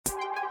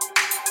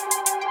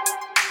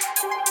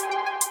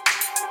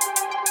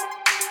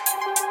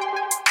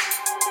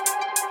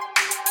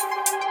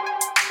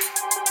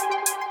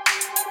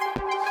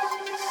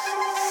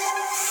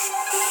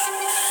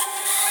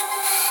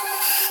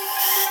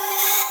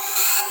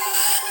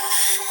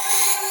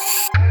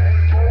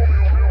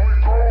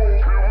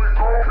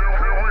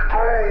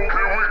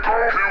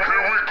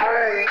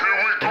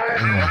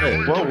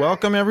Well,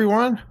 welcome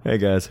everyone. Hey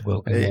guys.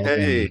 Welcome.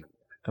 Hey.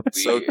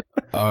 We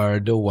are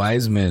the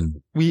wise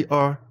men. We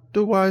are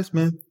the wise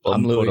men.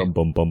 I'm Louis.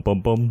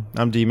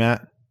 I'm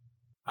D-Matt.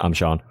 I'm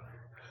Sean.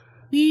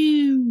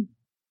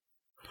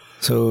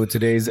 So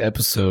today's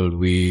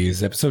episode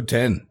is episode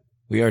 10.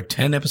 We are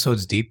 10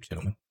 episodes deep,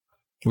 gentlemen.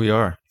 We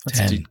are.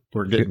 10.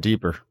 We're getting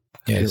deeper.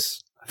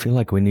 Yes. I feel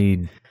like we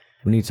need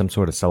some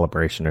sort of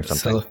celebration or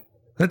something.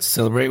 Let's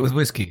celebrate with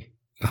whiskey.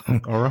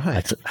 All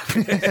right.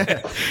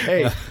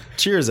 Hey,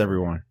 cheers,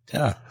 everyone.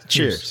 Yeah.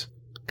 Cheers.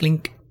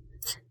 Clink.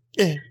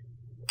 Yeah.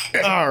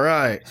 All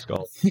right.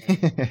 Skull.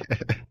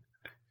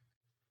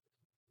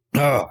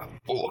 Oh,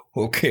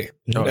 okay.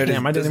 Oh,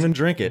 damn, I didn't even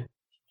drink it.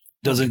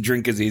 Doesn't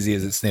drink as easy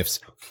as it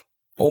sniffs.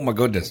 Oh my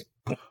goodness.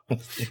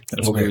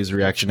 That's Louis'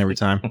 reaction every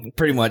time.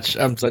 Pretty much.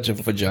 I'm such a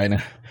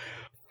vagina.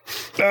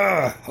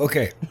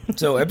 Okay.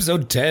 So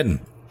episode 10,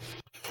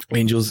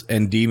 Angels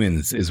and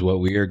Demons, is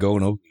what we are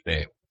going over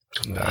today.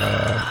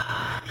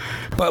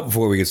 But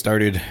before we get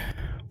started,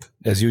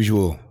 as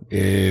usual,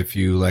 if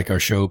you like our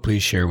show,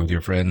 please share with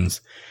your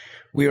friends.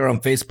 We are on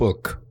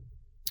Facebook,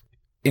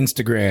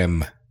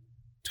 Instagram,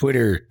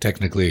 Twitter,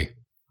 technically,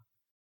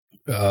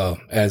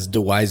 as The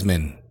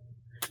Wisemen,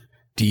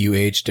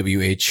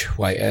 DUHWHYSMEN.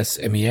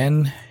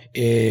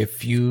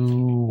 If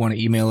you want to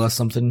email us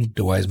something,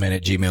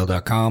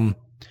 thewisemen@gmail.com.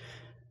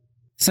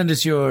 Send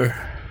us your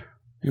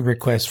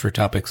requests for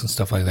topics and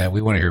stuff like that.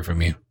 We want to hear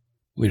from you.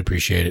 We'd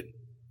appreciate it.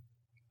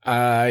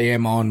 I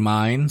am on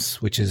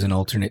Minds, which is an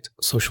alternate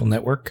social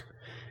network,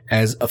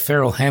 as a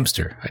feral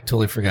hamster. I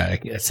totally forgot.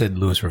 I said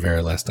Louis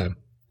Rivera last time,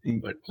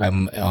 but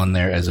I'm on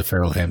there as a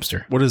feral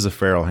hamster. What is a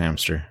feral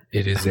hamster?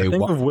 It is Think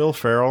of Will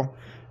Ferrell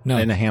no.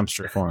 in a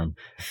hamster form.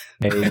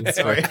 Hey,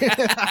 Sorry.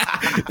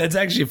 That's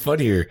actually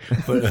funnier.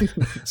 But,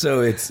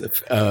 so it's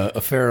a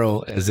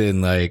feral, as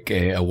in like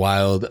a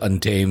wild,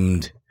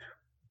 untamed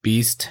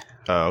beast.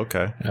 Oh,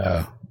 okay.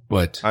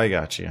 But I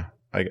got you.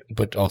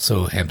 but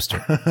also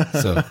hamster.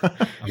 So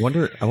I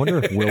wonder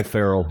if Will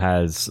Ferrell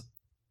has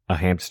a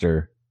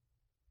hamster.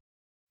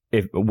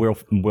 If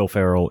Will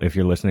Ferrell, if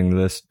you're listening to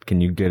this,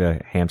 can you get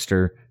a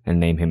hamster and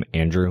name him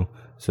Andrew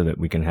so that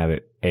we can have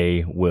it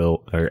a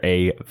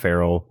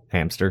Ferrell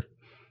hamster?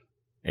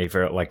 A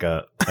Ferrell, like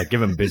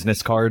give him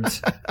business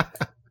cards.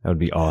 That would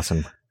be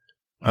awesome.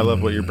 I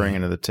love what you're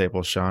bringing to the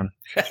table, Sean.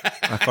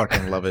 I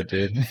fucking love it,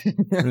 dude.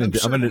 I'm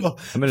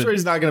sure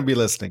he's not going to be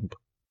listening,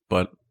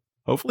 but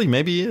hopefully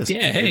maybe he is.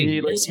 Yeah, hey. Maybe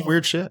he likes some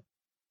weird shit.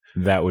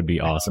 That would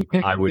be awesome.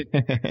 I would.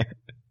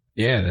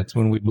 yeah, that's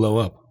when we blow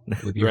up.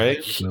 With your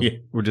Right? so. Yeah,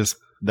 we're just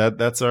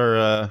that's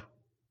our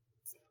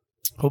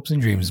hopes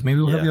and dreams. Maybe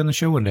we'll have you on the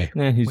show one day.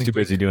 He's too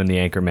busy doing the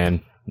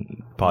Anchorman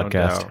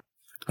podcast.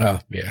 no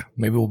doubt. Yeah.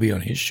 Maybe we'll be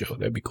on his show.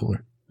 That'd be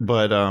cooler.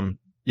 But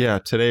yeah,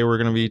 today we're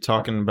going to be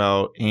talking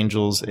about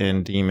angels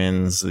and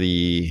demons.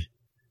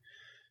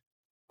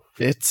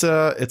 It's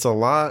a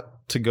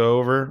lot to go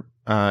over,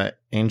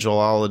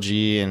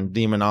 angelology and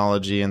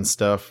demonology and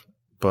stuff,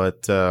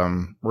 but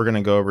we're going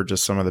to go over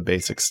just some of the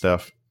basic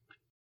stuff.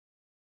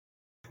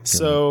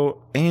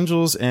 So,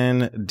 angels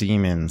and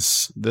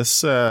demons.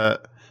 This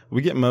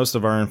we get most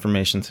of our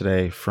information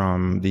today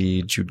from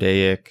the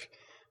Judaic,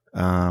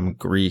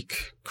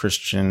 Greek,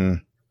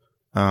 Christian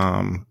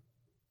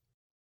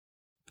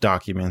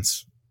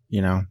documents,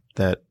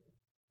 that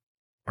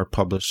are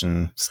published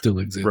and Still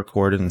exists.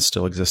 recorded and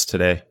still exist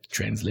today.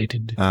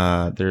 Translated.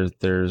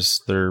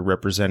 They're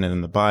represented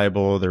in the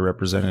Bible. They're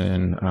represented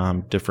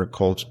in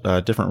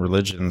different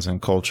religions and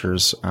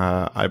cultures.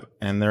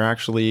 And they're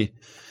actually,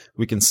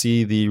 we can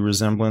see the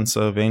resemblance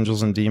of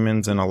angels and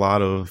demons in a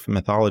lot of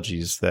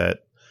mythologies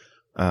that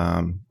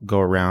go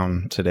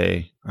around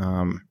today.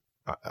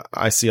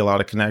 I see a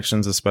lot of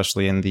connections,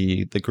 especially in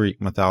the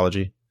Greek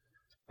mythology,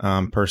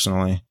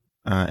 personally,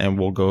 and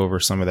we'll go over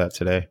some of that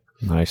today.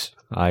 Nice.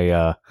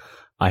 I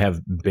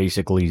have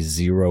basically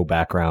zero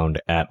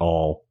background at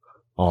all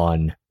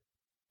on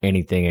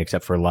anything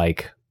except for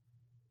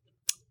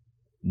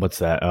what's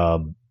that?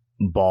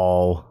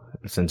 Baal.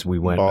 Since we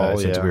went,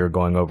 we were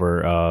going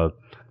over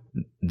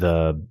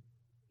the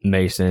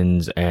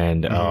Masons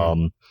and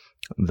the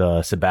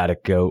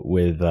Sabbatic goat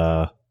with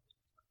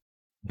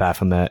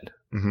Baphomet.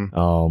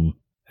 Mm-hmm.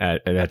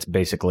 That's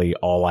basically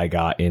all I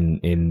got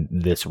in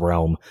this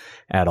realm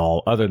at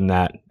all. Other than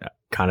that,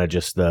 kind of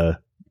just the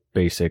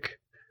basic,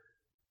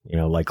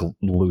 like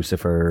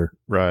Lucifer.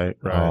 Right.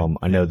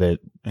 I know that,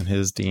 and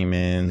his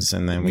demons,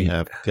 and then we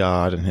have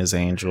God and his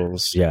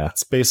angels. Yeah,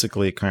 it's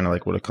basically kind of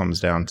like what it comes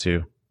down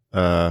to.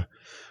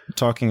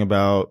 Talking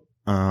about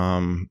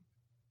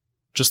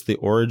just the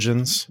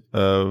origins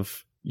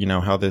of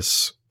how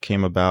this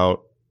came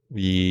about.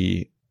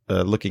 We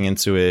looking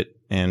into it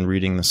and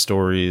reading the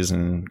stories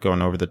and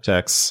going over the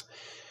texts.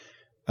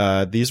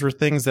 These were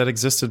things that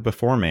existed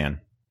before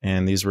man.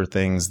 And these were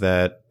things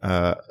that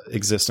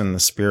exist in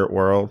the spirit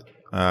world,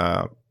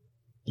 and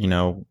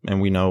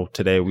we know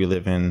today we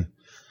live in,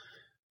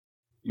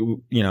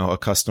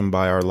 accustomed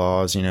by our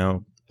laws,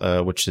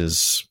 which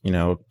is,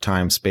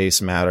 time,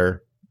 space,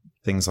 matter,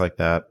 things like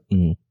that.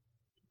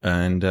 Mm-hmm.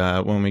 And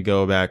when we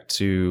go back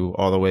to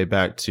all the way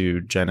back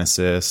to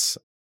Genesis,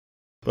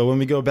 but when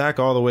we go back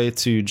all the way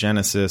to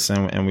Genesis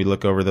and we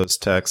look over those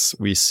texts,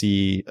 we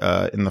see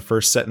in the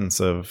first sentence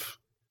of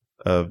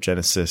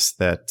Genesis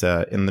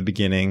that in the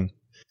beginning,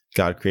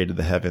 God created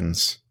the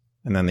heavens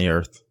and then the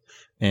earth.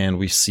 And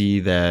we see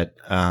that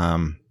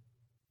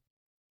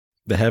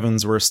the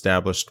heavens were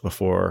established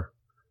before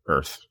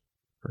earth,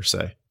 per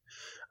se.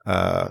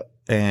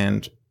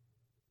 And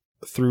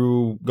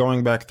through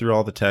going back through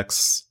all the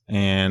texts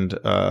and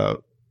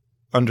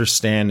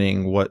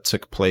understanding what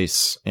took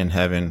place in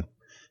heaven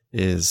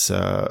is,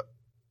 the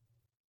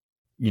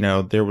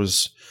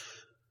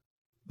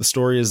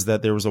story is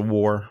that there was a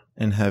war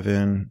in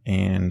heaven,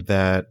 and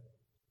that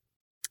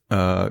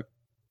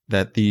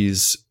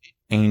these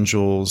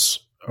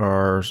angels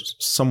are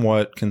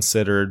somewhat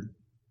considered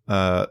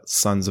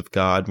sons of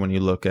God. When you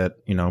look at,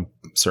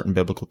 certain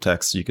biblical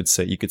texts, you could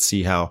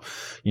see how,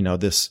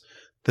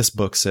 this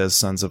book says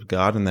sons of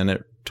God, and then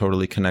it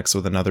totally connects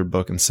with another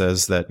book and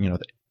says that,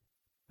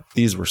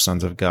 these were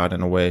sons of God,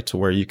 in a way to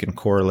where you can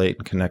correlate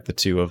and connect the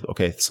two of,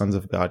 okay, sons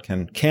of God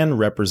can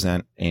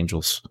represent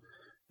angels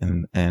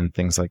and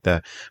things like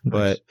that. Nice.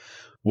 But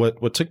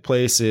what took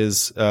place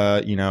is,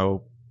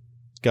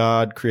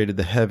 God created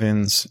the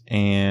heavens,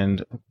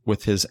 and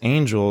with his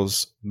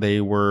angels,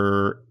 they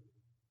were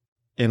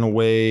in a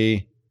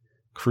way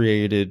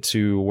created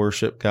to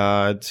worship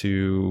God,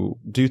 to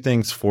do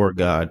things for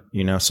God,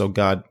 so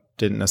God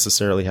didn't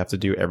necessarily have to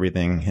do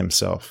everything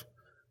himself.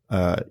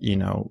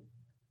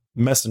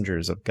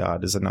 Messengers of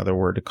God is another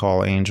word to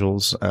call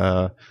angels.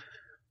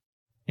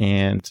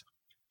 And,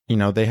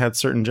 they had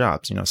certain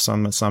jobs.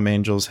 Some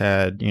angels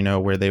had,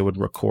 where they would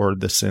record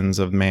the sins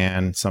of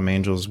man. Some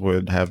angels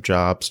would have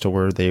jobs to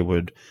where they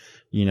would,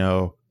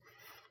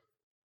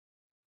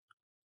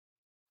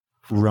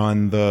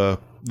 run the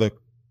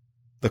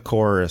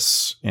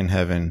chorus in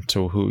heaven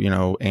to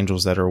who,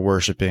 angels that are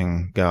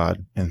worshiping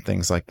God and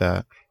things like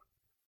that.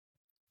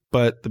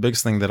 But the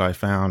biggest thing that I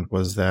found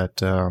was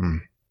that,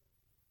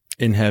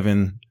 in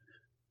heaven,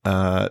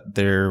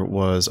 there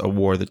was a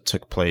war that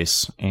took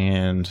place,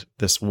 and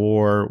this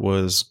war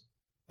was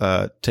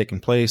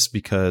taking place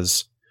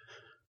because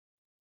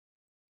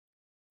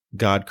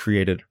God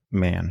created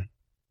man,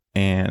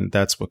 and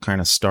that's what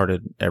kind of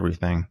started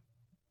everything.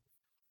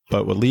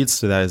 But what leads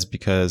to that is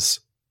because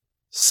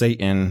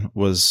Satan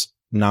was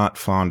not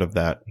fond of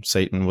that.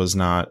 Satan, who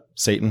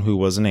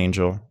was an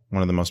angel,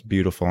 one of the most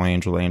beautiful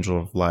angel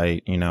of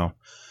light,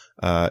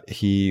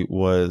 he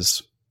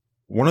was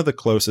one of the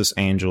closest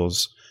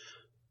angels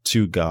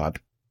to God,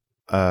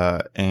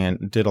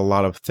 and did a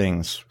lot of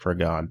things for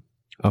God.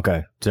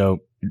 Okay. So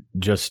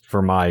just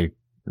for my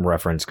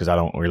reference, because I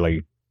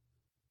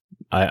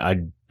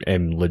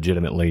am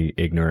legitimately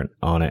ignorant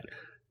on it.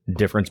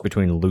 Difference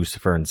between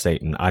Lucifer and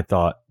Satan. I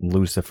thought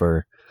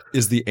Lucifer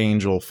is the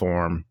angel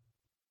form.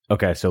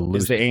 Okay. So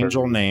Lucifer is the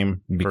angel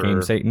name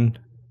became Satan?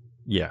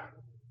 Yeah.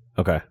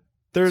 Okay.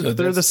 They're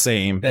the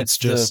same. It's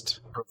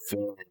just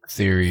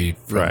theory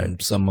from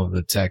some of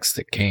the texts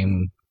that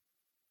came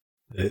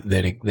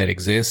that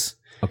exists.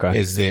 Okay.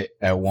 Is that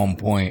at one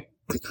point,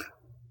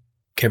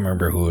 can't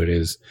remember who it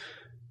is.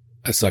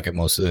 I suck at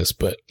most of this,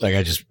 but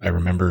I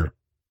remember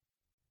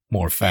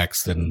more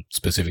facts than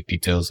specific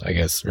details, I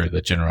guess, or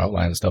the general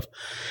outline and stuff.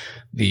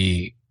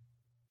 A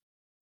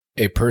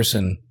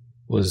person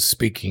was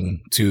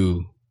speaking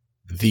to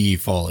the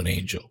fallen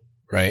angel,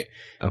 right?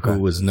 Okay. Who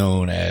was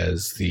known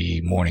as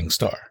the Morning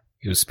Star.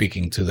 He was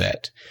speaking to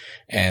that.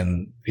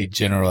 And the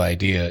general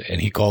idea,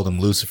 and he called him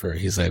Lucifer.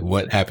 He's like,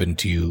 what happened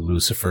to you,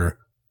 Lucifer?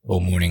 Oh,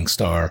 Morning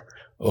Star.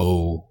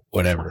 Oh,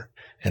 whatever.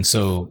 And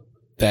so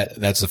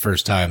that's the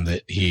first time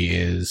that he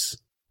is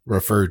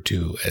referred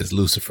to as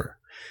Lucifer.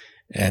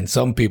 And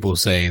some people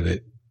say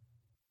that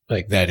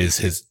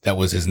that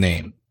was his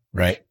name,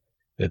 right?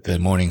 That the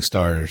Morning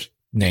Star's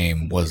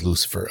name was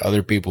Lucifer.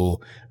 Other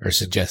people are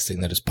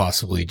suggesting that it's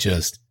possibly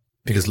just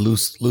because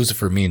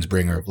Lucifer means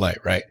bringer of light,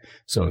 right?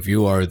 So if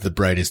you are the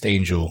brightest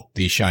angel,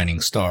 the shining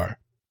star,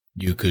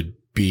 you could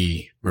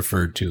be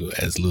referred to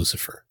as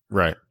Lucifer.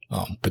 Right.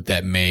 But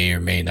that may or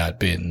may not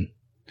been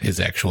his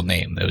actual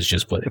name. That was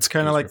just what it's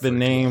kind of like the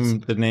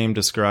name. The name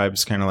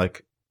describes kind of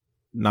like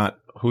not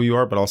who you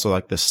are, but also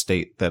like the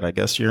state that I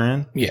guess you're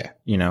in. Yeah.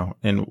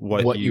 And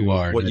what you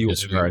are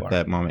at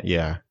that moment.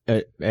 Yeah.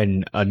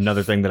 And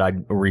another thing that I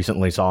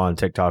recently saw on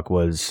TikTok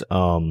was,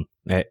 don't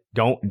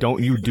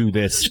you do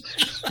this.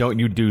 Don't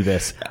you do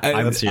this.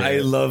 I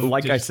love,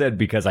 I said,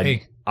 because I'm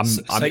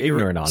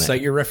ignorant on it.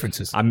 Cite your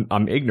references.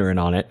 I'm ignorant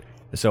on it.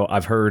 So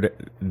I've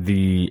heard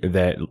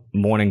that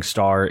Morning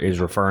Star is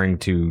referring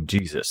to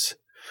Jesus.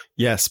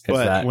 Yes.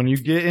 But when you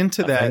get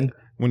into that,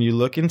 when you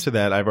look into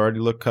that, I've already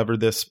covered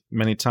this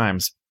many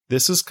times.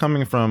 This is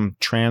coming from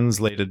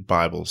translated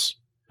Bibles.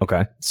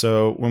 Okay.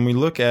 So when we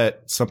look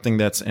at something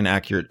that's an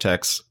accurate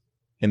text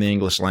in the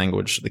English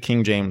language, the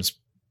King James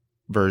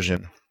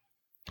version,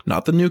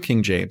 not the New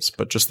King James,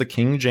 but just the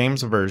King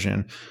James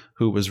version,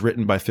 who was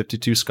written by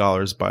 52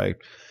 scholars by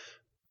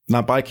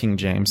not by King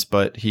James,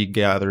 but he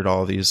gathered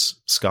all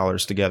these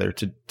scholars together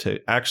to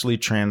actually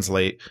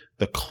translate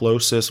the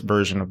closest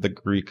version of the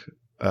Greek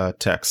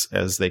text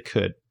as they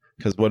could.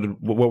 Because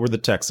what were the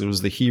texts? It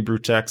was the Hebrew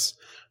text,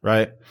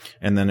 right?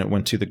 And then it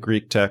went to the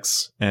Greek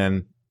text,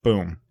 and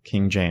boom,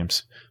 King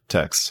James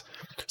text.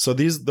 So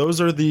those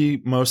are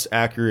the most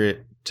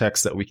accurate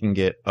texts that we can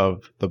get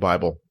of the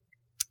Bible.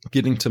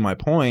 Getting to my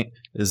point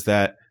is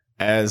that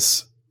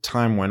as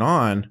time went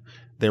on,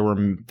 there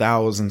were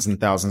thousands and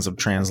thousands of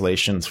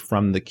translations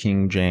from the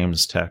King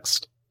James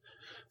text.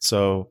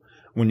 So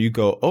when you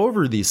go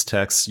over these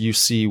texts, you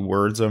see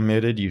words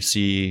omitted, you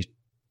see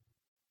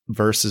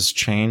verses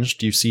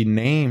changed, you see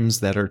names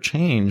that are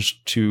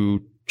changed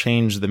to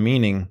change the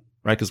meaning,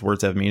 right? Because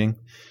words have meaning,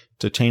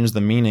 to change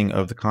the meaning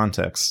of the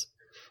context.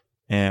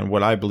 And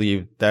what I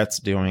believe that's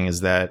doing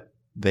is that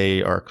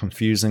they are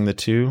confusing the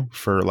two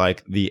for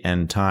like the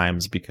end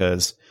times,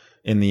 because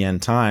in the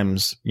end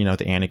times, you know,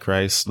 the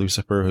Antichrist,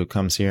 Lucifer, who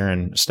comes here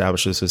and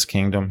establishes his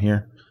kingdom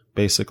here,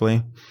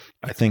 basically,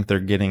 I think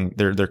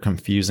they're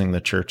confusing the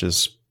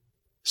churches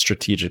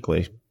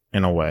strategically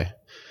in a way.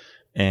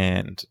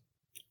 And,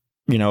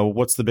 you know,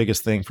 what's the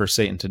biggest thing for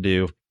Satan to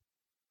do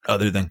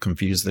other than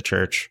confuse the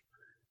church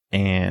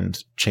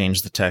and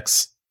change the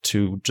text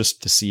to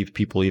just deceive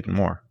people even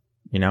more,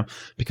 you know?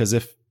 Because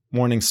if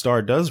Morning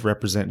Star does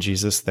represent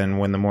Jesus, then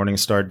when the Morning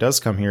Star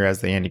does come here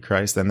as the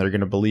Antichrist, then they're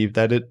going to believe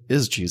that it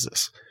is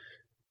Jesus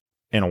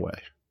in a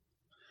way.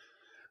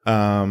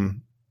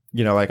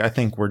 You know, like I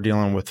think we're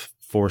dealing with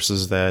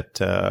forces that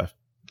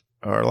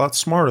are a lot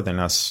smarter than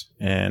us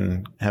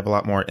and have a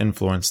lot more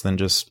influence than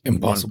just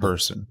one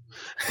person.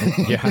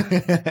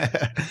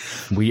 Yeah.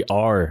 We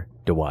are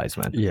the wise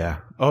men. Yeah.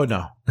 Oh,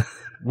 no.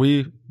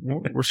 We're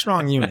a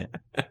strong unit.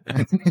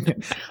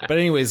 But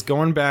anyways,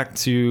 going back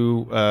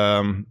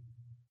to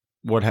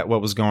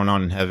what was going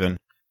on in heaven,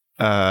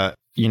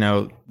 you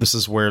know, this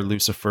is where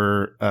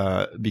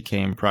Lucifer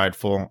became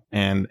prideful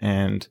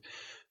and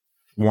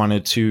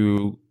wanted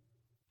to.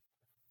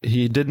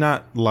 He did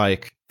not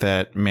like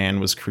that man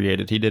was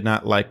created. He did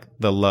not like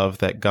the love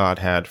that God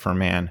had for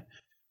man,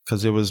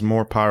 because it was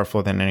more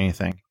powerful than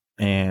anything.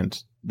 And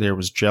there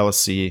was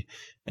jealousy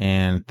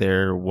and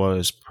there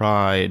was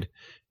pride.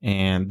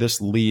 And this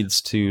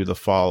leads to the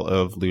fall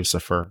of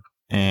Lucifer.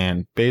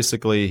 And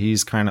basically,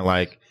 he's kind of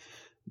like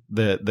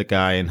the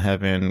guy in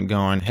heaven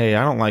going, hey,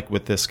 I don't like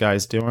what this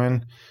guy's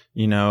doing.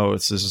 You know,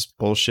 it's this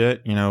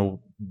bullshit. You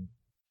know,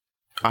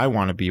 I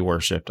want to be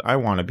worshipped. I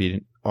want to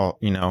be all,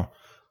 you know,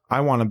 I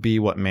want to be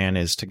what man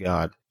is to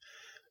God.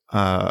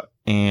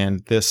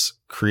 And this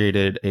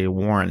created a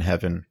war in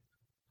heaven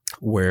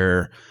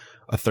where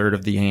a third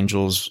of the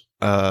angels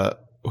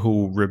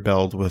who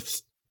rebelled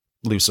with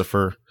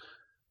Lucifer,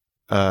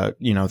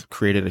 you know,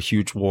 created a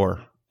huge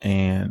war.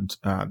 And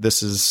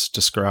this is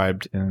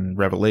described in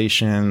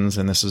Revelations,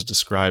 and this is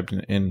described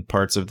in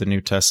parts of the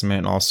New Testament,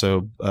 and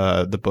also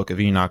the book of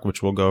Enoch,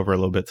 which we'll go over a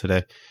little bit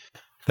today,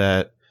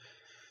 that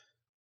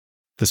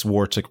this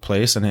war took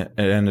place, and it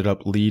ended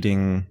up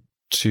leading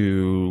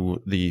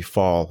to the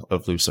fall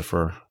of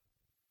Lucifer,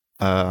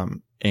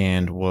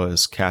 and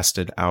was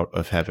casted out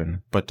of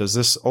heaven. But does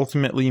this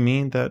ultimately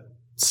mean that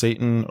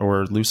Satan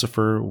or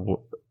Lucifer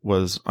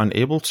was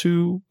unable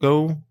to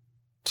go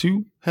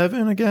to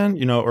heaven again,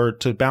 you know, or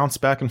to bounce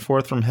back and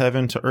forth from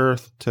heaven to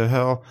earth to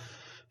hell?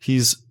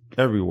 He's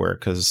everywhere,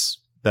 because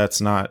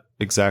that's not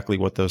exactly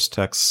what those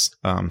texts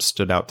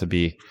stood out to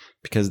be.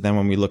 Because then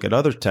when we look at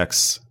other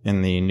texts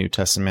in the New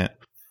Testament,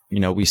 you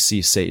know, we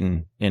see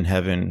Satan in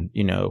heaven,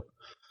 you know,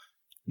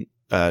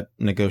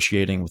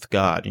 negotiating with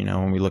God. You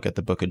know, when we look at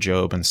the book of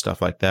Job and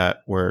stuff like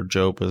that, where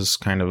Job was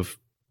kind of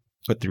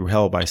put through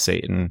hell by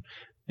Satan,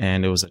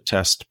 and it was a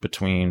test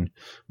between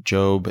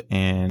Job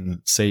and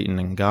Satan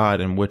and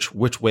God, and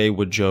which way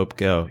would Job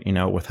go, you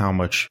know, with how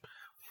much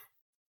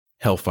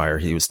hellfire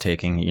he was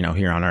taking, you know,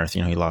 here on earth.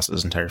 You know, he lost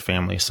his entire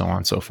family, so on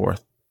and so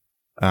forth.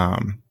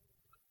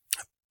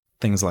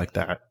 Things like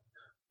that.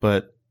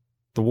 But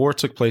the war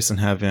took place in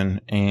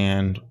heaven,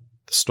 and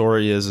the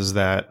story is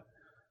that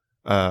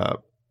the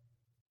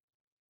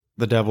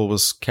devil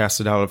was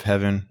casted out of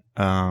heaven.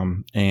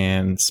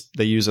 And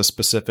they use a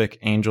specific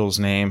angel's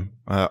name,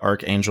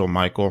 Archangel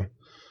Michael,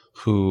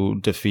 who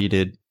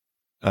defeated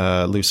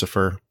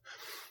Lucifer.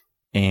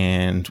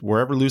 And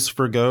wherever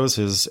Lucifer goes,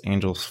 his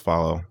angels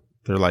follow.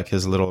 They're like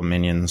his little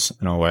minions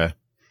in a way.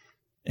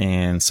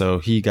 And so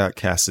he got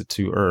casted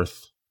to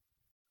earth.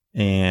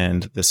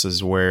 And this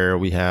is where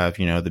we have,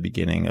 you know, the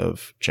beginning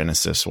of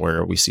Genesis,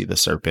 where we see the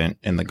serpent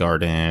in the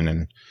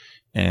garden,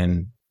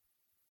 and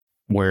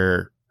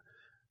where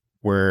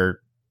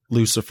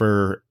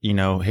Lucifer, you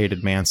know,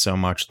 hated man so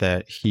much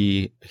that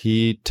he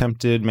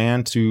tempted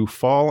man to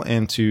fall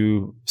and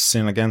to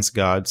sin against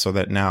God, so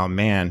that now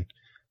man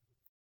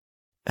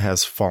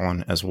has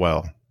fallen as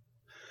well.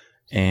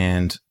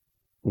 And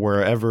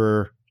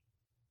wherever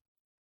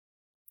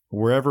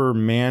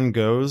man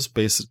goes,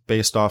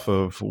 based off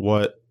of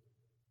what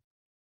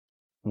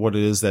it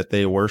is that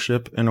they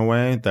worship in a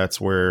way,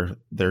 that's where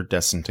they're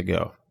destined to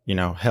go. You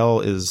know, hell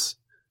is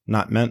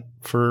not meant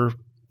for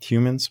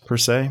humans per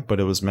se, but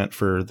it was meant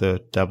for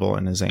the devil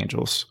and his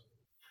angels.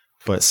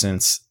 But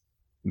since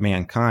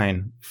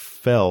mankind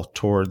fell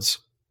towards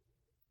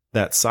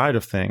that side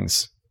of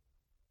things,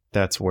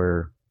 that's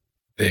where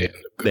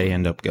they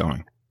end up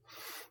going.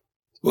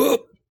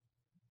 Whoop.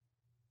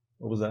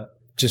 What was that?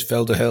 Just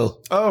fell to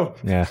hell. Oh,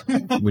 Yeah,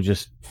 we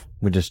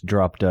just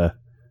dropped a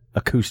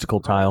acoustical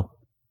tile.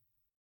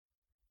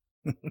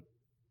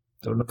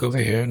 Don't look over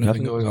here.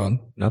 Nothing going on.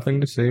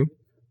 Nothing to see.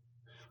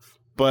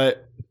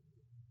 but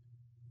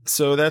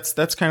so that's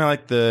kind of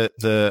like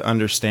the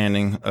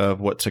understanding of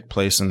what took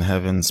place in the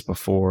heavens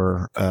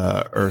before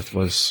Earth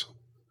was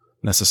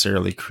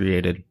necessarily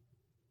created.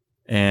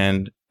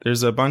 And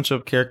there's a bunch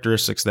of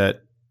characteristics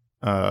that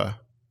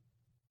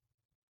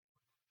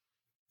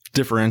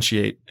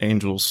differentiate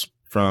angels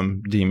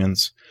from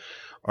demons.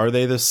 Are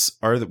they the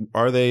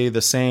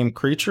same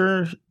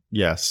creature?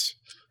 Yes.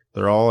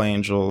 They're all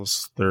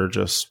angels. They're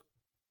just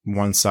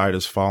one side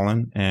is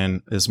fallen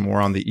and is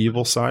more on the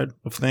evil side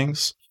of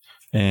things.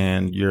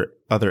 And your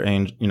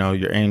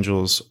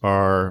angels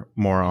are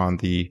more on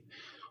the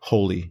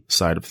holy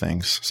side of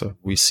things. So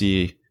we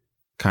see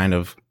kind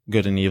of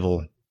good and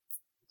evil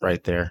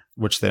right there,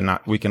 which they're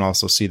not. We can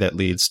also see that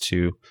leads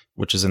to,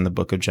 which is in the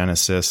book of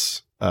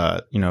Genesis,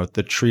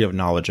 the tree of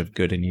knowledge of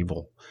good and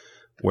evil,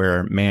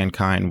 where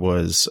mankind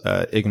was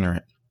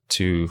ignorant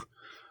to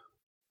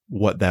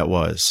what that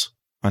was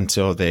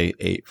until they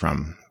ate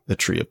from the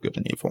tree of good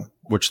and evil,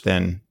 which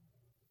then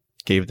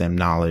gave them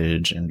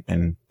knowledge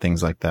and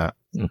things like that.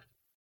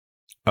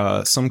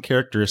 Some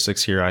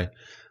characteristics here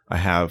I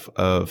have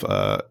of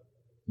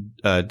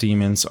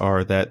demons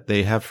are that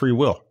they have free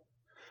will.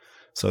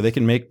 So they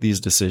can make these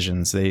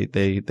decisions.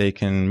 They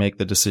can make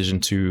the decision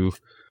to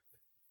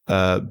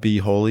be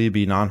holy,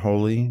 be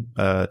non-holy,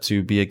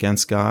 to be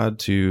against God,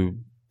 to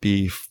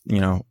be,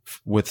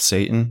 with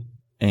Satan,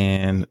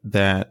 and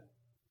that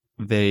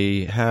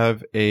they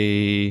have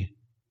a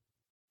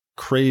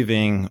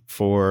craving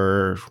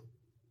for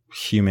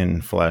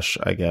human flesh,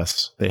 I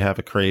guess. They have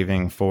a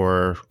craving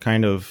for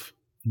kind of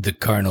the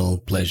carnal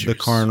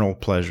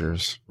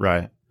pleasures.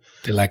 Right.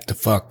 They like to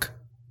fuck.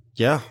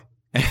 Yeah.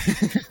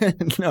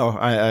 No,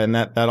 and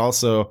that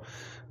also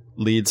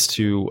leads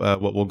to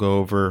what we'll go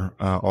over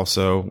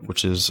also,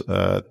 which is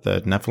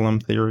the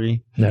Nephilim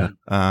theory. Yeah.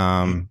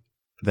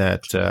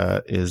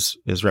 That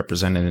is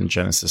represented in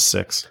Genesis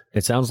 6.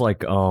 It sounds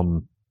like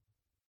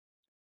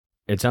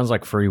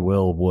free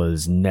will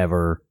was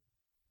never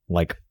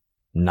like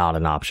not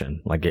an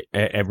option. Like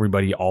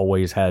everybody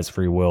always has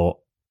free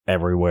will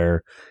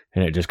everywhere,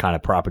 and it just kind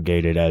of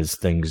propagated as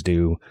things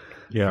do.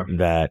 Yeah.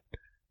 That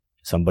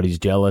somebody's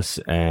jealous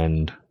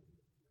and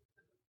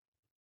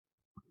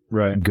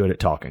good at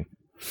talking.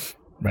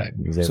 Right.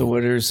 So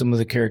what are some of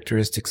the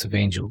characteristics of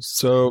angels?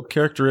 So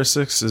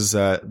characteristics is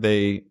that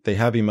they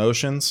have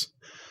emotions.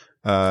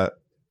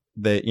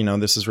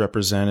 This is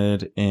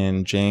represented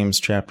in James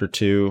chapter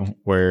 2,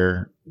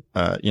 where,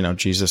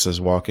 Jesus is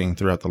walking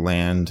throughout the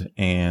land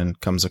and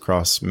comes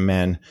across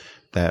men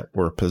that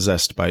were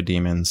possessed by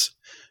demons.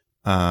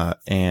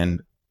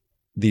 And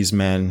these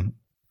men,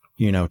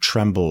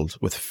 trembled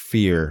with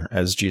fear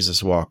as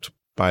Jesus walked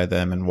by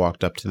them and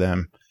walked up to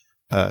them.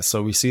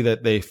 So we see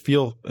that they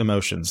feel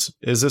emotions.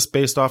 Is this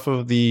based off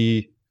of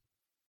the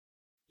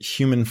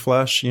human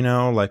flesh,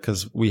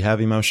 because we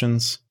have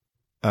emotions?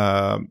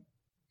 I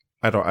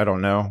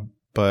don't know,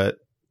 but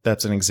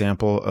that's an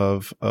example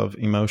of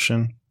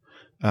emotion,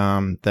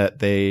 that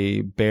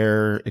they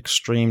bear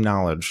extreme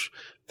knowledge,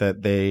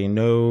 that they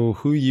know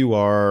who you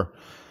are,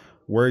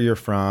 where you're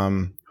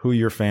from, who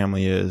your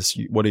family is,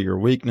 what are your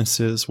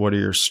weaknesses, what are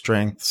your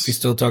strengths. You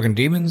still talking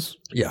demons?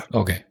 Yeah.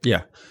 Okay.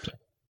 Yeah.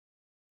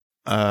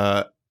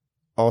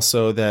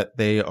 Also that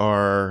they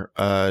are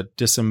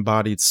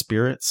disembodied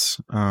spirits,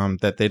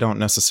 that they don't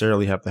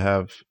necessarily have to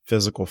have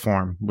physical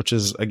form, which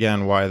is,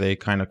 again, why they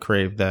kind of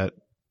crave that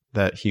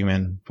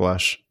human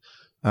flesh.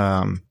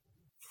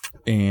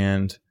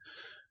 And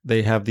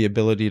they have the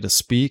ability to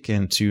speak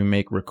and to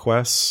make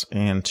requests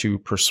and to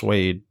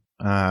persuade,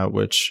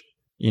 which,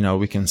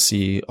 we can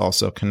see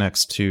also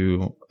connects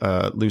to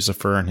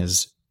Lucifer and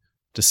his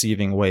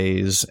deceiving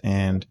ways.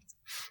 And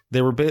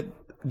they were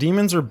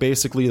demons are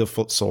basically the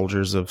foot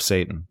soldiers of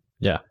Satan.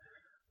 Yeah.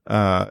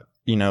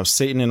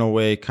 Satan in a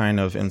way kind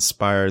of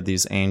inspired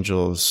these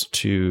angels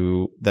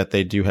that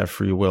they do have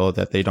free will,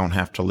 that they don't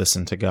have to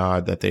listen to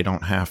God, that they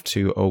don't have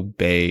to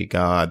obey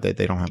God, that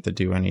they don't have to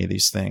do any of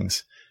these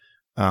things.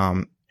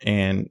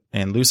 And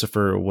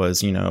Lucifer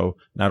was,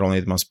 not only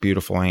the most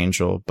beautiful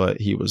angel,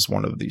 but he was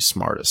one of the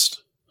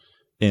smartest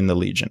in the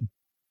Legion.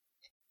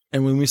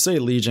 And when we say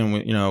Legion,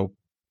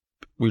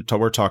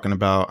 we're talking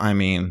about, I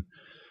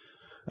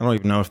don't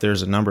even know if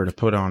there's a number to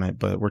put on it,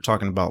 but we're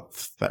talking about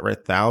that, right?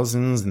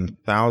 Thousands and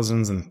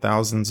thousands and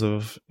thousands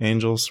of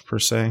angels per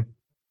se.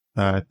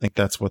 I think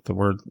that's what the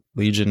word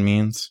legion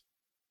means.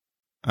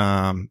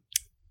 When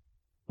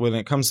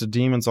it comes to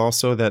demons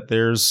also, that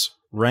there's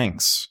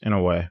ranks in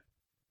a way.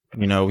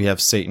 We have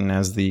Satan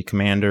as the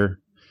commander,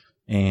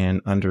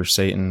 and under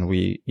Satan,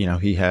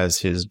 he has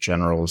his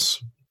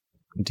generals,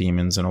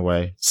 demons in a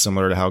way,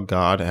 similar to how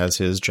God has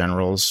his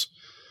generals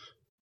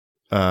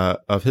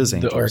of his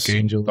angels. The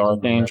archangels. The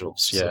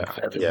archangels,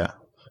 yeah.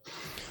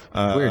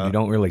 Weird, you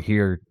don't really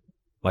hear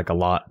like a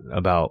lot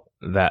about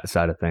that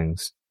side of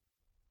things.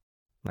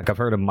 Like I've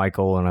heard of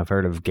Michael and I've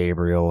heard of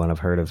Gabriel and I've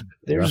heard of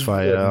There's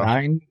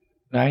Raphael.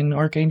 nine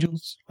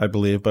archangels. I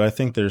believe, but I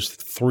think there's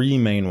 3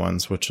 main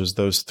ones, which is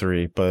those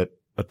 3, but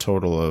a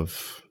total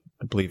of,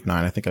 I believe,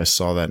 9. I think I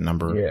saw that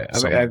number. Yeah,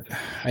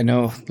 I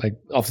know, like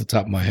off the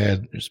top of my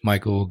head, there's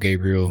Michael,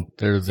 Gabriel.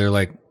 They're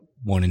like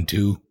 1 and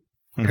 2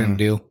 kind of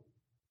deal.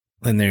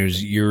 Then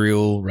there's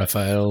Uriel,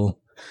 Raphael.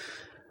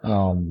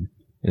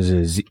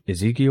 is it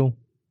Ezekiel?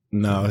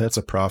 No, that's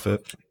a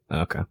prophet.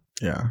 Okay.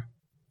 Yeah.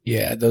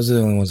 Yeah, those are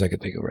the only ones I can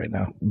think of right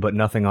now. But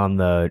nothing on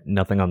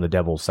the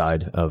devil's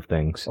side of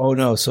things. Oh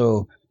no,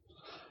 so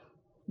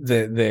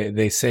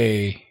they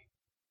say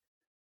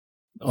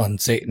on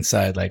Satan's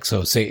side, like,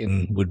 so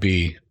Satan would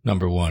be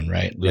number 1,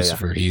 right?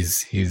 Lucifer,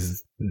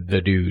 he's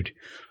the dude.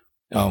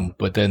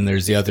 But then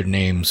there's the other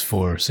names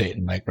for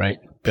Satan, like, right?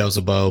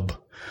 Beelzebub,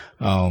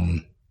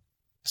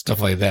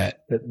 stuff like that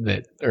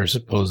are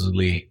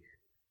supposedly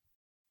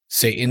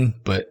Satan,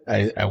 but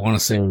I want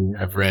to say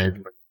I've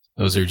read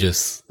those are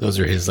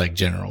his like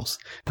generals.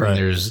 Then Right.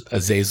 there's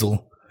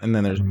Azazel, And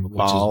then there's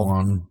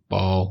Baal.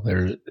 Baal.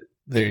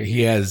 There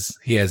he has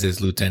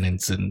his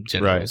lieutenants and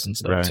generals and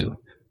stuff too.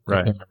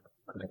 Right.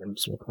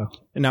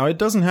 Now, it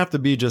doesn't have to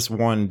be just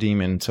one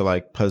demon to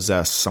like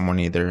possess someone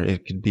either.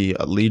 It could be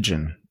a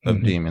legion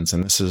of demons.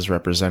 And this is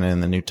represented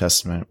in the New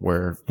Testament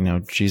where,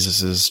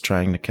 Jesus is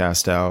trying to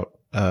cast out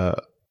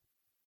a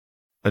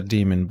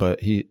demon, but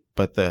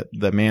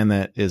the man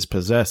that is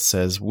possessed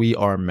says, "We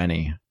are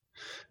many,"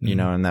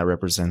 and that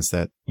represents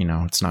that,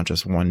 it's not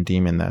just one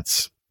demon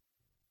that's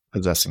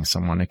possessing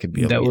someone. It could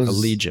be a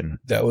legion.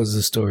 That was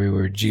the story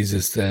where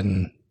Jesus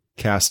then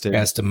cast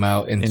him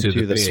out into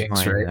the pigs,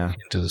 swine, right? yeah.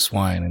 Into the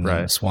swine, and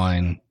then the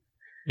swine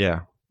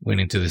went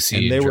into the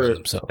sea and drowned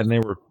themselves. And they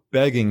were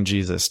begging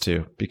Jesus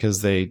to,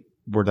 because they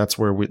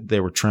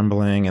were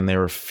trembling and they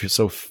were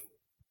so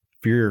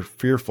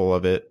fearful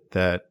of it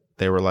that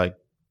they were like,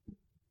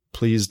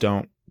 "Please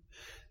don't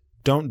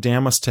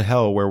damn us to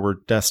hell where we're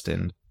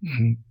destined.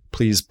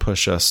 Please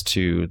push us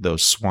to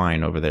those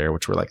swine over there,"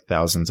 which were like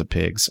thousands of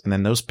pigs. And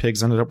then those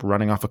pigs ended up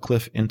running off a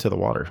cliff into the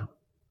water,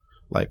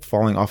 like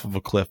falling off of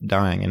a cliff,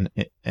 dying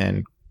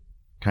and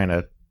kind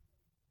of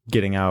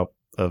getting out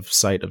of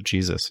sight of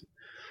Jesus.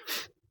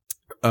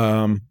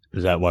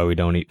 Is that why we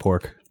don't eat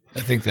pork?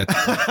 I think that's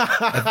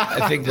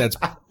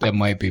that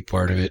might be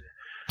part of it.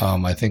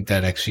 I think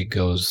that actually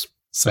goes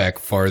back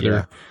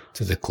farther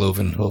to the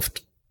cloven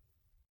hoofed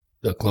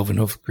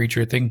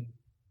creature thing.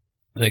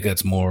 I think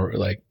that's more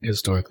like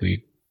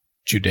historically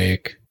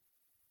Judaic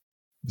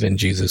than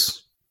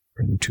Jesus.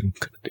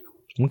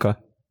 Okay.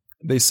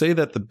 They say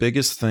that the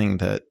biggest thing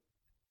that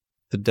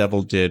the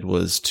devil did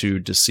was to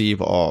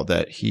deceive all,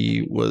 that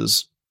he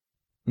was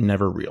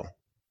never real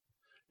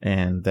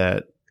and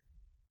that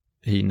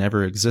he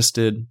never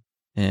existed,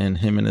 and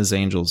him and his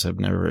angels have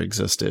never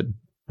existed,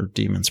 or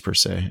demons per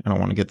se. I don't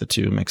want to get the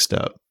two mixed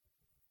up.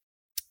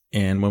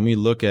 And when we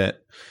look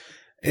at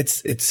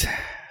it's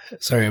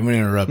sorry, I'm going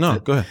to interrupt. No,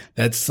 go ahead.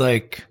 That's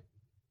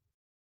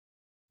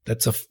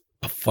a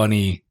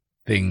funny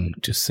thing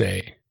to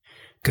say,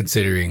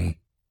 considering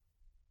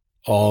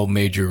all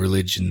major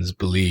religions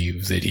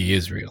believe that he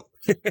is real.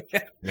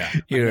 Yeah.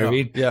 You know what I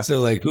mean? Yeah. So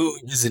like, who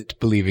isn't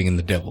believing in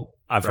the devil?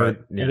 I've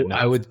heard. Yeah, no.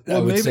 I would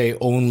say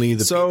only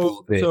the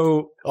people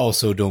that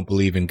also don't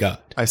believe in God.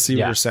 I see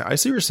what you're saying. I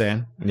see what you're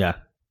saying. Yeah.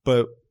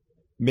 But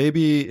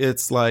maybe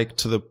it's like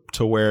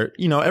to where,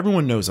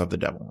 everyone knows of the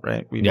devil,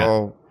 right? We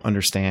all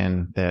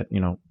understand that,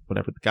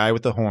 whatever, the guy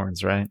with the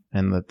horns, right?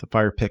 And the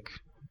fire pick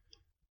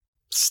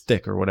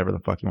stick, or whatever the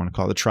fuck you want to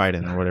call it, the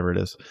trident or whatever it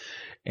is.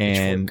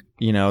 And,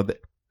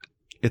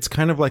 it's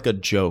kind of like a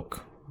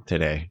joke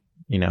today,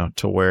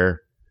 to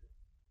where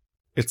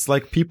it's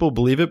like people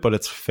believe it, but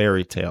it's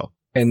fairy tale.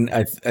 And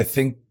I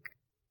think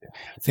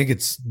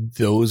it's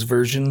those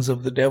versions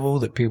of the devil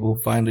that people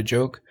find a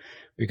joke,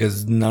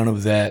 because none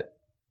of that.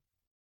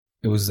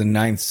 It was the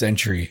 9th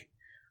century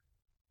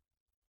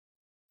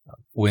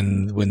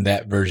when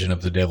that version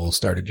of the devil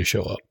started to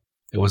show up.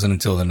 It wasn't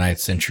until the 9th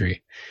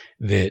century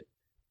that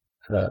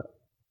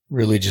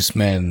religious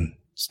men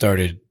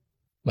started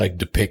like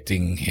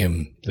depicting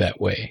him that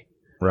way,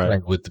 Right.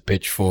 like with the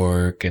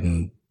pitchfork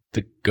and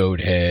the goat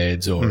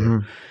heads,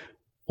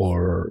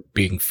 or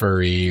being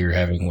furry or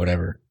having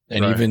whatever.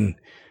 And even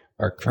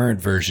our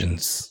current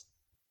versions,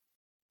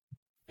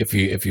 if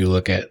you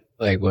look at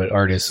like what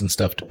artists and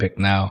stuff depict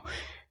now,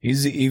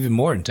 he's even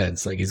more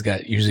intense. Like he's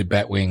got usually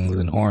bat wings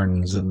and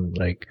horns, and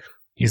like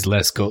he's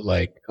less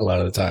goat-like a lot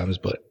of the times,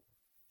 but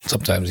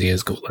sometimes he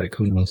is goat-like.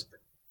 Who knows?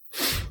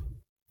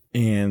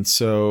 And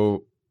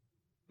so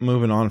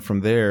moving on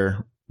from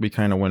there, we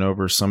kind of went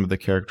over some of the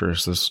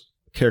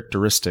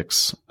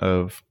characteristics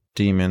of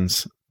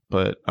demons,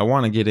 but I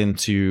want to get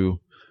into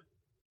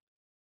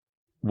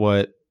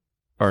what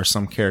are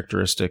some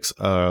characteristics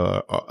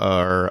of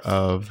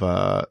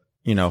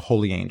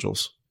holy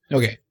angels.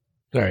 Okay.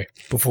 Sorry.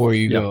 Before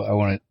you go, I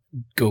want to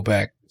go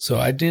back. So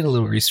I did a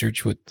little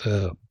research with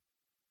the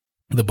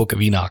Book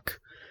of Enoch,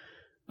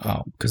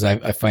 because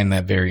I find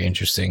that very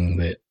interesting.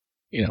 That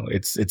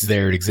it's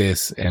there, it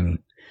exists, and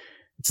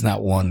it's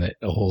not one that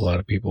a whole lot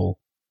of people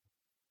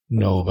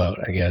know about,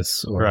 I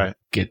guess, or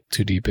get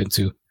too deep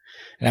into.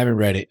 And I haven't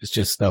read it. It's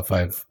just stuff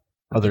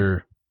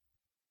other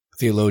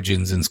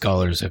theologians and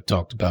scholars have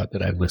talked about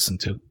that I've listened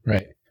to,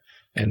 right?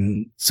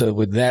 And so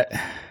with that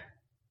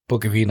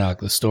Book of Enoch,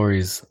 the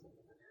stories,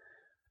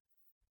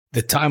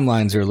 the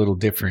timelines are a little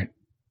different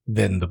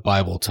than the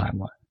Bible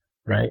timeline,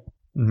 right?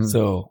 Mm-hmm.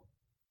 So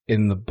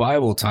in the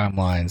Bible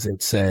timelines,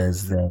 it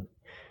says that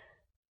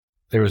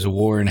there was a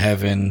war in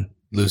heaven,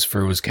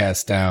 Lucifer was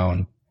cast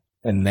down,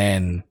 and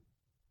then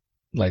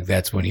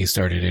that's when he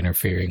started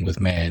interfering with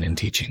man and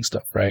teaching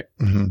stuff, right?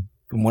 Mm-hmm.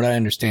 From what I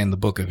understand, the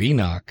Book of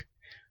Enoch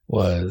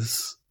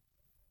was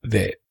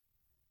that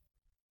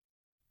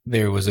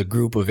there was a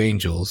group of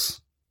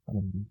angels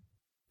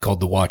called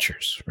the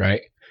Watchers,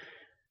 right?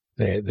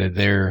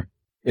 They're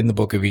in the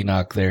Book of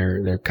Enoch.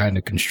 They're kind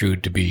of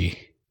construed to be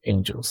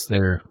angels.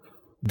 They're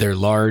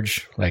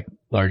large,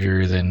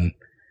 larger than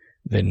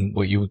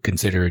what you would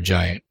consider a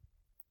giant.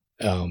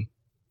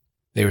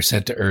 They were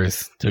sent to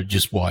Earth to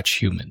just watch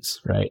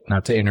humans, right?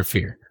 Not to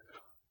interfere.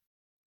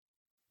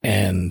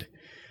 And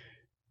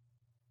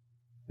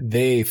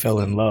they fell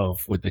in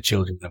love with the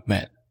children of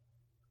men.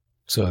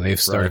 So they've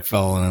started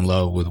falling in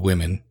love with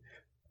women.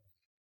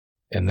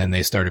 And then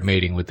they started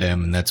mating with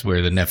them, and that's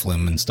where the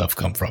Nephilim and stuff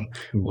come from.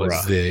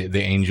 Was the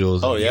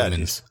angels and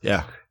humans.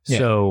 Yeah.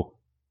 So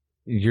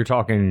you're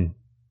talking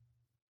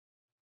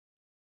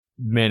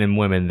men and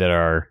women that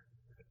are,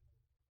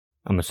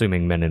 I'm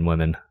assuming men and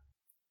women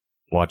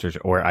watchers,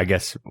 or I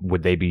guess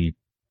would they be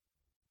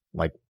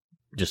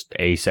just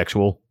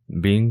asexual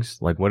beings?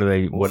 What are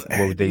they? What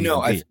would they?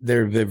 No, be?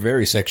 They're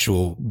very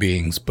sexual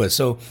beings. But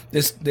so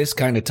this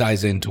kind of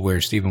ties into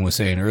where Stephen was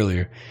saying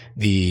earlier,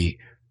 the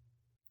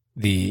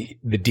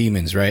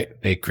demons, right?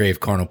 They crave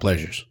carnal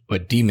pleasures,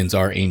 but demons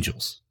are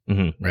angels,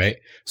 right?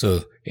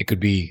 So it could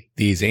be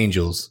these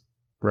angels,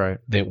 right,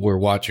 that were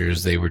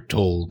watchers. They were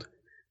told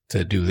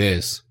to do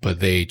this,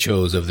 but they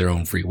chose of their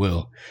own free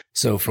will.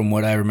 So from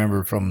what I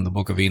remember from the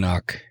Book of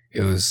Enoch,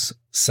 it was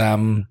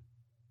Samuel?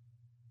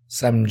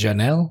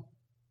 Samuel?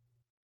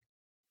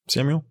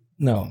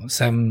 No,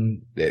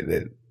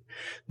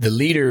 the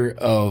leader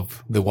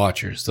of the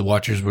Watchers. The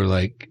Watchers were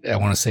I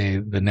want to say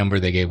the number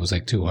they gave was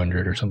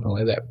 200 or something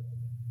like that.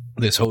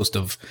 This host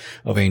of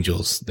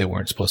angels that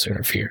weren't supposed to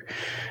interfere.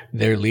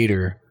 Their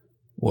leader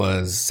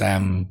was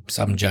Sam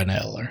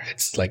Janel, or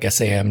it's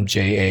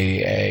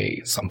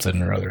SAMJAA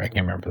something or other. I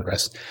can't remember the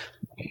rest.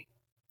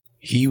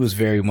 He was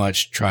very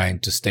much trying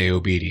to stay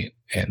obedient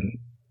and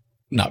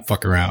not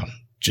fuck around,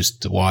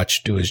 just to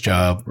watch, do his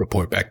job,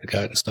 report back to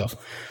God and stuff.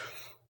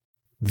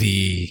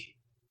 The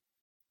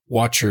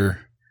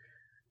Watcher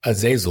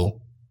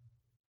Azazel.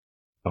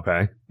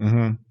 Okay.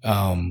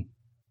 Mm-hmm.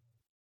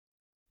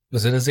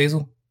 Was it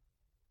Azazel?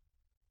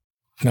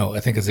 No, I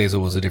think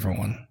Azazel was a different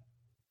one.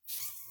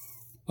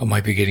 I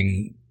might be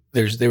getting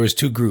there was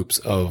two groups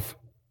of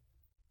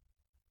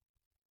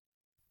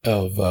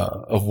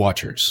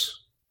watchers.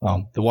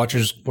 The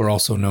Watchers were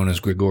also known as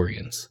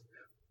Gregorians,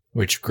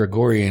 which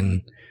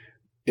Gregorian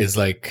is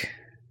the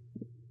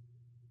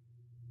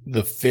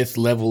fifth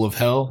level of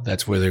hell.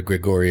 That's where the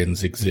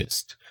Gregorians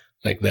exist.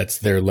 That's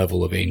their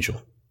level of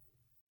angel.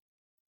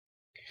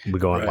 We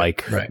going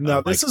right.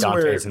 Now this is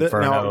Dante's where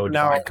Inferno,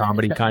 now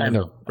comedy kind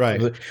of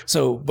right.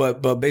 So,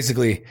 but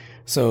basically,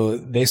 so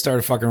they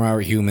started fucking around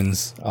with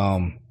humans.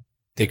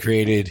 They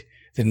created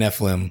the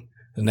Nephilim.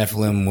 The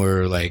Nephilim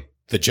were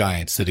the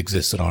giants that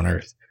existed on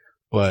Earth.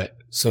 But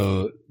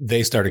so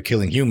they started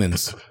killing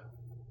humans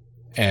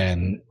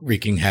and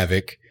wreaking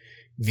havoc.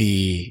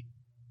 Then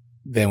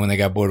when they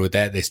got bored with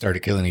that, they started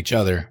killing each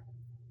other.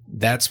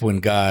 That's when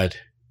God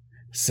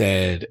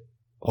said,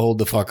 "Hold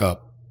the fuck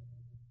up."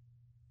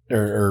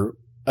 Or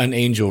an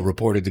angel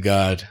reported to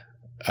God,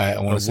 I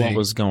want to say what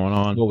was going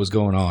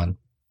on.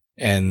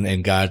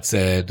 And God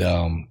said,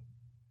 all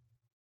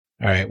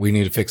right, we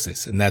need to fix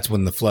this. And that's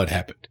when the flood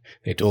happened.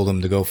 They told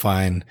him to go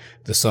find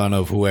the son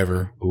of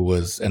whoever, who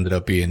ended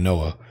up being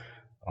Noah,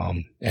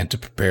 and to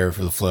prepare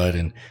for the flood.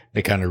 And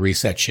they kind of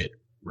reset shit.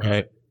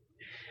 Right.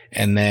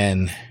 And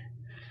then,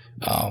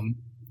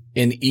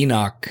 in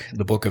Enoch,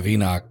 the Book of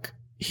Enoch,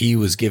 he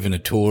was given a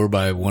tour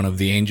by one of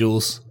the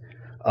angels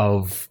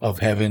of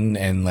heaven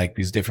and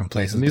these different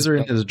places. And these are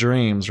in his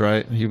dreams,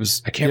 right? He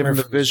was given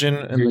the vision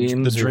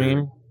and the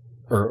dream,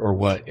 or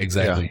what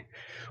exactly. Yeah.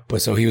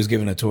 But so he was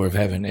given a tour of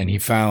heaven, and he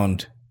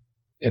found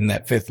in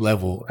that fifth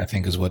level, I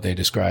think is what they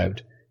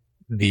described,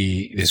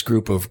 this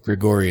group of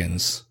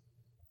Gregorians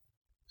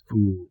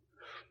who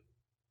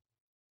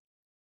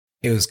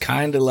it was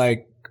kind of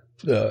like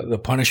the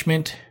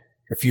punishment,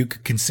 if you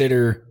could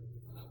consider,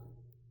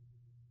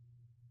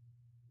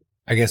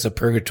 I guess, a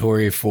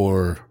purgatory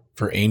for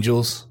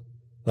angels.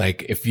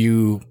 If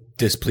you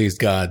displeased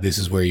God, this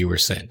is where you were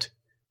sent,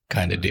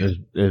 kind of deal.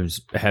 It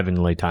was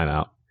heavenly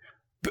timeout.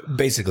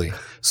 Basically.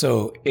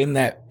 So in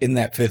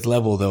that fifth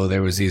level, though,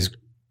 there was the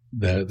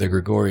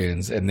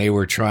Gregorians, and they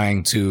were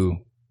trying to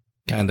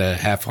kind of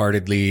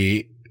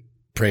half-heartedly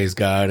praise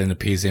God and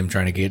appease him,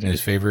 trying to get in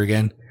his favor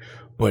again.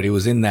 But it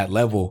was in that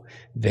level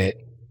that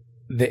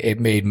it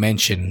made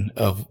mention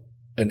of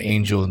an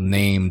angel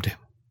named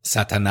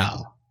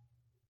Satanal.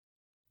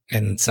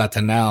 And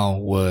Satanal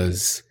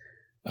was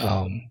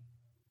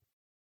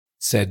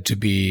said to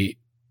be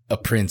a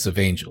prince of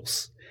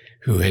angels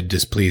who had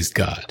displeased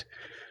God.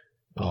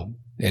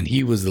 And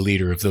he was the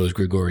leader of those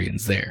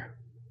Gregorians there.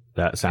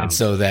 That sounds. And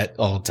so that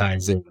all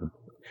ties in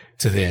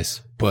to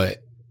this.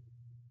 But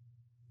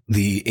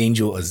the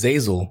angel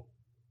Azazel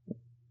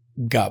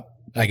got,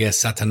 I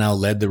guess, Satanal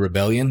led the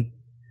rebellion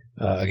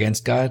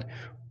against God.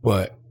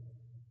 But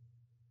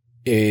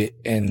I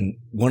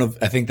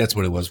think that's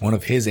what it was. One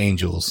of his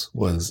angels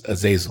was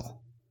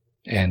Azazel.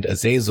 And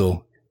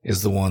Azazel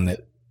is the one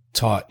that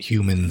taught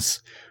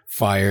humans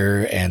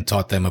fire and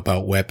taught them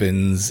about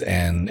weapons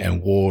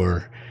and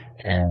war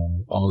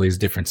and all these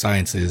different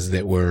sciences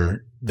that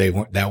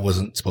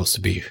wasn't supposed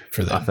to be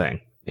for them.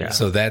 Nothing. Yeah.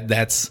 So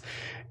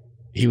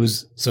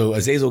so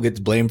Azazel gets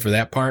blamed for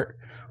that part,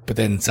 but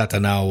then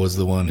Satanal was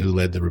the one who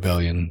led the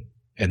rebellion,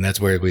 and that's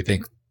where we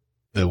think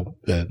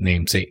the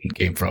name Satan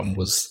came from,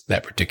 was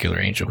that particular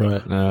angel.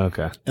 Right.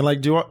 Okay. And like,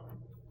 I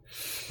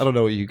don't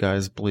know what you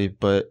guys believe,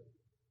 but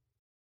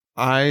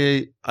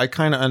I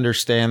kind of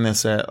understand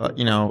this.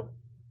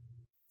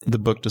 The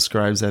book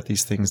describes that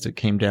these things that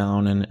came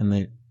down, and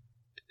they,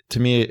 to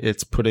me,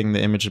 it's putting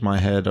the image in my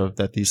head of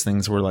that these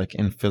things were like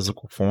in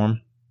physical form.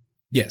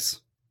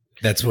 Yes,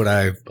 that's what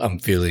I'm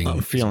feeling.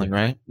 I'm feeling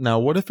right now.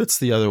 What if it's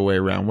the other way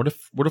around? What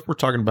if we're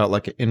talking about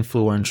like an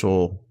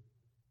influential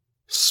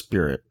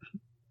spirit?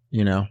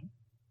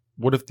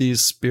 What if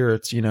these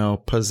spirits,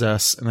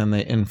 possess and then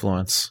they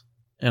influence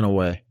in a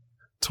way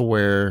to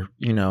where,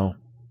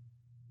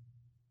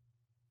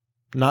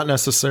 not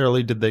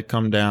necessarily did they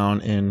come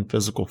down in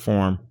physical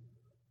form,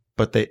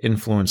 but they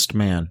influenced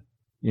man,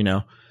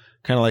 kind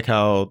of like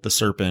how the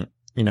serpent,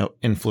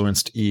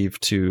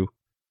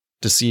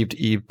 deceived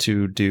Eve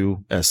to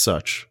do as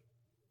such.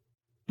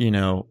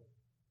 To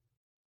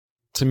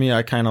me,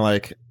 I'm kind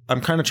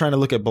of trying to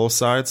look at both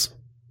sides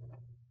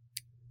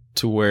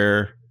to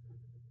where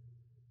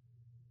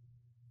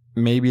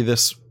maybe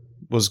this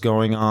was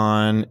going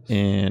on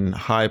in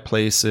high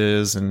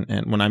places.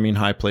 And when I mean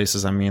high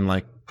places, I mean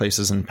like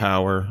places in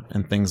power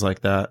and things like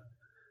that,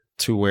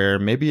 to where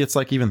maybe it's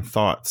like even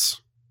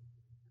thoughts.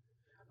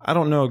 I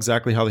don't know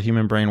exactly how the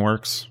human brain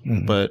works,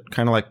 but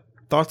kind of like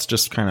thoughts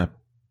just kind of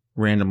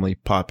randomly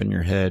pop in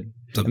your head.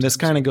 And this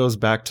kind of goes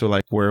back to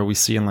like where we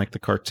see in like the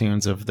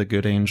cartoons of the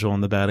good angel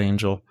and the bad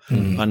angel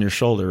on your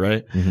shoulder,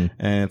 right? Mm-hmm.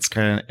 And it's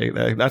kind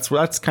of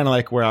that's kind of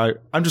like where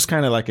I'm just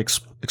kind of like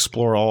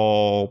explore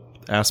all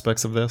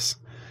aspects of this,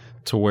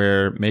 to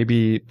where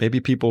maybe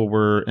people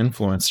were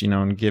influenced,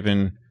 and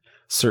given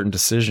certain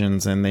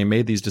decisions, and they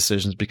made these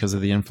decisions because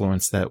of the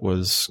influence that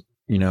was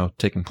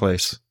taking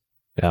place.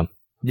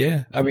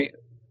 Yeah. I mean,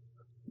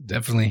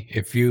 definitely.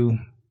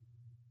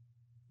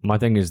 My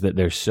thing is that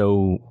there's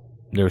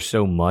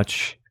so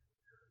much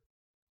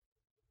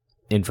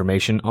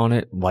information on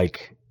it.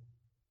 Like,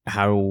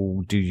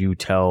 how do you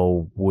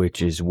tell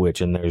which is which?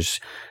 And there's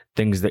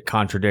things that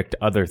contradict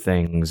other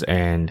things,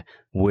 and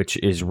which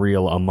is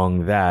real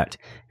among that.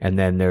 And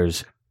then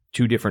there's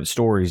two different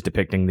stories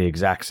depicting the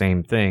exact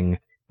same thing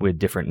with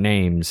different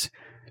names.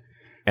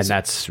 And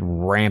that's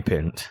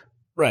rampant.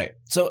 Right.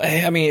 So,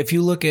 I mean, if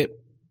you look at,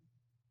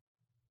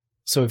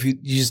 if you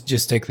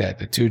just take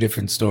the two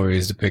different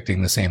stories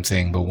depicting the same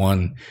thing, but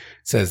one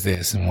says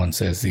this and one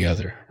says the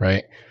other,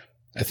 right?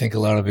 I think a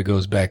lot of it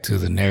goes back to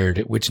the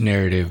narrative. Which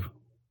narrative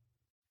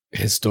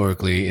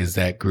historically is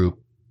that group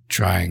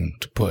trying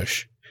to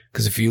push?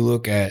 Because if you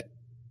look at,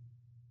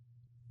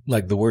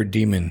 like, the word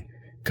demon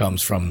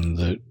comes from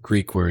the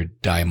Greek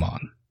word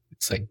daimon.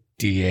 It's like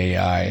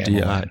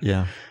D-A-I-M-O-N.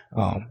 Yeah.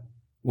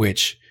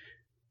 Which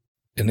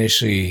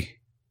initially,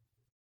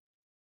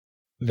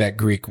 that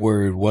Greek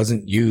word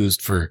wasn't used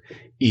for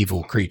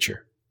evil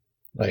creature.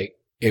 Like,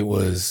 it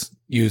was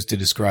used to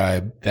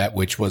describe that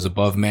which was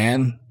above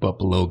man, but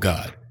below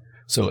God.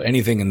 So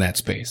anything in that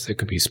space. It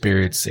could be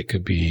spirits. It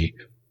could be,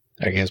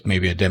 I guess,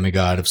 maybe a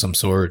demigod of some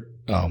sort.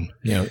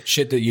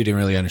 Shit that you didn't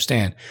really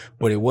understand.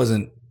 But it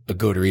wasn't a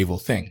good or evil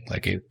thing.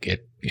 Like, it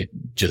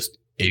just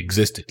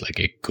existed. Like,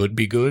 it could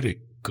be good. It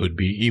could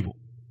be evil.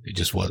 It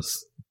just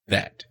was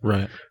that.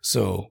 Right.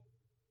 So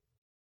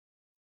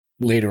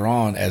later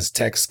on, as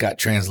text got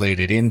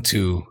translated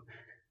into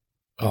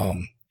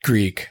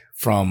Greek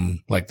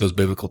from like those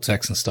biblical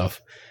texts and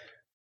stuff,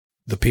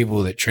 the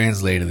people that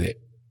translated it,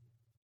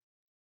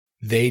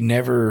 they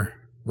never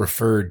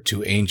referred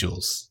to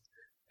angels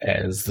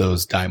as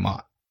those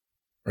daimon,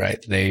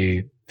 right?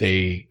 I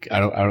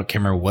can't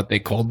remember what they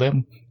called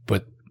them,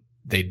 but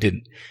they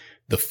didn't.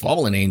 The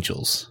fallen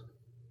angels,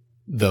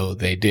 though,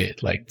 they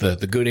did. Like the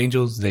good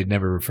angels, they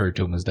never referred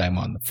to them as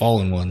daimon. The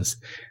fallen ones,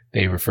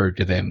 they referred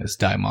to them as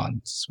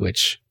daimons,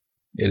 which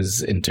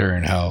is in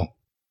turn how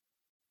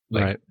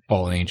Like Right.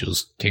 fallen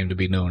angels came to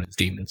be known as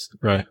demons.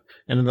 Right.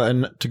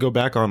 And to go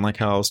back on like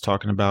how I was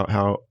talking about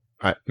how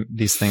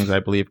these things I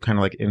believe kind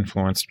of like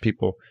influenced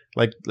people.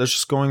 Like let's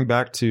just going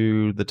back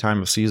to the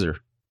time of Caesar.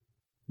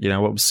 You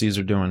know, what was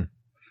Caesar doing?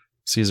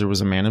 Caesar was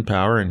a man in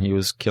power and he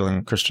was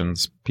killing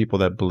Christians, people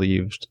that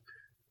believed,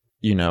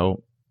 you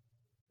know,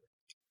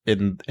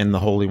 in the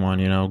Holy One,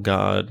 you know,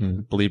 God,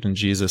 and believed in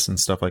Jesus and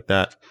stuff like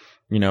that.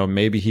 You know,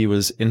 maybe he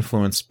was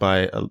influenced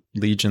by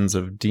legions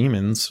of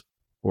demons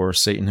or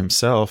Satan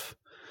himself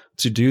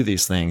to do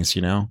these things,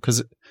 you know,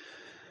 because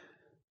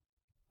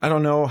I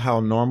don't know how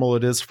normal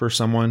it is for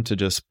someone to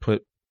just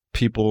put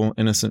people,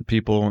 innocent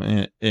people,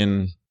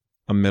 in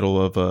a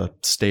middle of a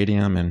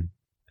stadium and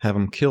have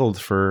them killed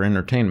for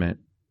entertainment,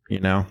 you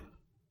know.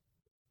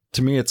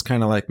 To me, it's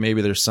kind of like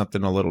maybe there's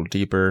something a little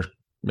deeper.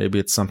 Maybe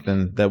it's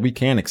something that we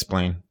can't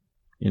explain,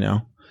 you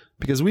know,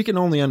 because we can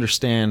only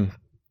understand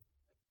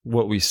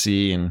what we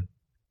see and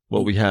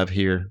what we have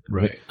here.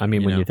 Right. I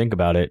mean, when know? you think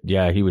about it,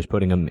 yeah, he was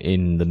putting them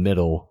in the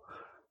middle,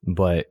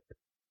 but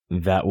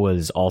that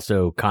was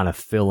also kind of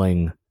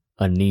filling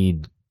a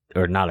need,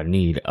 or not a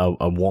need,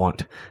 a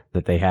want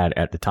that they had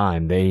at the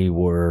time. They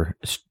were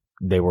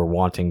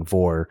wanting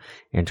for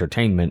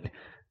entertainment.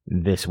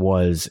 This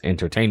was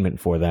entertainment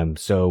for them.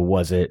 So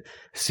was it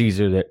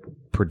Caesar that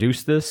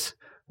produced this,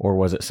 or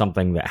was it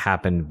something that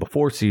happened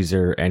before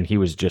Caesar and he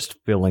was just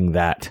filling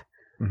that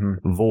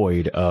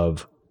void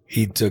of...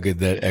 He took it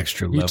that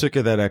extra level. He took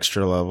it that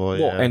extra level. Well,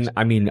 Yeah. and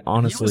I mean,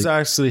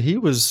 honestly... He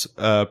was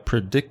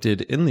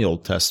predicted in the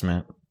Old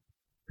Testament,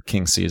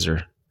 King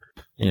Caesar.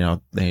 You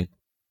know, they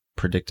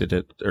predicted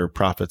it, or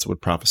prophets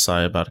would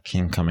prophesy about a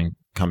king coming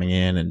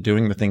in and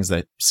doing the things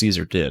that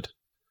Caesar did.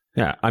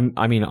 Yeah,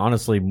 I mean,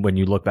 honestly, when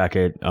you look back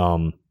at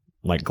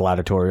like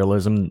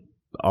gladiatorialism,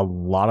 a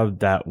lot of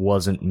that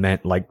wasn't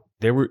meant like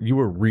you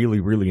were really,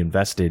 really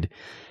invested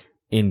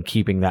in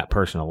keeping that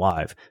person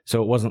alive.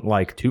 So it wasn't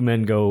like two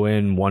men go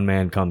in, one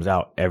man comes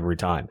out every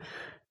time.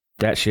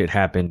 That shit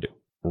happened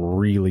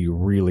really,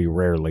 really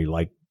rarely.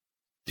 Like,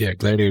 yeah,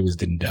 gladiators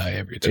didn't die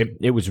every time.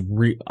 it was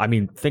I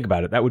mean, think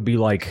about it. That would be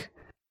like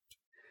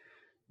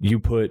you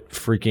put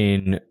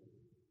freaking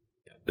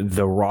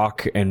The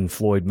Rock and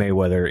Floyd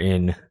Mayweather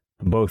in.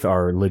 Both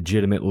are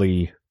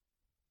legitimately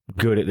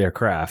good at their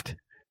craft.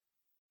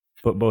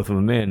 Put both of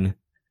them in.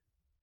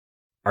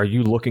 Are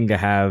you looking to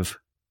have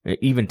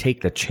even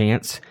take the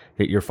chance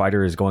that your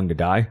fighter is going to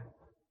die?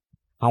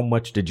 How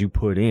much did you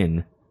put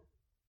in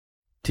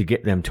to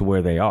get them to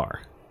where they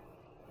are?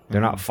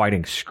 They're not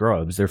fighting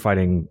scrubs. They're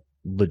fighting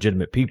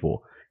legitimate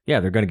people. Yeah,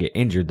 they're going to get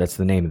injured. That's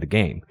the name of the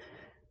game.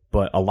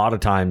 But a lot of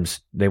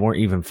times they weren't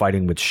even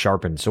fighting with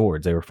sharpened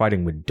swords. They were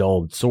fighting with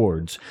dulled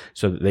swords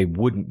so that they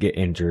wouldn't get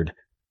injured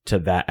to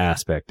that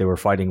aspect. They were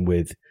fighting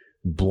with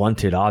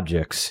blunted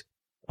objects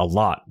a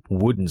lot.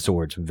 Wooden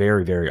swords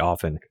very, very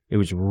often. It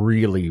was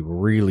really,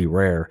 really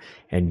rare.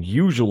 And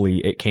usually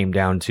it came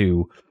down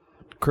to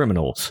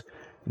criminals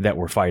that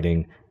were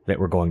fighting that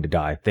were going to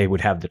die. They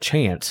would have the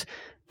chance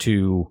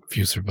to... If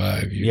you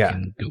survive, you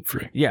can go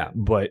free. Yeah,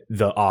 but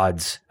the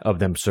odds of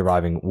them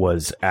surviving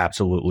was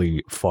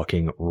absolutely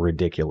fucking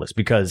ridiculous,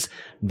 because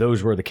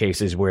those were the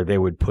cases where they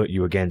would put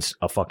you against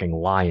a fucking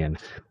lion.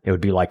 It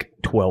would be like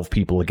 12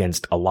 people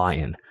against a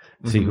lion.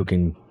 See who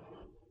can...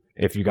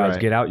 If you guys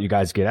get out, you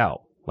guys get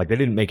out. Like, they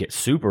didn't make it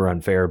super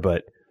unfair,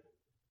 but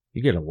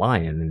you get a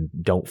lion and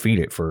don't feed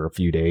it for a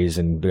few days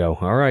and go,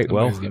 all right,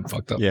 well... Getting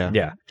fucked up.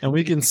 Yeah. And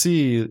we can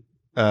see...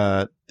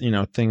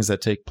 things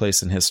that take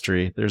place in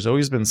history. There's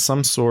always been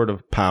some sort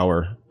of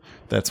power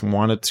that's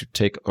wanted to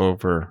take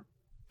over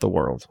the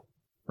world,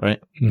 right?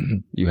 Mm-hmm.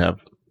 You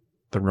have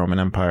the Roman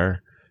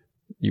Empire,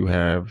 you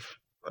have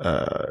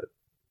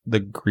the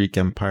Greek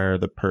Empire,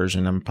 the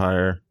Persian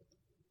Empire,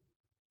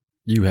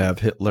 you have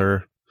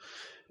Hitler,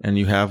 and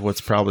you have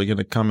what's probably going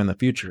to come in the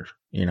future.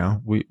 You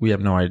know, we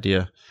have no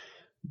idea,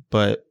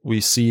 but we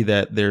see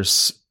that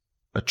there's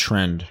a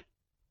trend.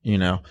 You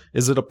know,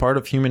 is it a part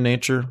of human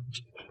nature?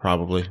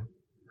 Probably.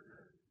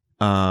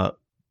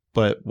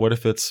 But what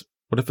if it's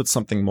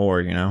something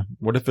more, you know?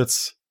 What if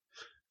it's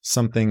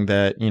something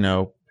that, you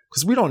know,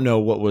 because we don't know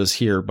what was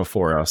here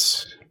before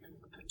us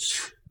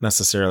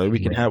necessarily.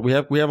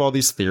 We have all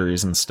these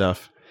theories and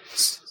stuff.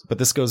 But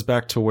this goes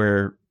back to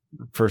where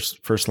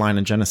first line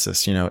in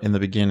Genesis, you know, in the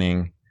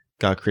beginning,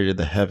 God created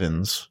the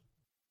heavens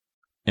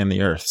and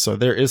the earth. So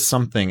there is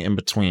something in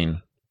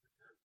between.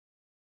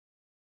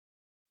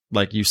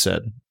 Like you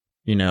said,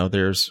 you know,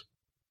 there's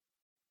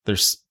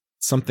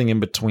something in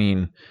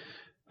between.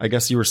 I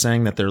guess you were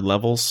saying that there are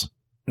levels,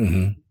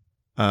 and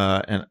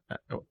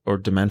or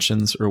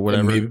dimensions or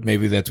whatever.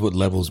 Maybe that's what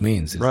levels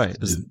means. Right.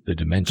 The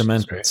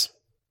dimensions. Right.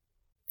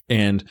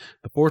 And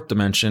the fourth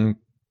dimension,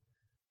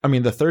 I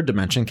mean, the third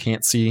dimension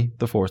can't see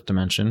the fourth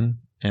dimension,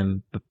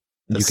 and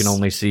you can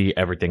only see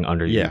everything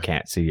under you. Yeah. You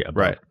can't see above.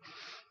 Right.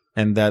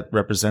 And that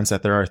represents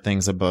that there are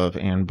things above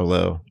and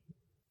below,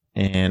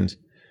 and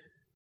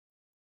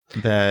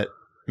that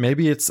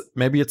maybe it's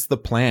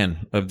the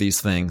plan of these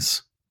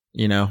things,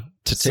 you know,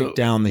 to take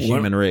down the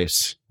human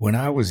race. When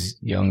I was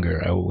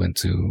younger, I went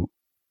to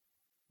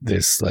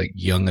this like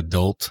young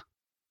adult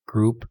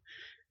group.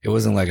 It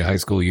wasn't like a high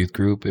school youth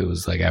group. It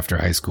was like after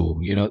high school,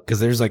 you know, because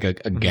there's like a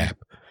gap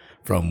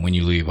from when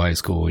you leave high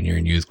school and you're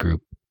in youth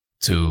group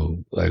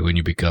to like when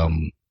you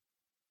become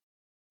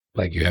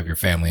like you have your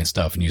family and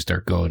stuff and you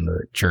start going to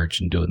church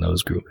and doing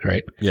those groups,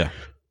 right? Yeah.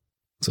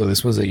 So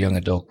this was a young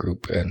adult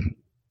group, and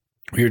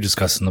we were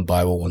discussing the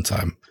Bible one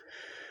time.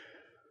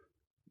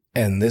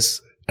 And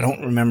this, I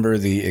don't remember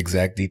the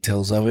exact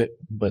details of it,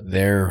 but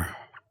there,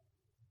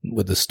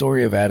 with the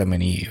story of Adam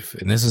and Eve,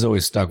 and this has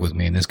always stuck with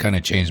me, and this kind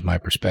of changed my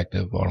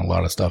perspective on a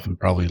lot of stuff, and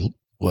probably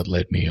what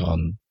led me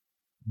on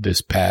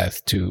this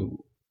path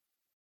to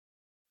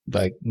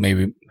like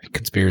maybe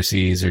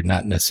conspiracies or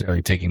not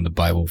necessarily taking the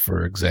Bible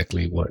for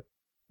exactly what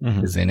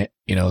is in it,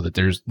 you know, that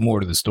there's more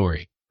to the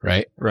story,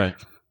 right? Right.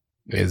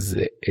 Is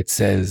it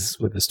says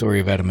with the story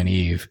of Adam and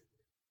Eve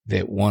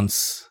that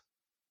once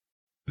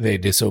they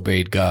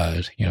disobeyed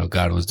God, you know,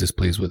 God was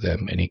displeased with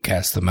them and he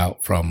cast them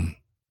out from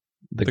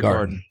the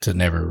garden to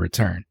never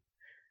return.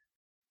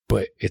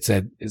 But it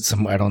said,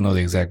 I don't know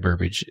the exact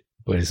verbiage,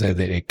 but it said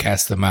that it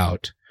cast them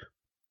out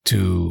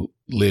to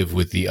live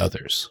with the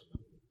others.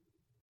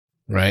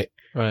 Right?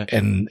 Right.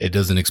 And it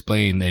doesn't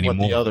explain anymore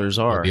what the others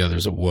are.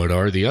 What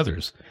are the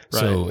others? Right.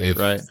 So if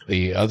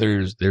the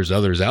others, there's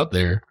others out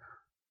there,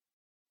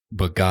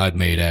 but God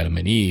made Adam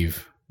and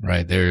Eve,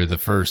 right? They're the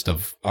first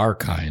of our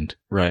kind.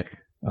 Right.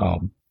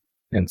 And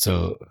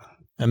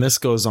this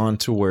goes on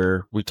to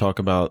where we talk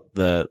about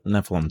the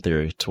Nephilim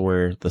theory, to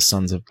where the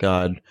sons of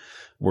God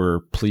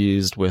were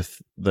pleased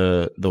with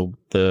what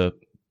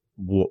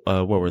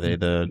were they?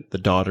 The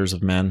daughters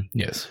of men.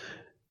 Yes.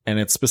 And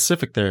it's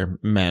specific there,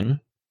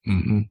 men.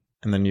 Mm-hmm.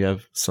 And then you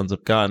have sons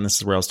of God. And this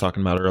is where I was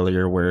talking about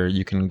earlier, where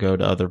you can go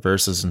to other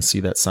verses and see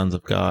that sons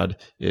of God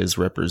is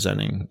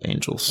representing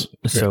angels.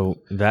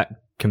 So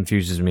that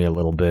confuses me a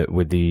little bit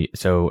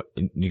so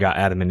you got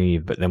Adam and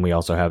Eve, but then we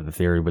also have the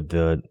theory with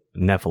the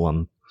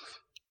Nephilim.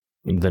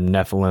 The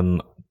Nephilim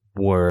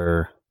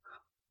were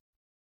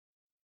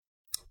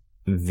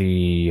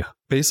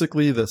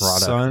basically the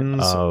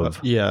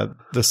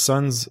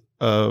sons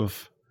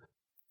of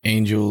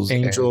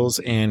angels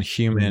and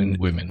human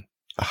women.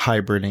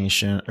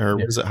 Hybridation, or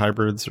was it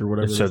hybrids or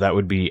whatever? So that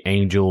would be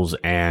angels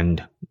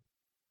and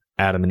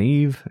Adam and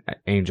Eve,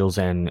 angels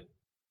and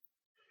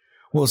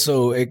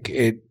so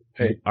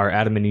are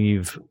Adam and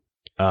Eve.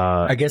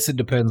 I guess it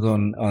depends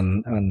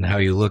on how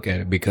you look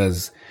at it,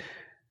 because.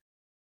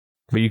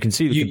 But you can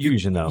see the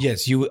confusion, though.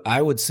 Yes,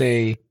 I would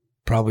say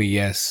probably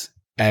yes.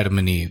 Adam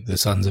and Eve, the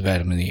sons of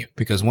Adam and Eve,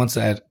 because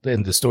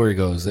and the story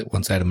goes that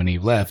once Adam and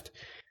Eve left,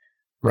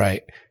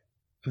 right,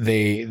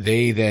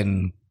 they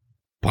then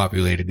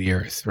populated the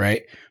earth,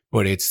 right?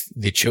 But it's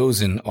the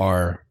chosen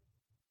are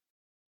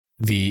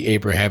the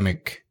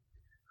Abrahamic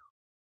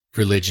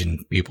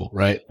religion people,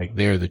 right? Like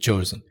they're the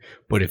chosen.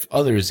 But if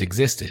others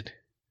existed,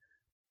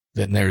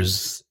 then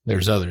there's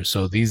others.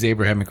 So these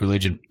Abrahamic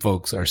religion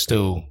folks are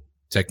still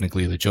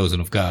technically the chosen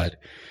of God.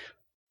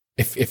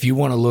 If you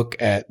want to look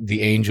at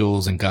the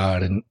angels and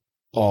God and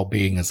all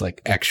being as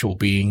like actual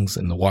beings,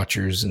 and the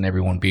watchers and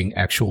everyone being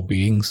actual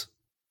beings,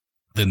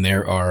 then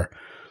there are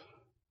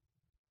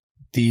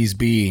these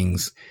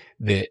beings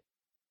that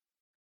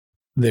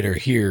are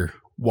here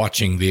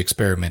watching the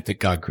experiment that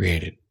God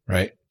created,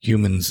 right?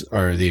 Humans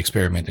are the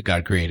experiment that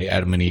God created.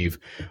 Adam and Eve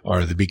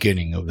are the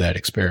beginning of that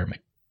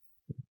experiment.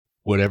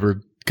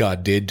 Whatever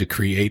God did to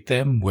create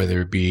them,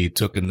 whether it be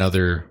took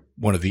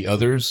one of the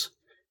others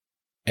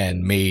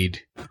and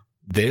made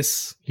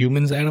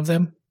humans out of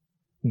them,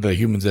 the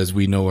humans as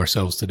we know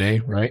ourselves today,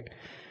 right?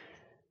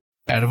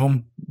 Out of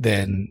them,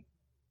 then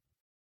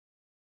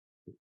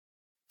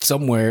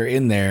somewhere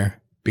in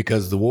there,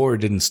 because the war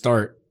didn't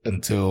start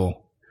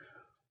until...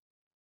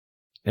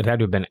 It had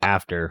to have been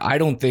after. I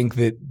don't think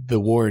that the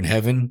war in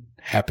heaven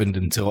happened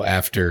until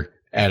after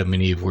Adam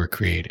and Eve were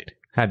created.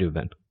 Had to have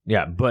been.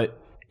 Yeah, but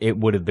it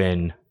would have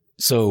been...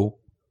 So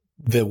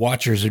the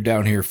Watchers are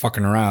down here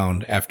fucking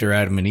around after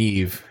Adam and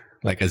Eve,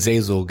 like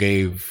Azazel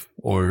gave,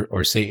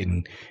 or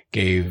Satan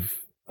gave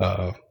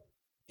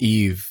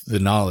Eve the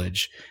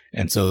knowledge.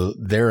 And so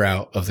they're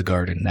out of the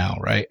garden now,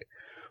 right?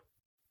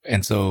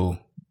 And so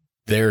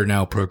they're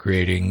now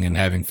procreating and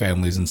having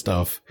families and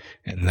stuff.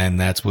 And then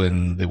that's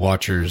when the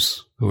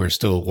Watchers, who are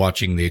still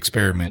watching the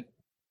experiment,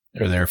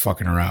 are there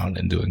fucking around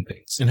and doing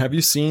things. And have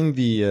you seen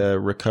the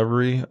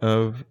recovery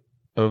of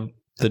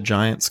the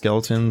giant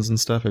skeletons and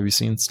stuff? Have you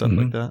seen stuff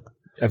like that?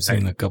 I've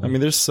seen a couple. I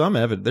mean, there's some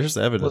evidence. There's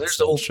evidence. Well,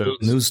 there's the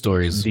old news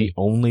stories. The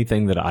only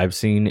thing that I've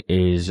seen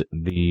is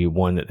the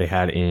one that they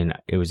had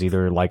it was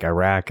either like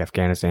Iraq,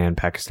 Afghanistan,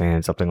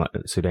 Pakistan, something like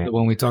Sudan. The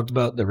one we talked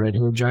about, the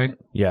red-haired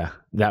giant? Yeah,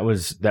 that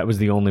was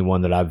the only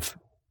one that I've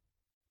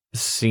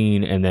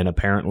seen, and then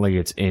apparently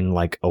it's in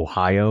like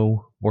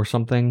Ohio or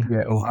something.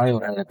 Yeah,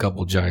 Ohio had a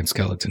couple giant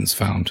skeletons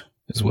found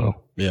as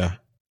well. Yeah.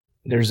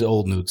 There's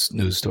old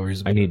news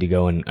stories. I need to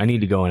go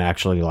and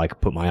actually like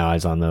put my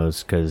eyes on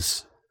those,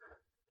 because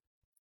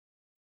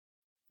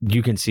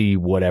you can see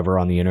whatever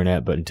on the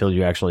internet, but until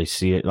you actually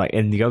see it, like,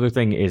 and the other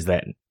thing is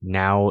that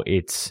now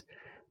it's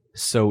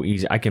so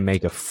easy. I can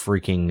make a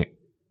freaking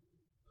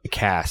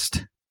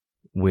cast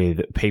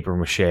with paper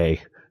mache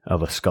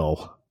of a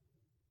skull.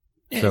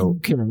 So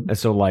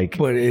like,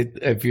 but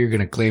if you're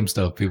gonna claim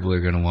stuff, people are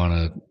gonna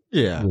want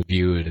to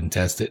review it and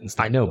test it and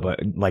stuff. I know, but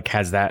like,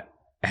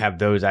 have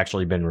those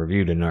actually been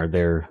reviewed, and are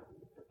there?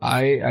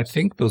 I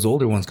think those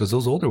older ones, because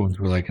those older ones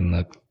were like in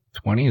the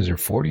 20s or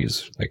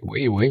 40s, like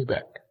way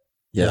back.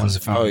 Yeah. The ones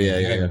that found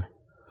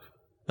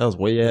That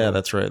was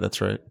that's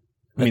right.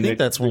 I think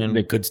that's when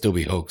they could still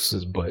be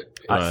hoaxes, but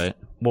right.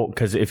 Well,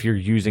 because if you're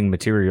using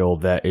material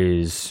that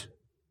is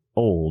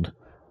old,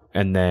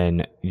 and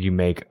then you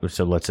make,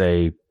 so let's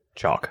say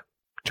chalk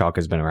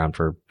has been around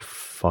for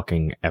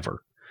fucking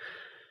ever.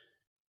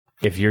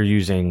 If you're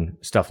using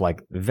stuff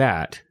like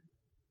that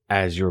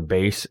as your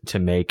base to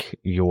make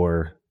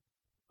your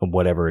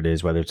whatever it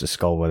is, whether it's a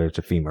skull, whether it's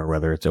a femur,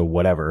 whether it's a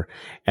whatever,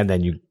 and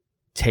then you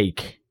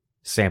take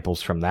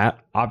samples from that,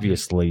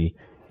 obviously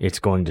it's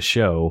going to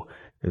show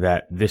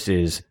that this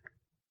is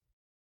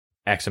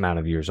X amount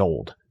of years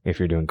old if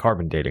you're doing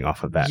carbon dating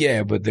off of that.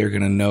 Yeah, but they're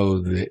going to know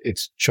that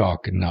it's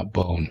chalk and not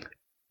bone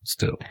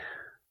still.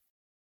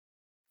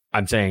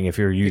 I'm saying if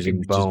you're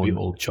using bone, just be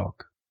old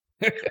chalk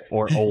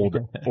or old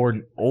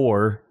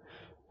or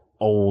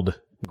old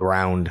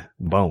ground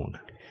bone.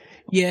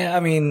 Yeah, I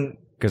mean,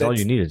 because all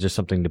you need is just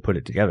something to put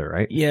it together,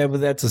 right? Yeah,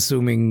 but that's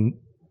assuming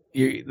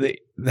that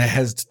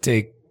has to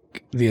take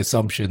the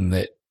assumption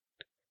that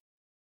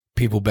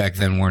people back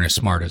then weren't as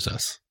smart as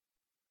us.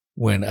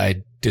 When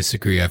I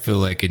disagree, I feel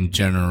like in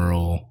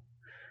general,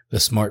 the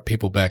smart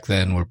people back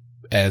then were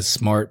as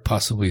smart,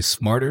 possibly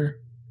smarter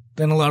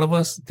than a lot of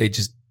us. They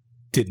just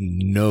didn't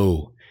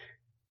know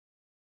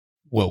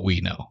what we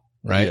know,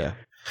 right? Yeah.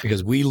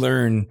 Because we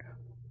learn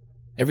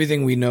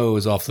everything we know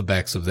is off the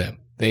backs of them.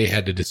 They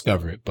had to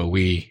discover it, but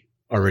we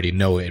already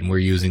know it, and we're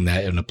using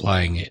that and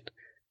applying it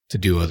to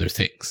do other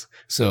things.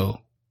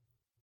 So,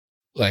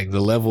 like,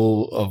 the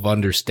level of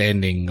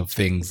understanding of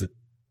things that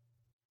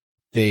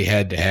they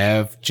had to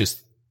have,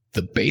 just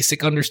the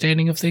basic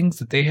understanding of things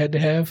that they had to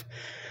have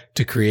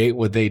to create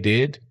what they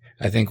did,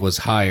 I think was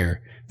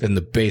higher than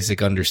the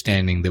basic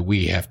understanding that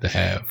we have to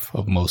have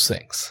of most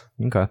things.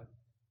 Okay.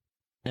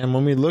 And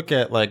when we look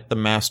at like the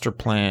master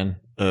plan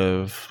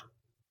of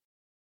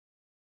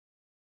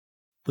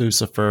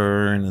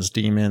Lucifer and his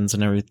demons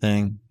and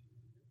everything,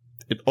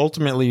 it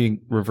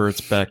ultimately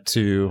reverts back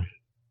to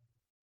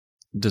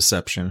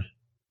deception,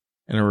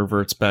 and it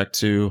reverts back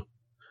to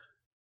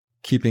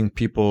keeping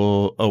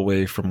people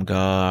away from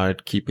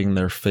God, keeping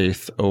their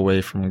faith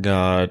away from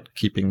God,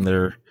 keeping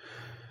their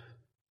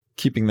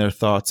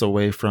thoughts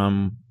away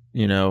from,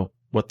 you know,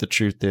 what the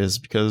truth is.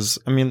 Because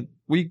I mean,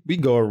 we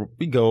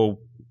go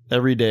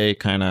every day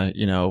kind of,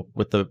 you know,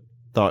 with the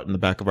thought in the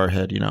back of our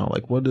head, you know,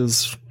 like, what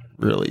is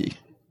really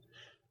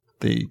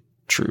the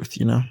truth,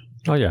 you know?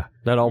 Oh yeah,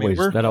 that always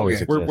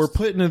exists. We're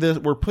put into this.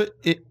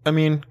 I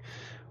mean,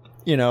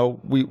 you know,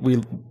 we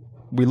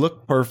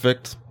look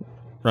perfect,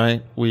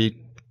 right?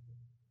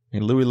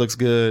 Louis looks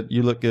good.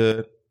 You look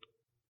good.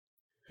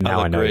 Now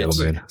I know you look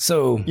good.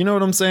 So you know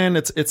what I'm saying?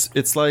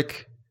 It's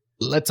like,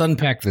 let's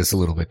unpack this a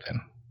little bit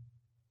then.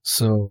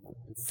 So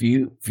if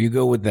you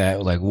go with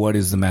that, like, what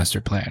is the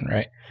master plan,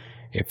 right?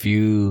 If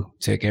you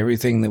take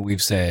everything that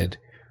we've said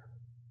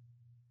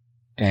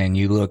and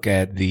you look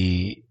at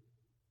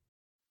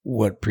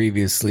what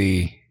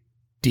previously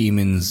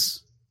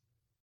demons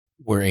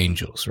were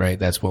angels, right?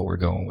 That's what we're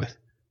going with,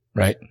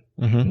 right?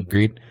 mm-hmm.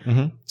 Agreed?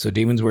 Mm-hmm. So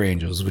demons were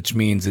angels, which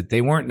means that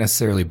they weren't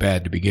necessarily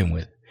bad to begin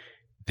with.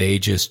 They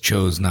just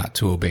chose not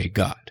to obey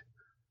God.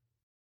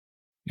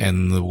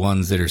 And the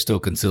ones that are still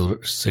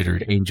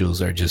considered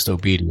angels are just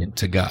obedient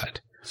to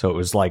God. So it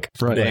was like,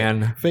 right.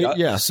 man.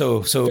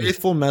 So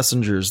faithful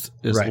messengers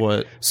is right.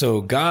 what.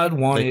 So God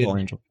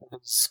wanted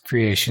his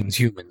creations,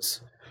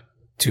 humans,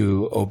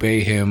 to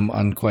obey him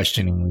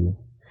unquestioningly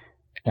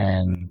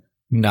and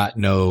not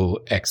know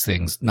X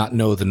things, not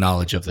know the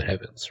knowledge of the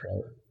heavens,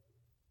 right?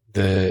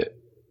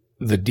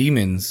 The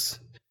demons,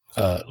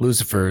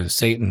 Lucifer,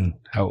 Satan,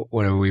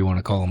 whatever we want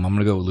to call him. I'm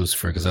going to go with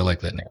Lucifer because I like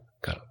that name.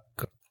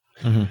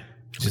 Mm-hmm.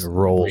 Just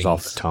rolls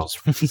off the tongue.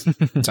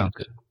 Sounds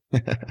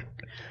good.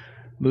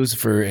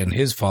 Lucifer and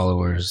his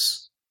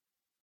followers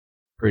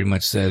pretty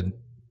much said,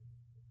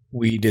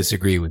 we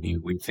disagree with you.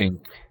 We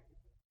think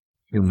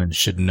humans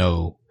should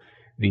know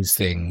these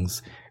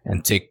things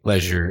and take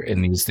pleasure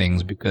in these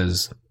things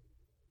because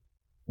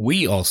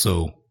we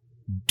also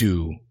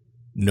do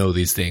know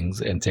these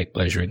things and take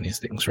pleasure in these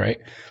things, right?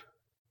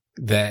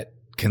 That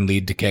can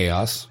lead to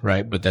chaos,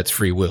 right? But that's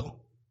free will.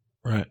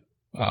 Right.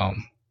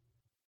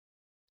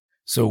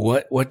 So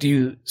what do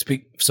you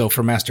speak? So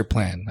for master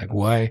plan, like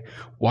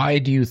why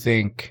do you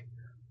think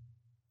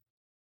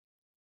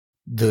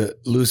the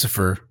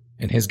Lucifer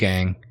and his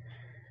gang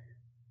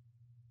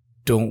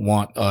don't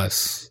want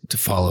us to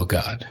follow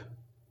God?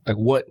 Like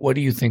what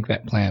do you think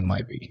that plan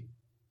might be?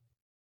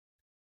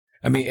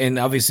 I mean, and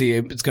obviously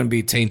it's going to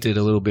be tainted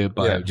a little bit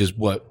by just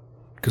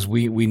because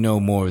we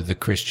know more of the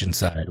Christian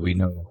side. We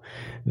know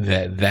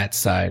that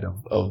side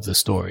of the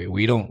story.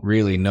 We don't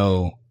really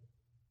know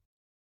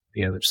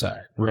the other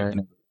side. Right.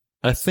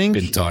 I think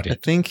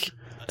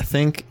I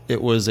think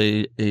it was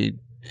a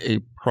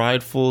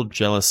prideful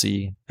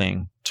jealousy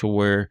thing to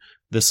where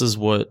this is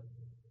what,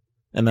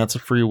 and that's a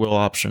free will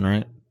option,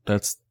 right?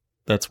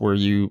 That's where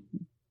you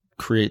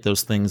create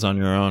those things on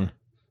your own.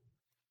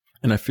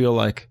 And I feel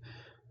like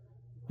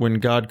when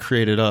God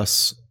created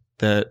us,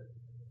 that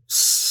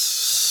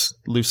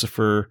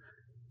Lucifer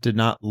did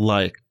not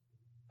like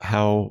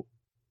how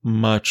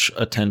much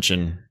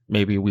attention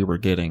maybe we were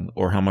getting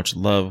or how much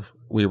love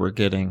we were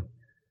getting,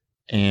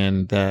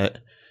 and that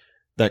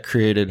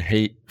created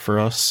hate for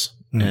us.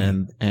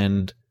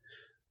 And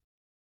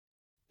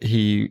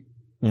he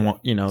so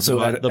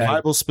the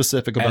Bible's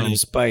specific about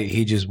his spite,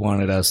 he just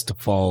wanted us to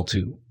fall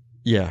too.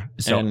 Yeah.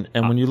 So,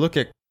 and when you look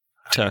at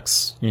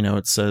texts,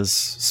 it says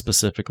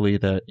specifically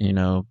that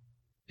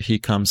he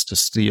comes to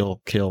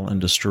steal, kill,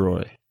 and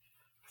destroy.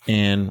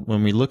 And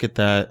when we look at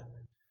that,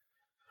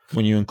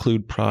 when you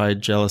include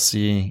pride,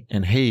 jealousy,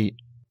 and hate,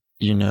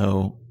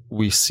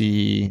 we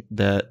see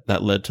that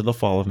led to the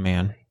fall of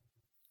man.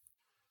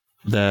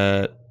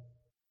 That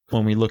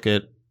when we look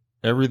at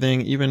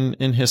everything, even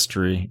in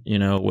history,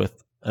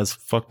 with as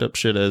fucked up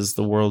shit as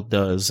the world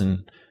does,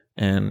 and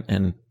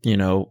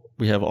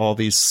we have all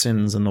these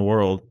sins in the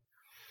world,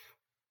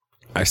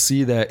 I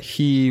see that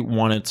he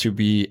wanted to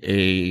be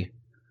a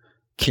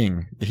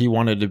king. He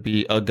wanted to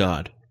be a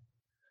god.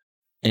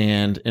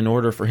 And in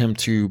order for him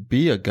to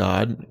be a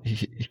god,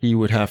 he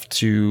would have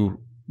to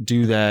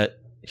do that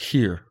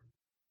here.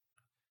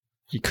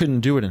 He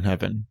couldn't do it in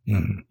heaven,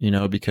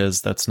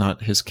 because that's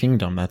not his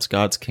kingdom. That's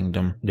God's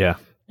kingdom. Yeah.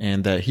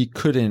 And that he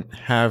couldn't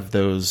have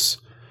that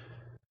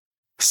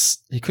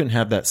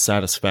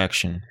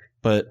satisfaction.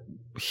 But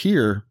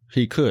here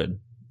he could,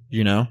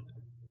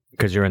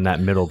 because you're in that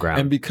middle ground.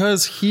 And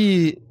because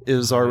he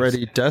is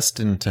already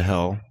destined to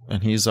hell,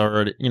 and he's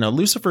already,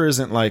 Lucifer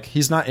isn't like,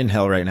 he's not in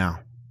hell right now.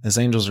 His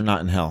angels are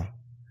not in hell.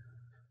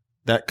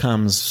 That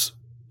comes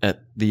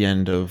at the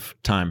end of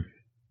time,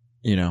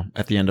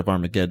 at the end of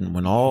Armageddon,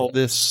 when all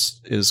this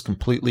is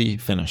completely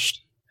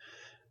finished.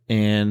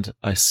 And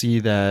I see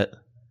that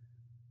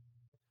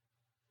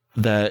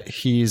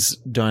he's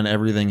done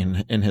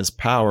everything in his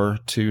power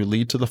to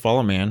lead to the fall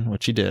of man,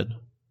 which he did.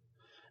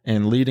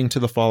 And leading to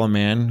the fall of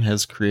man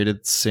has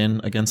created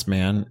sin against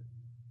man.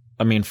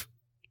 I mean,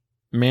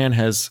 man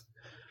has,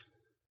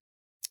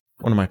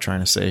 what am I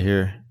trying to say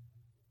here?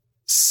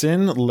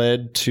 Sin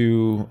led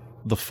to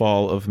the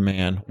fall of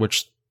man,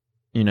 which,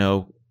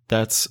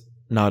 that's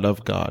not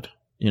of God.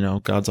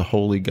 God's a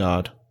holy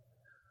God.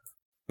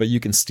 But you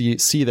can see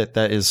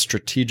that is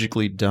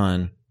strategically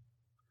done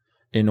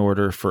in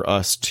order for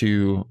us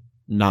to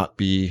not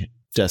be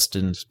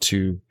destined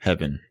to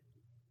heaven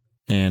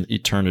and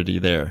eternity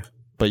there.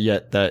 But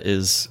yet that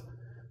is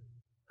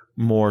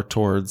more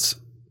towards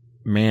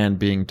man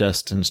being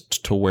destined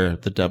to where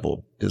the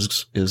devil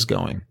is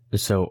going.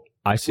 So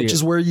I see, which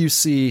is where you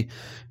see,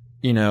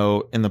 in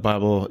the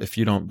Bible, if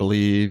you don't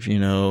believe,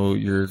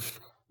 you're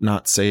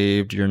not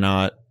saved. You're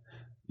not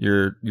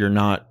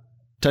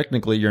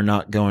technically you're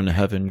not going to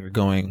heaven. You're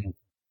going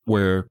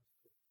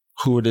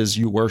who it is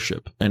you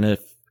worship. And if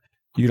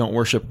you don't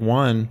worship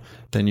one,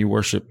 then you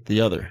worship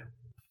the other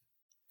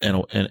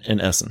in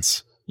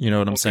essence. You know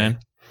what I'm saying?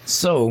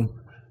 So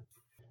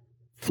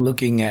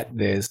looking at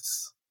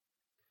this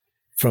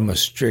from a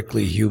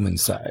strictly human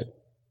side,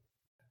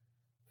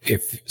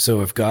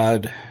 if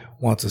God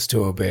wants us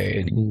to obey,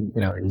 and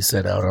he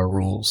set out our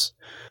rules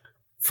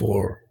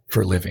for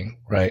living,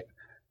 right,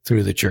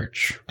 through the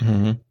church.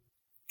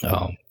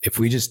 Mm-hmm. If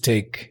we just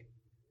take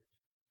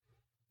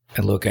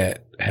and look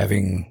at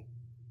having,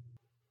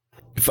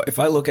 if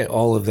I look at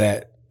all of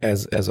that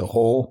as a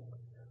whole,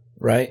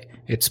 right,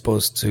 it's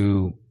supposed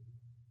to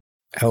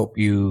help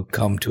you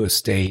come to a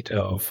state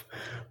of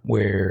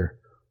where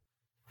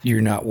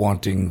you're not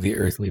wanting the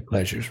earthly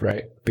pleasures,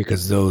 right?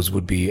 Because those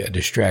would be a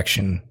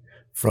distraction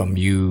from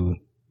you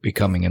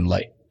becoming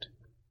enlightened,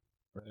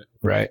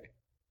 right?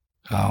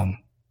 I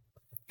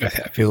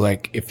feel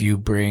like if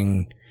you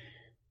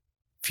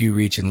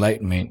reach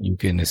enlightenment, you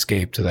can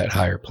escape to that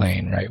higher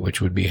plane, right?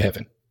 Which would be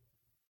heaven.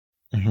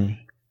 Mm-hmm.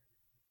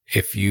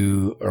 If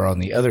you are on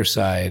the other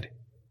side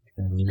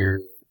and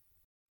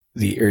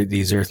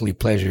these earthly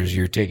pleasures,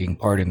 you're taking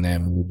part in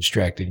them, you're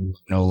distracted, you're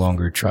no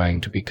longer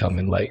trying to become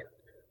enlightened,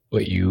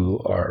 but you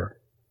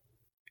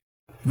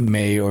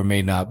may or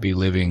may not be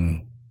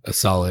living a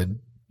solid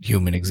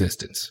human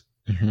existence.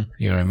 Mm-hmm.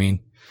 You know what I mean?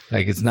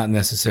 Like, it's not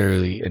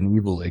necessarily an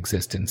evil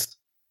existence,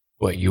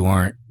 but you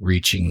aren't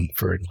reaching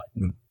for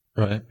enlightenment.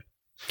 Right.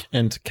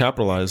 And to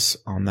capitalize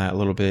on that a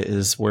little bit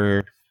is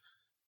where,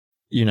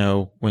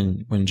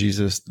 when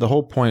Jesus, the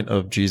whole point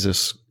of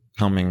Jesus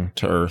coming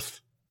to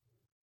earth,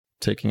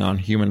 taking on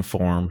human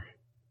form,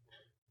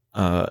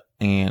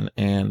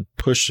 and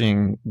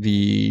pushing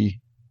the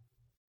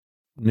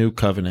new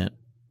covenant,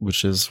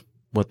 which is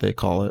what they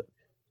call it,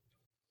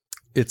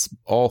 it's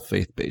all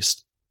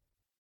faith-based.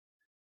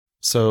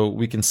 So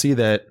we can see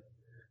that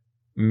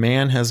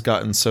man has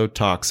gotten so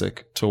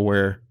toxic to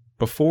where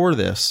before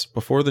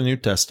the New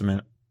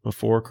Testament,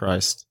 before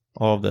Christ,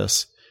 all of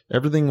this,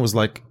 everything was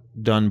like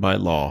done by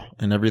law,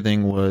 and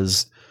everything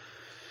was,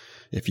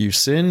 if you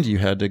sinned, you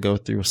had to go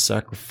through a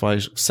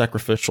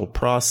sacrificial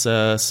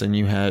process, and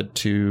you had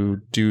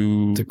to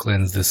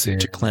cleanse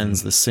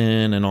the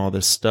sin, and all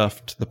this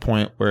stuff, to the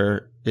point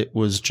where it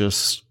was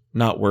just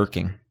not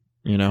working,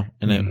 and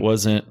it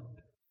wasn't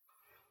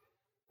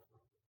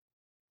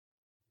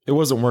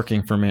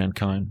working for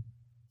mankind.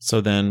 So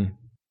then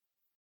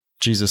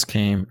Jesus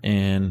came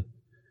and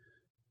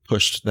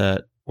pushed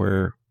that,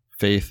 where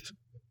faith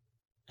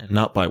and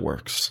not by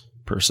works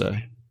per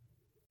se.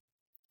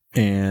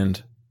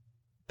 And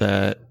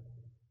that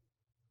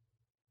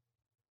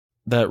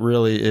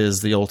really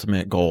is the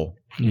ultimate goal,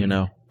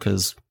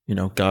 because,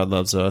 God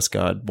loves us.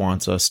 God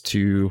wants us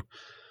to,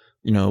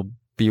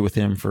 be with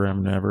him forever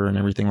and ever and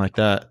everything like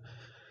that.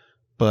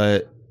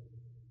 But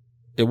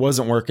it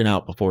wasn't working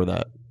out before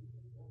that.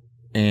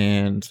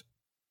 And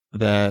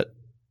that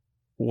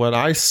what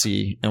I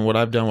see and what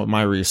I've done with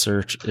my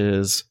research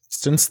is,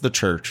 since the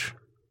church,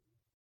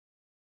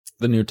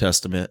 the New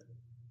Testament,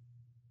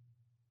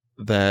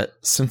 that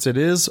since it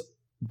is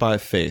by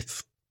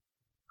faith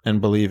and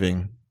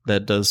believing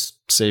that does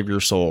save your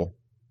soul,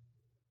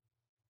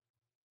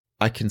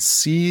 I can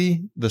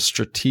see the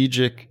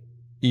strategic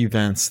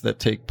events that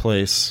take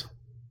place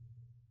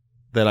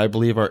that I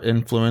believe are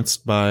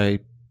influenced by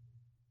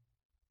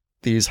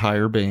these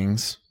higher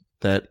beings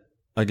that,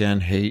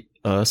 again, hate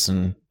us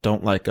and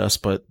don't like us,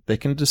 but they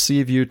can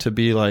deceive you to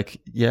be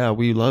like, yeah,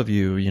 we love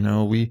you,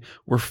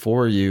 we're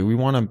for you, we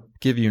want to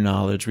give you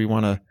knowledge, we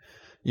want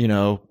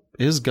to,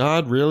 is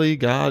God really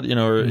God,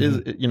 or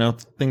is,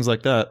 things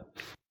like that,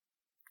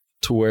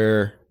 to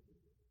where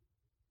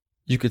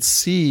you could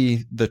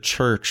see the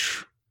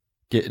church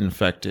get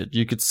infected.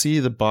 You could see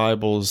the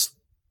Bibles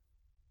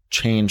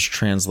change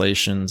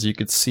translations. You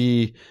could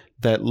see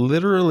that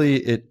literally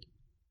it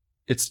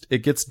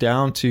gets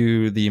down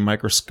to the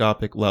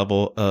microscopic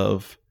level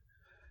of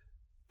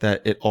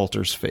that it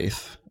alters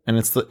faith. And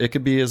it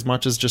could be as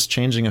much as just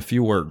changing a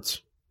few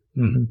words.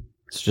 Mm-hmm.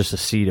 It's just a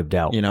seed of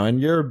doubt. And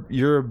your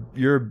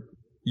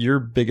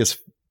biggest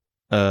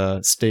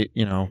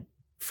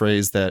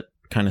phrase that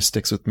kind of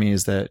sticks with me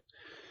is that,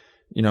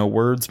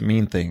 words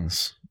mean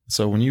things.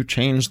 So when you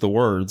change the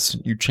words,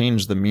 you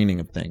change the meaning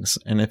of things.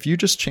 And if you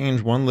just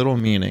change one little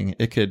meaning,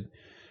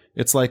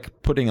 it's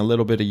like putting a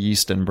little bit of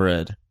yeast in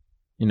bread.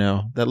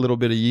 That little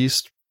bit of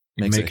yeast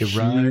makes a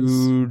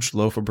huge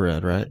loaf of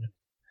bread, right?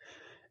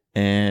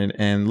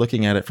 And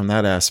looking at it from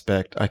that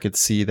aspect, I could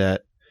see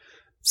that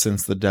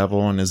since the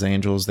devil and his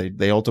angels,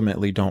 they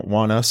ultimately don't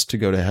want us to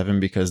go to heaven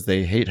because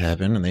they hate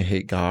heaven and they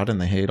hate God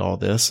and they hate all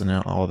this and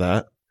all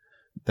that,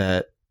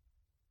 that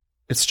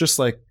it's just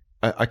like,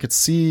 I could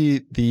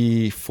see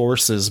the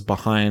forces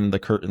behind the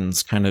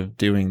curtains kind of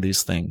doing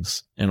these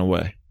things in a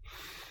way.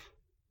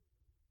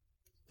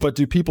 But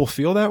do people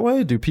feel that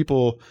way? Do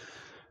people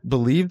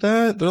believe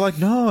that? They're like,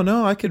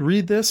 no, I could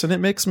read this and it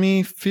makes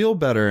me feel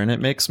better. And it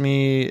makes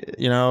me,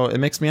 it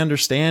makes me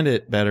understand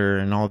it better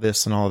and all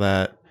this and all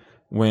that.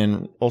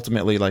 When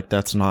ultimately, like,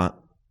 that's not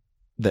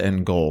the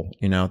end goal.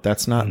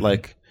 That's not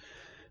like,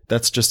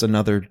 that's just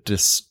another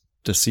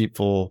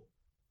deceitful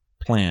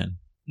plan,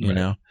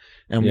 right.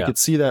 And we could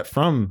see that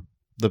from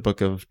the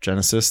book of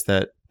Genesis,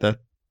 that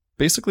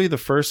basically the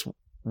first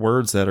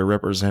words that are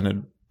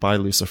represented by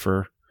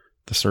Lucifer,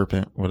 the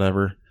serpent,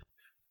 whatever,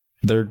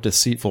 they're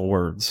deceitful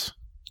words,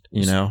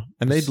 and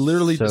they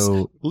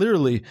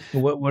literally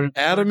what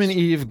Adam and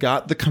Eve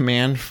got the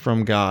command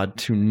from God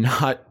to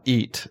not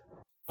eat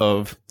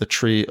of the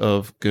tree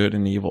of good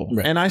and evil.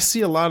 Right. And I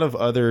see a lot of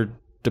other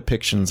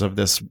depictions of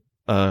this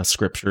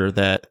scripture,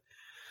 that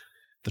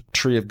the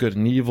tree of good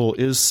and evil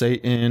is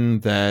Satan,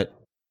 that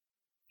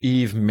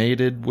Eve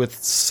mated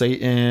with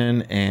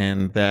Satan,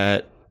 and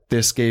that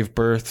this gave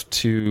birth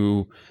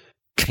to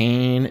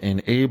Cain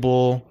and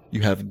Abel.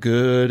 You have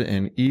good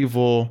and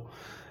evil,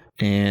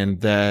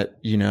 and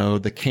that,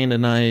 the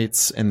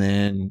Canaanites, and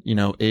then,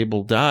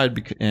 Abel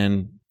died,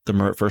 and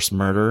the first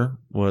murder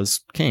was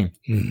Cain.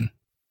 Mm-hmm.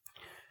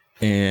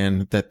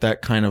 And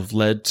that kind of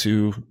led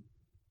to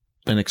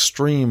an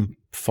extreme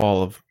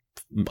fall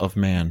of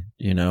man,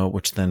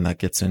 which then that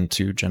gets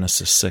into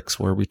Genesis 6,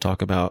 where we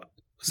talk about.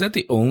 Was that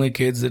the only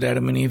kids that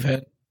Adam and Eve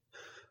had?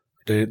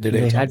 Did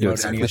they had to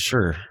exactly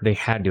sure. They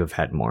had to have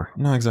had more.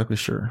 Not exactly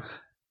sure.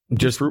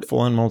 Just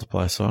fruitful and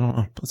multiply. So I don't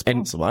know. It's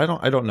possible.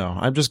 I don't know.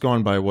 I'm just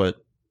going by what.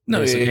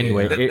 No,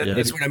 anyway,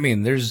 that's what I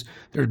mean. There's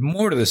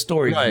more to the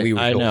story than we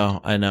were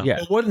told. I know. Yeah.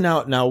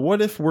 But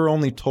what if we're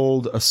only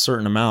told a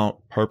certain amount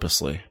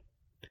purposely?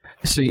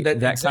 See, that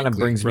exactly. Kind of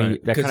brings me.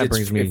 That kind of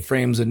brings me. It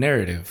frames a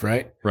narrative,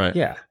 right? Right.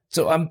 Yeah.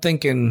 So I'm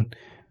thinking,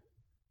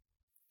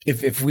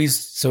 if we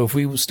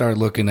start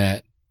looking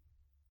at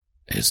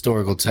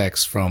historical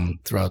texts from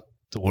throughout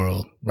the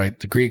world, right?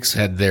 The Greeks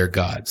had their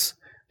gods;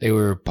 they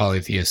were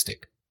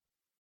polytheistic.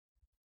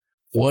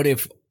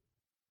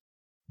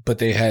 But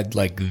they had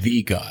like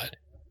the god,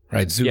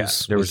 right? Zeus.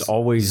 Yeah, there was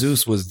always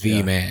Zeus was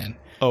the man.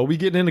 Oh, we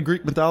getting into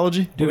Greek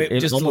mythology? Dude,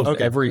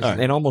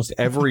 in almost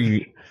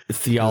every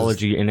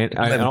theology in it.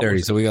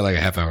 11:30, so we got like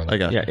a half hour left. I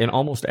got Yeah, in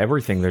almost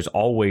everything, there's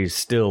always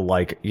still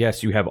like,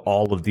 yes, you have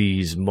all of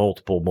these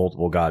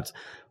multiple gods,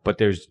 but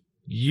there's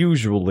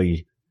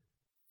usually,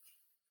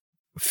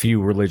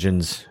 few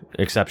religions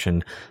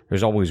exception,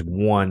 there's always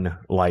one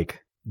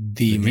like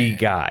the the man.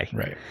 guy.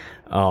 Right.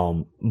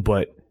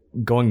 But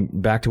going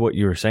back to what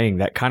you were saying,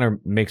 that kind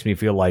of makes me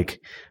feel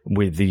like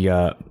with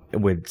the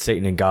with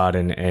Satan and God,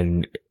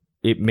 and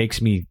it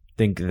makes me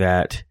think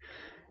that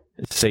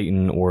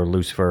Satan or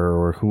Lucifer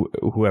or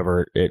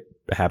whoever it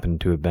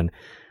happened to have been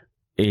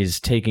is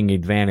taking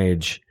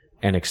advantage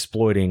and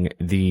exploiting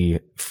the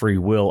free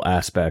will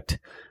aspect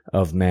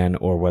of man,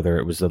 or whether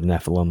it was the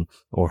Nephilim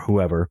or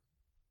whoever,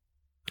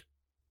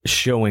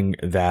 showing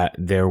that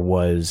there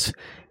was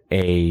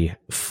a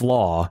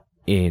flaw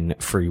in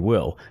free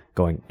will,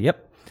 going,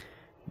 yep,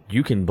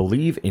 you can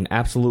believe in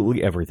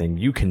absolutely everything.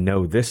 You can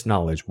know this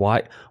knowledge.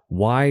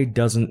 Why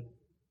doesn't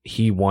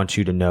he want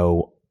you to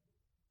know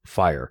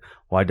fire?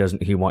 Why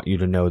doesn't he want you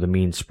to know the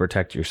means to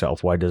protect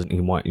yourself? Why doesn't he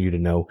want you to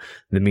know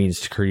the means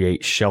to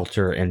create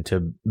shelter and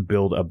to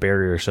build a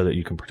barrier so that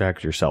you can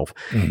protect yourself?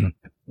 Mm-hmm.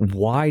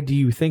 Why do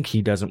you think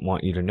he doesn't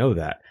want you to know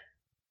that?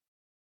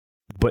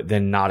 But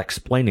then not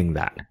explaining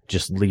that,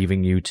 just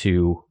leaving you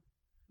to,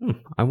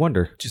 I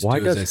wonder, Just do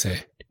as I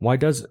say. why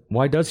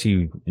does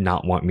he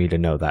not want me to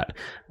know that?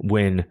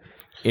 When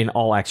in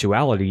all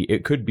actuality,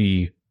 it could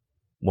be,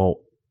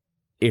 well,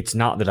 it's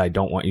not that I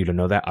don't want you to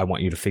know that. I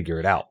want you to figure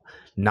it out,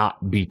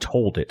 not be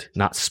told it,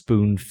 not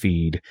spoon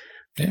feed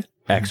Yeah.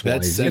 X, Y,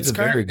 That's Z. a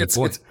very good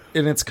point.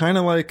 it's kind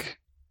of like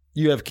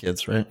you have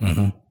kids, right?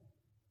 Mm-hmm.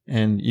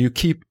 And you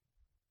keep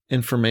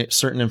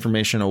certain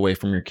information away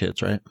from your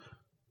kids, right?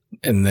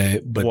 And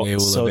they Well, will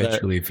so that-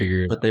 eventually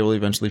figure it But they will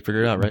eventually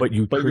figure it out, right? But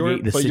you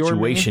create the your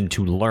situation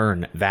to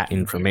learn that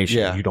information.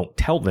 Yeah. You don't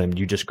tell them.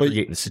 You just But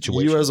create the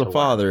situation. you as to a learn.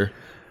 father,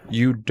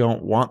 you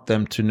don't want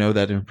them to know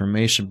that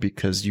information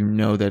because you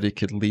know that it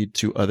could lead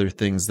to other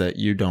things that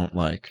you don't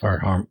like. or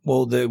harm.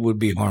 Well, that would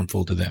be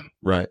harmful to them,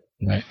 Right.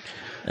 right?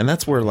 And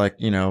that's where, like,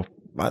 you know,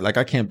 like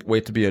I can't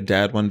wait to be a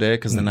dad one day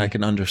because then I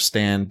can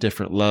understand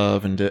different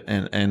love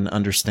and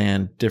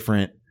understand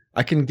different.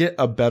 I can get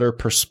a better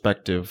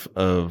perspective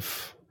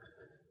of,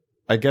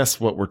 I guess,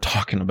 what we're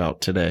talking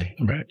about today.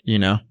 Right. You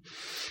know?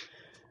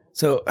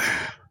 So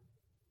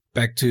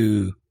back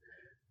to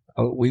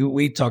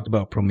we talked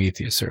about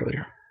Prometheus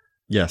earlier,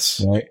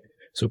 Yes. right?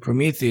 So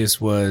Prometheus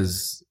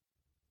was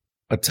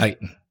a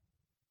Titan,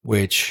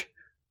 which,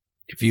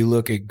 if you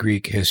look at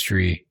Greek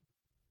history,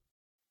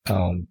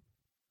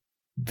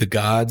 the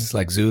gods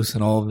like Zeus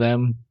and all of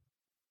them,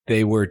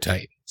 they were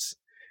Titans,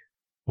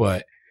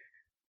 but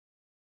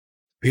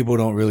people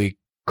don't really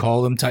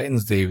call them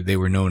Titans. They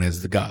were known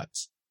as the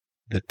gods.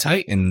 The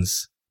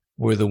Titans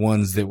were the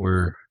ones that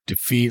were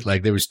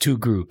like there was two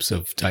groups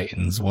of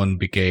Titans. One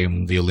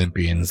became the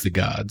Olympians, the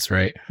gods,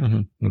 right?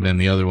 Mhm. And then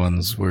the other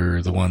ones were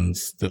the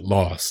ones that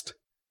lost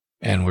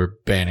and were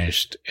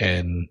banished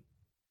and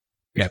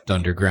kept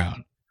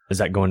underground. Is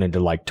that going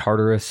into like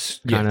Tartarus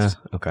kind of? Yes.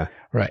 Okay.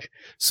 Right.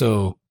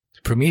 So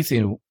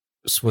Prometheus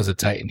was a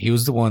Titan. He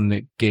was the one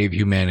that gave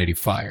humanity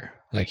fire.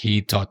 Like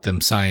he taught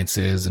them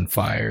sciences and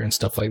fire and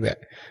stuff like that.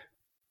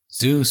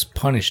 Zeus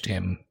punished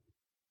him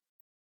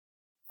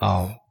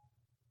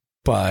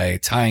by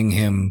tying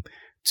him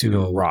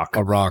to A rock.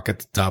 at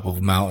the top of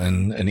a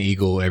mountain. An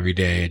eagle every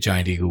day, a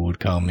giant eagle would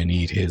come and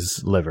eat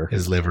his Liver.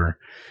 liver.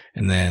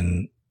 And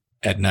then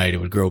at night it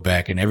would grow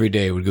back, and every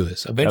day it would do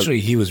this. Eventually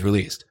he was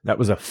released. That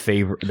was a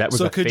favor. That was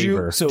So a could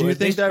favor. you? So Do you it-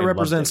 think they that loved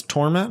represents it.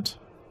 torment?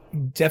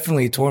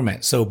 Definitely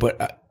torment. So,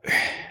 but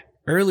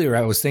earlier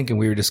I was thinking,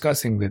 we were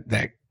discussing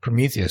that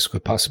Prometheus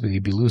could possibly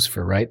be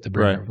Lucifer, right? The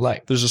bringer Right. of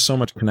light. There's just so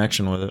much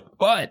connection with it.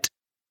 But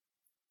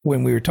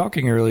when we were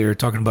talking earlier,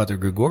 talking about the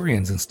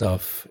Gregorians and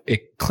stuff,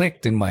 it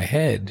clicked in my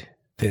head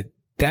that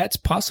that's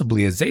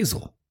possibly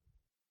Azazel,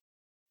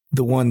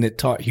 the one that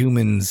taught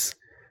humans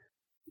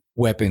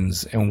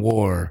weapons and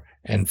war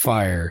and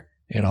fire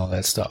and all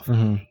that stuff.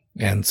 Mm-hmm.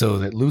 And so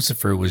that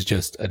Lucifer was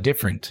just a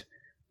different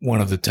one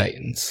of the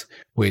Titans,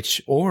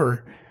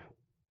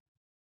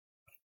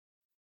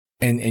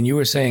 and you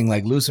were saying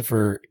like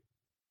Lucifer,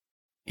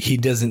 he's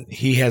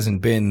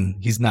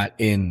not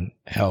in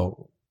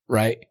hell,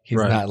 right? He's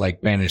Right. not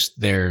like banished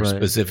there Right.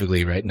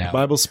 specifically right now. The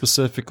Bible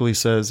specifically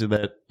says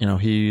that, you know,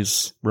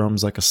 he's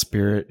roams like a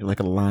spirit, like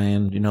a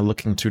lion, you know,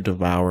 looking to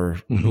devour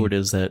who it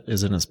is that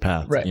is in his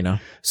path, Right. you know?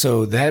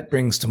 So that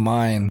brings to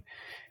mind,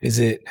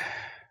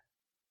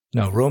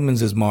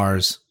 Romans is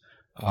Mars,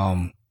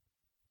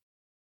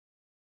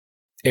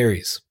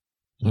 Ares,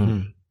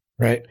 Mm-hmm.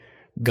 right?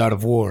 God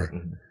of War.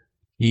 Mhm.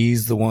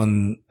 He's the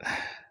one,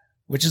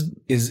 which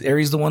is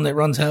Ares the one that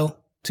runs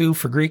hell too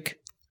for Greek?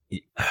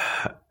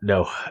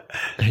 No.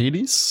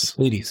 Hades?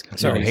 Hades.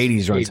 No,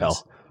 Hades runs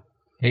hell.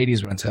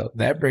 Hades runs hell.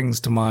 That brings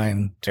to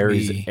mind to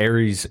Ares me-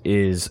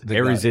 is the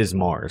Ares god. is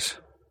Mars.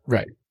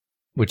 right,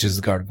 which is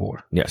the God of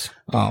War. Yes.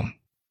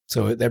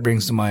 So that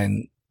brings to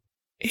mind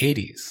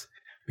Hades,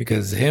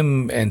 because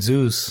him and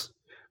Zeus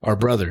are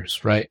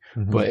brothers, right?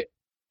 Mhm. But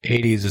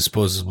Hades is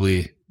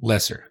supposedly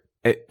lesser.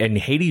 and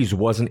Hades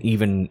wasn't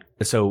even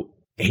so.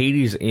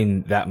 Hades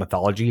in that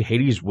mythology,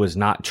 Hades was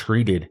not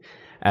treated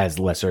as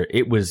lesser.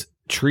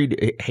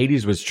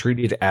 Hades was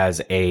treated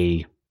as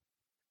he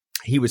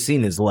was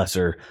seen as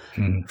lesser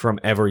from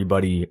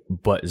everybody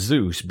but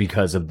Zeus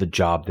because of the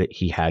job that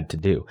he had to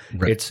do.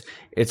 Right.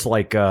 It's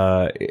like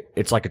a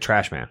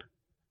trash man.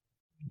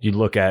 You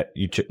look at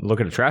a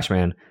trash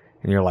man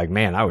and you're like,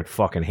 man, I would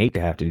fucking hate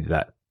to have to do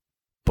that.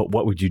 But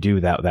what would you do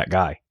without that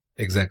guy?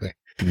 Exactly.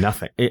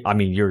 Nothing.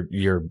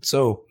 You're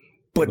so.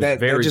 But that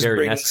just very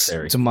brings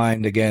necessary to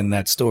mind again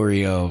that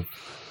story of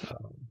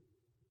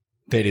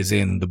that is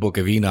in the Book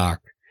of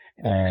Enoch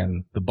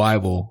and the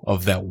Bible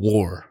of that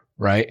war,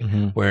 right?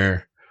 Mm-hmm.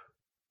 Where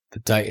the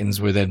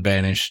Titans were then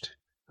banished.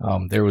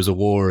 There was a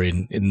war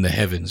in the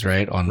heavens,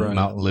 right, on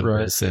Mount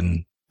Olympus,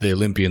 and the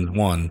Olympians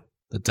won.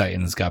 The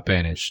Titans got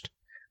banished,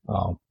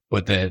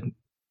 but then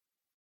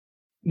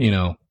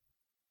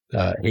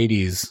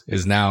Hades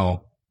is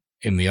now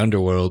in the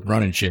underworld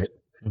running shit.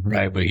 Mm-hmm.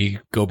 Right, but he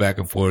go back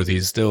and forth.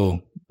 He's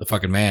still the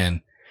fucking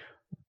man.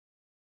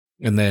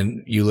 And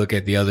then you look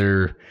at the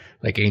other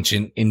like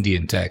ancient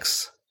Indian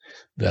texts.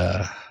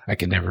 I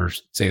can never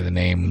say the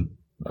name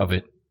of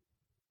it,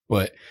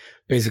 but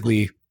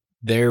basically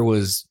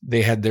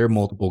they had their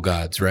multiple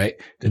gods, right,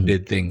 that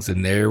did things,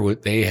 and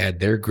they had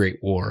their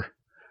great war.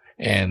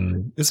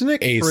 And isn't it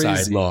crazy?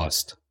 Side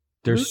lost.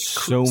 There's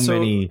so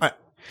many.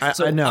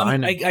 I know.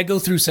 I go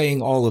through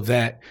saying all of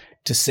that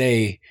to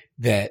say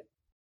that.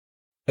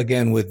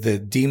 Again, with the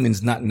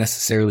demons not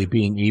necessarily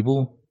being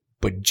evil,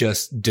 but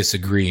just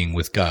disagreeing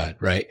with God,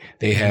 right?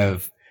 They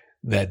have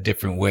that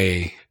different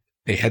way.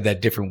 They had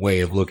that different way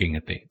of looking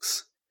at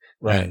things,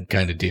 right?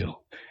 Kind of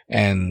deal.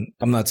 And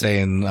I'm not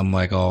saying I'm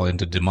like all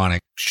into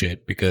demonic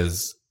shit,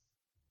 because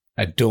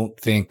I don't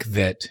think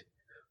that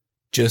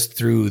just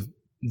through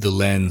the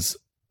lens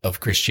of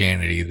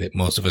Christianity that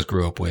most of us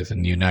grew up with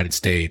in the United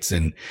States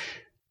and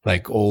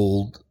like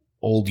old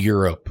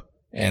Europe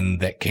and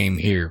that came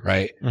here,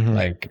 right? Mm-hmm.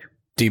 Like,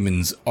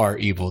 demons are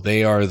evil.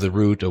 They are the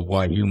root of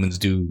why humans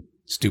do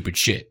stupid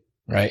shit,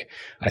 right?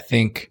 I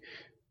think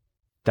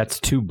that's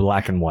too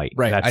black and white.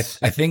 Right. I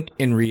think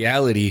in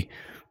reality,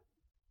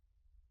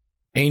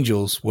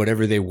 angels,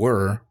 whatever they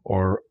were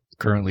or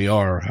currently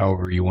are,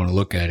 however you want to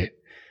look at it,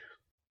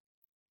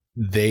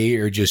 they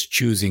are just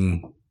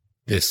choosing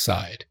this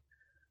side,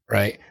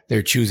 right?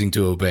 They're choosing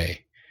to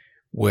obey,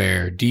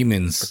 where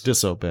demons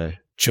disobey,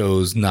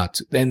 chose not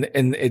to. And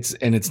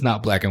it's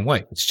not black and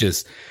white. It's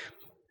just,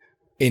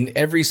 in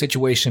every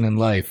situation in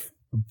life,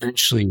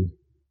 eventually,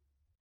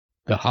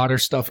 the hotter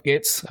stuff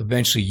gets,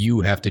 eventually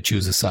you have to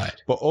choose a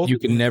side. But you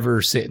can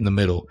never sit in the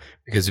middle,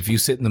 because if you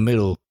sit in the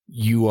middle,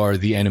 you are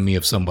the enemy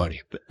of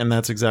somebody. And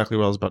that's exactly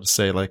what I was about to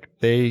say. Like,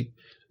 they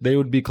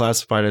would be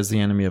classified as the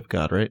enemy of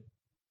God, right?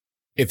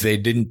 If they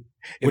didn't.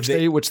 Which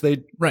they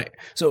right.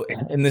 So,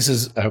 and this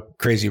is a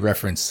crazy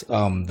reference.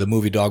 The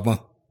movie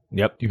Dogma.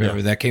 Yep. Do you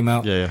remember that came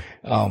out? Yeah.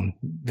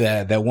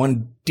 That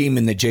one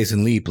demon that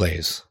Jason Lee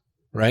plays.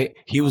 Right?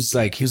 He was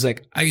like,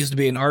 I used to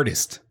be an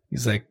artist.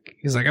 He's like,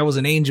 I was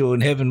an angel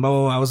in heaven,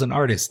 I was an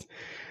artist.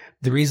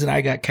 The reason I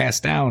got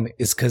cast down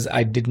is because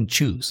I didn't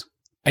choose.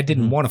 I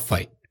didn't want to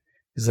fight.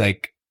 He's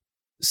like,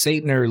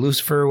 Satan or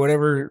Lucifer or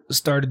whatever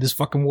started this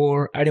fucking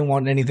war. I didn't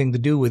want anything to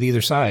do with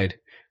either side.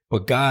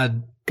 But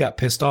God got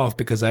pissed off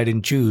because I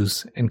didn't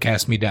choose and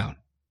cast me down.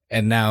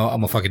 And now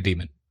I'm a fucking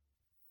demon.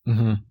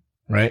 Mm-hmm.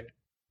 Right?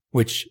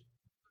 Which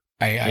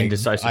I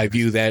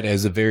view that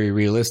as a very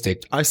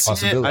realistic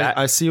possibility.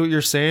 I see what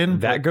you're saying.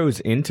 That goes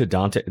into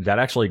Dante. That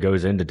actually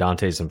goes into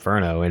Dante's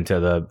Inferno, into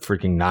the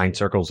freaking 9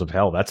 circles of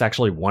hell. That's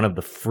actually one of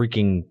the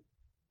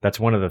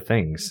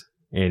things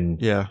in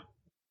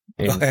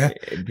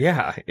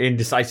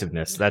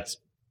indecisiveness. That's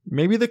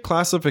maybe the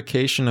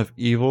classification of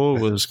evil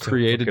was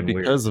created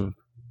because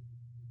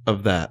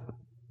of that.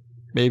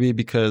 Maybe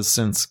because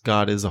since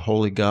God is a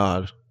holy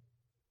God.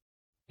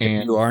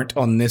 And you aren't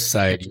on this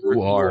side,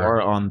 you are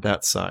on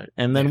that side.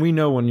 And then we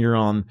know when you're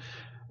on,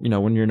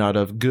 when you're not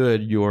of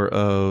good, you're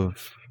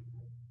of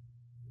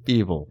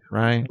evil,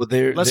 right? Well,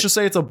 let's just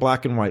say it's a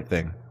black and white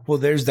thing. Well,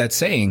 there's that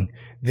saying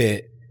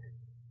that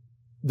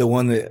the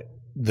one that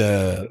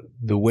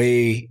the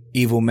way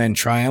evil men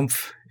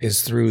triumph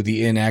is through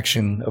the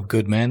inaction of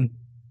good men.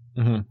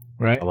 Mm-hmm.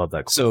 Right? I love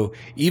that quote. So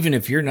even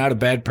if you're not a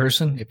bad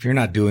person, if you're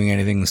not doing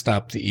anything to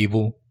stop the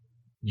evil,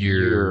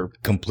 you're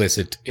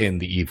complicit in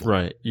the evil.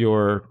 Right.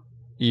 You're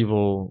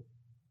evil.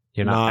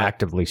 You're not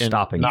actively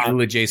stopping.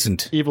 Evil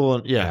adjacent.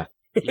 Evil. Yeah.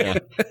 Yeah.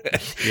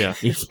 Yeah.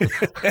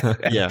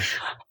 Yeah.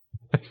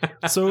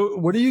 So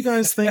what do you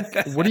guys think?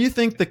 What do you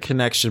think the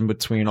connection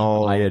between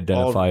all... I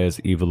identify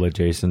as evil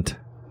adjacent.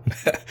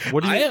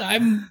 What do you... I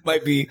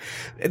might be...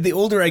 The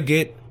older I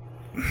get...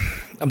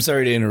 I'm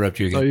sorry to interrupt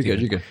you again. Oh, you're good.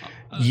 You're good.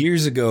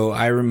 Years ago,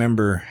 I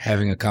remember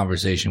having a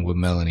conversation with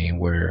Melanie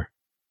where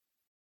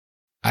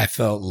I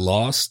felt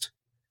lost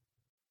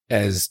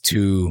as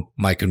to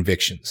my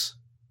convictions,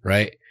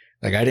 right?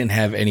 Like, I didn't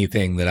have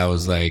anything that I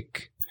was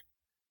like,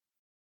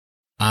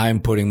 I'm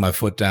putting my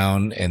foot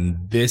down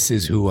and this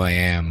is who I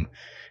am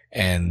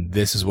and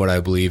this is what I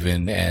believe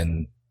in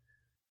and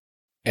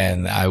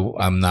and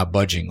I'm not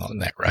budging on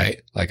that,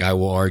 right? Like I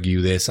will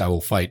argue this, I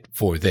will fight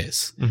for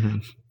this. Mm-hmm.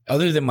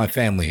 Other than my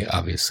family,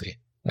 obviously.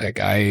 Like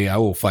I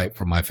will fight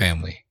for my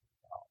family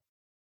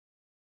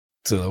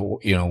to,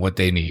 you know, what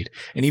they need.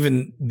 And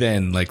even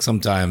then, like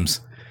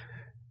sometimes,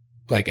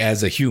 like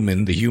as a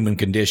human, the human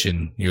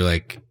condition, you're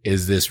like,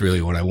 is this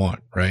really what I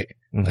want? Right.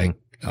 Mhm. Like,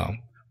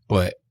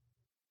 but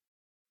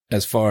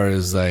as far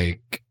as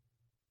like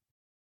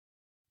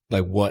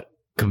what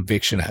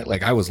conviction,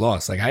 like I was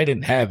lost. Like I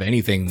didn't have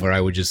anything where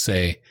I would just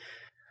say,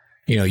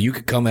 you know, you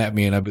could come at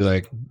me and I'd be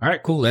like, all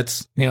right, cool.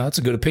 That's, you know, that's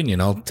a good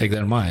opinion. I'll take that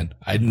in mind.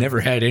 I'd never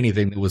had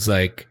anything that was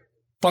like,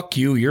 fuck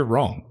you, you're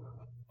wrong.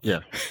 Yeah.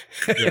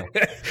 Yeah.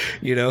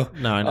 You know?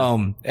 No, I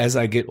know. As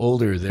I get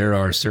older, there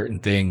are certain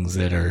things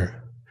that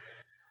are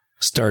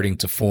starting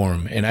to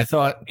form. And I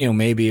thought, you know,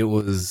 maybe it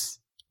was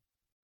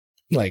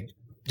like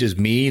just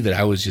me, that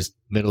I was just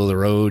middle of the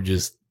road,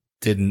 just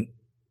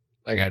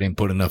I didn't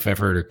put enough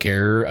effort or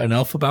care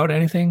enough about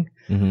anything.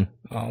 Mm-hmm.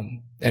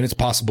 And it's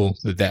possible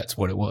that that's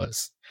what it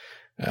was.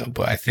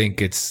 But I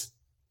think it's,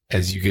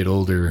 as you get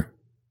older,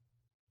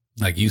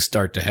 like you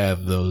start to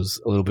have those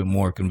a little bit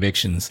more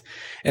convictions.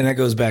 And that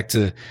goes back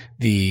to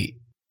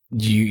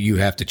you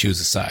have to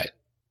choose a side,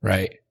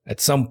 right? At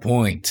some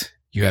point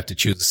you have to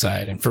choose a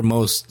side. And for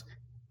most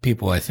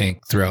people, I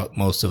think throughout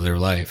most of their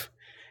life,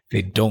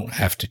 they don't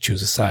have to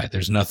choose a side.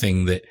 There's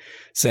nothing that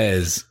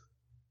says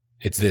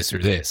it's this or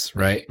this,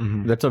 right?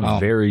 Mm-hmm. That's a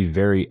very,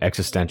 very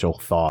existential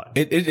thought.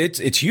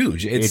 It's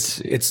huge.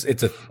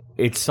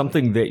 It's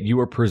something that you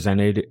are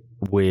presented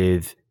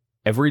with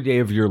every day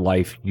of your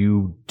life.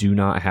 You do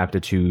not have to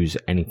choose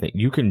anything.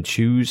 You can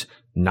choose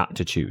not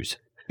to choose.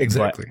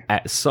 Exactly. But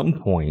at some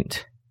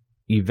point,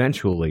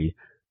 eventually,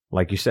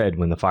 like you said,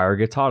 when the fire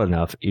gets hot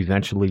enough,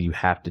 eventually you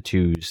have to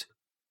choose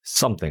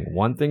something.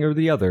 One thing or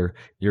the other,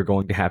 you're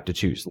going to have to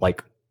choose.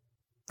 Like,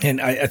 and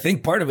I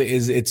think part of it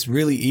is it's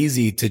really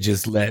easy to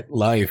just let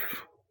life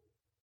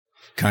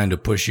kind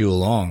of push you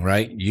along,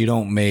 right? You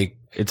don't make,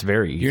 it's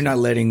very easy. you're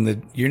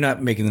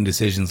not making the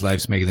decisions.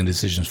 Life's making the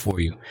decisions for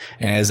you.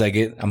 And as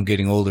I'm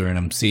getting older and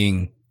I'm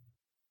seeing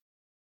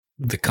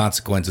the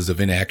consequences of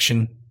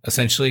inaction,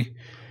 essentially,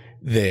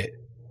 that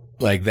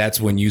like, that's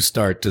when you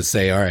start to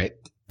say, all right,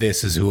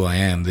 this is who I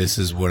am. This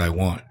is what I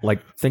want. Like,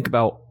 think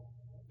about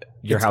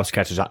your house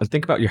catches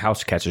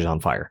on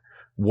fire.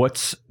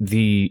 What's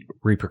the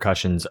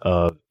repercussions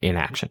of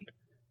inaction?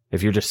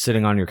 If you're just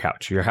sitting on your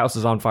couch, your house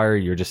is on fire,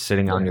 you're just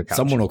sitting on your couch.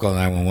 Someone will call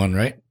 911,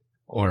 right?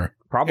 Or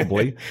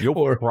probably. You'll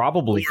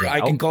probably. Or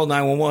I can call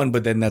 911,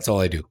 but then that's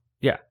all I do.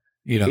 Yeah.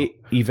 You know,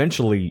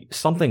 eventually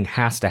something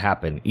has to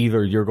happen.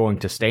 Either you're going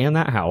to stay in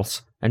that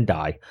house and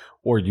die,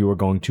 or you are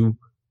going to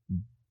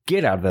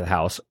get out of the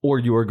house, or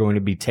you are going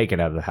to be taken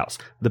out of the house.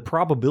 The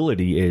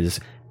probability is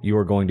you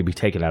are going to be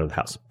taken out of the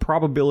house.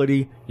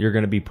 Probability, you're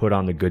going to be put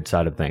on the good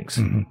side of things.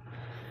 Mm-hmm.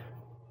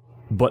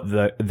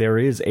 But there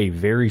is a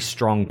very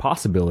strong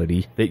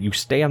possibility that you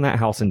stay on that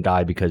house and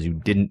die because you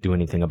didn't do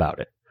anything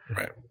about it.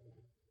 Right.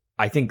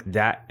 I think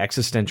that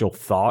existential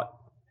thought,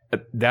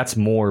 that's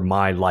more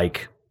my,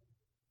 like,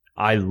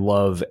 I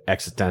love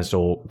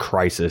existential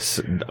crisis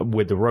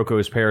with the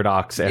Rocco's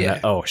paradox and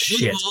oh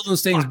shit, all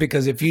those things.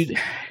 Because if you,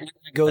 I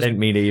didn't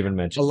mean to even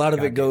mention a lot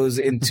of it goes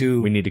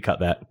into. We need to cut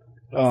that.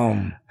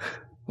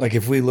 Like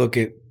if we look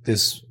at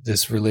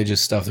this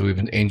religious stuff that we've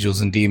been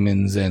angels and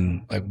demons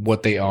and like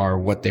what they are,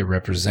 what they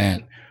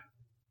represent,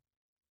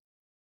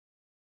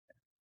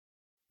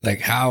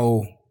 like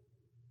how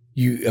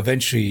you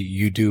eventually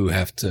you do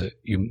have to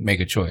make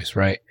a choice,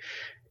 right?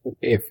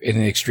 If in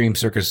an extreme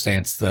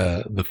circumstance,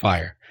 the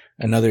fire.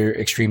 Another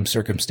extreme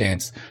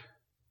circumstance,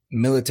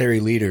 military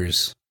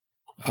leaders,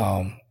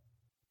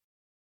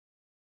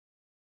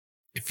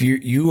 if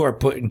you are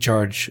put in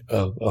charge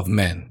of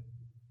men,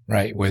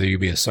 right? Whether you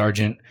be a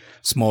sergeant,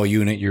 small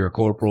unit, you're a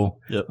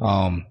corporal, Yep.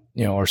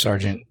 You know, or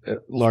sergeant,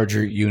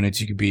 larger units,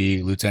 you could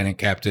be lieutenant,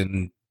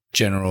 captain,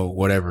 general,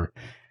 whatever.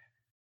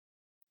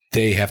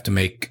 They have to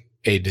make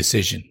a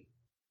decision,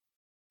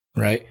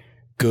 right?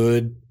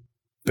 Good,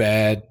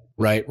 bad,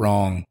 right,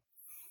 wrong.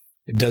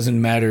 It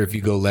doesn't matter if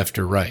you go left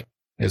or right,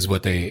 is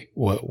what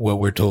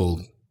we're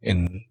told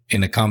in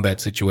a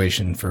combat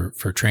situation for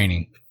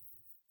training.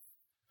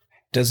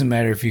 Doesn't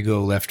matter if you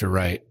go left or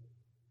right.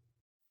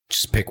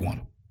 Just pick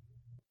one.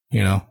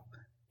 You know,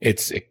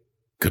 it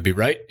could be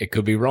right. It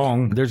could be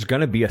wrong. There's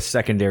going to be a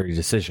secondary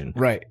decision.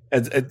 Right.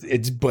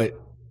 But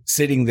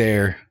sitting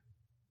there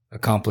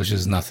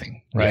accomplishes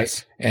nothing. Right.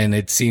 Yes. And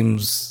it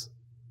seems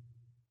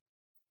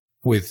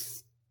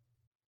with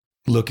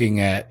looking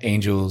at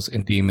angels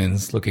and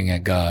demons, looking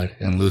at God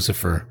and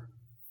Lucifer,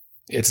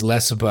 it's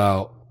less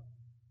about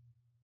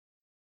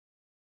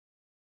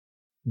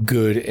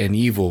good and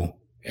evil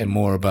and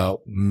more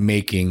about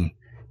making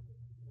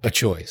a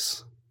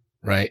choice,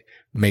 right?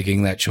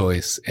 Making that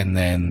choice and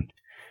then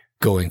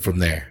going from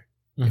there.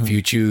 Mm-hmm. If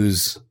you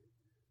choose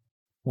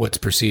what's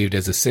perceived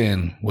as a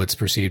sin, what's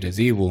perceived as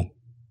evil,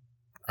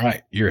 all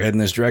right, you're heading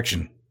this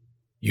direction.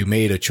 You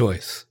made a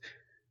choice.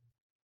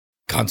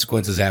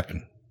 Consequences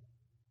happen.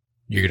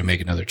 You're going to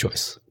make another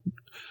choice.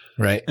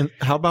 right? And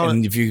how about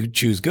And if you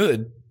choose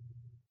good,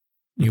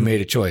 you Mhm.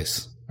 made a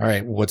choice. All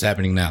right, what's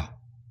happening now?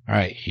 All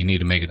right, you need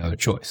to make another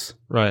choice.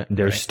 right,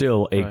 There's Right.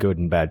 still a Right. good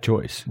and bad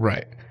choice.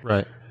 Right.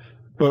 right?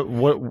 But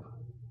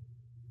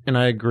and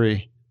I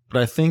agree.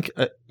 But I think,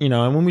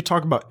 and when we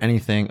talk about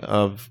anything,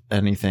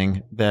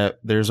 that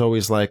there's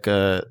always like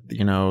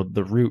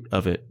the root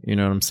of it. You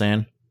know what I'm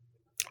saying?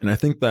 And I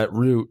think that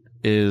root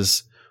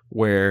is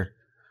where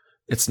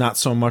it's not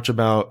so much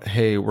about,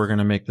 hey, we're going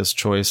to make this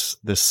choice,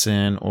 this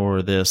sin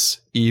or this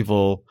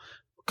evil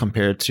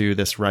compared to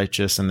this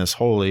righteous and this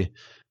holy,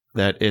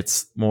 that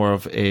it's more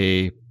of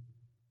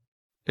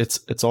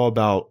it's all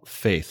about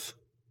faith.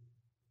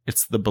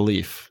 It's the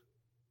belief,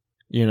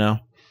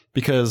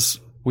 because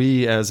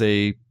we as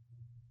a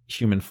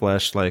human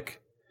flesh,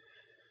 like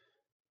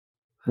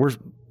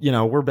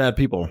we're bad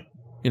people.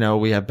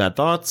 We have bad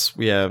thoughts.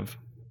 We have,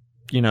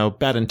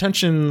 bad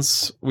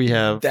intentions. We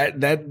have That's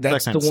kind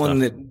the of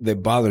one stuff.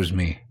 that bothers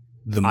me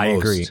the most. I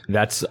agree.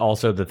 That's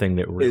also the thing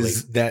that really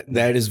Is that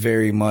is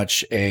very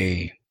much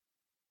a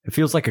it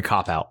feels like a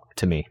cop out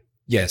to me.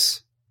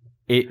 yes.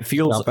 It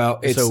feels Cop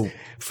out. It's- so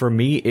for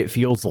me. It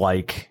feels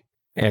like,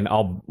 and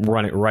I'll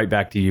run it right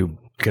back to you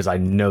because I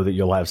know that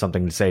you'll have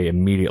something to say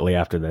immediately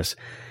after this.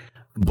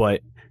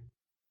 But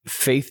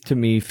faith to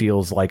me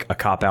feels like a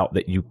cop out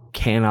that you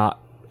cannot.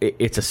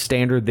 It's a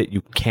standard that you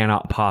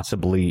cannot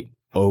possibly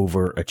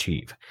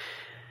overachieve.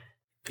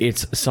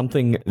 It's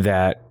something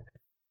that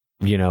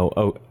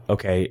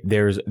okay.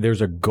 There's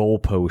a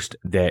goalpost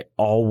that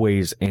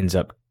always ends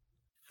up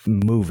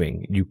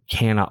moving. You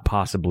cannot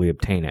possibly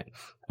obtain it.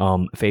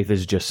 Faith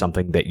is just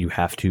something that you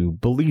have to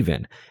believe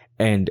in,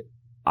 and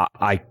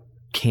I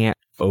can't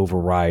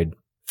override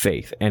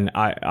faith. And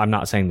I'm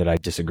not saying that I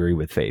disagree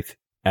with faith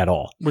at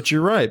all. But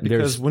you're right,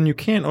 because There's- when you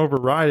can't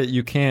override it,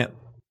 you can't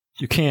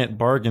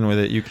bargain with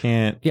it. You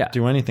can't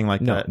do anything like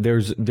No, that.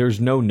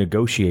 there's no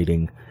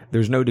negotiating.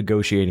 There's no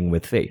negotiating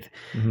with faith.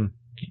 Mhm.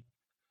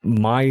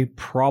 My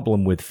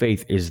problem with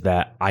faith is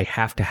that I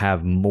have to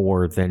have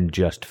more than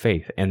just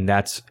faith, and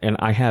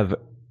I have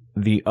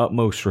the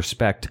utmost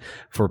respect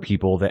for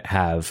people that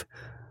have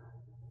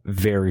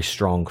very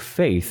strong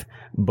faith,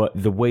 but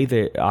the way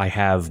that I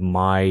have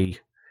my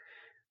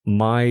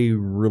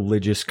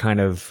religious kind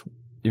of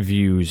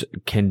views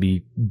can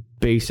be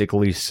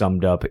basically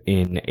summed up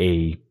in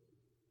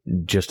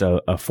just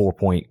a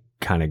 4-point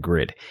kind of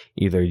grid.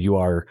 Either you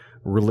are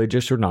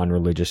religious or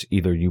non-religious,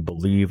 either you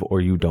believe or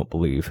you don't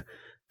believe.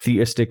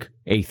 Theistic,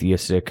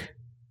 atheistic,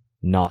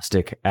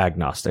 Gnostic,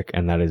 agnostic,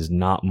 and that's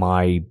not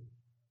my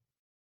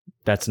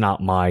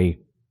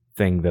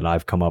thing that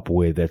I've come up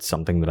with. It's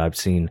something that I've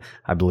seen.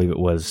 I believe it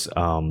was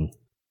I'll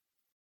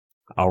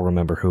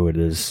remember who it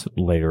is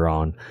later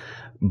on,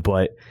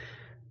 but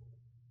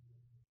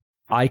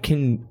I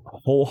can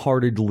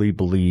wholeheartedly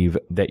believe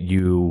that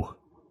you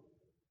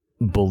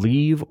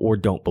believe or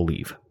don't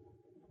believe.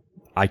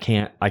 I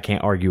can't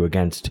argue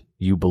against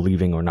you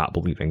believing or not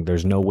believing.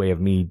 There's no way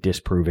of me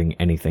disproving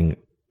anything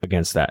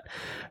against that.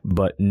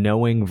 But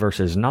knowing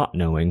versus not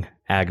knowing,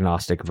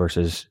 agnostic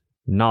versus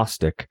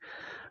Gnostic,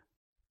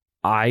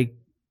 I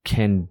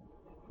can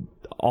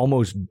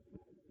almost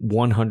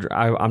 100.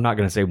 I'm not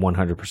going to say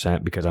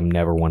 100% because I'm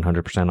never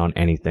 100% on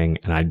anything,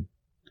 and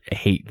I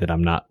hate that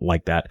I'm not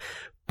like that.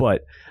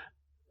 But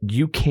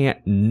you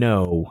can't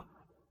know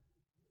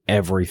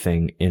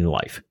everything in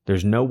life.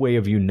 There's no way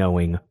of you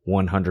knowing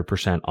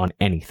 100% on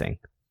anything.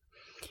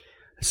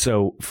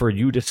 So for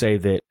you to say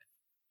that,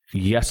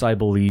 yes, I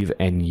believe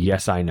and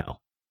yes, I know,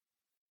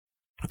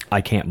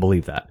 I can't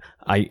believe that.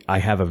 I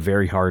have a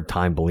very hard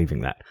time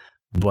believing that.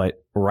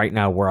 But right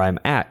now where I'm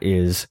at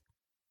is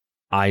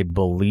I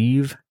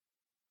believe,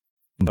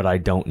 but I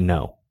don't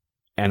know.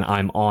 And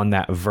I'm on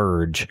that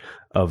verge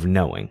of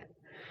knowing.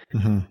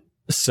 Mm-hmm.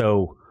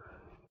 So,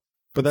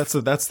 But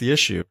that's the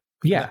issue.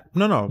 yeah,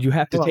 No. you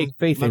have to Well, take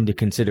faith into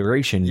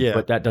consideration, Yeah.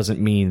 but that doesn't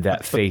mean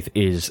that faith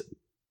is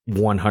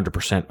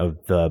 100% of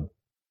the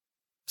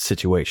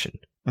situation.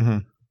 Mm-hmm.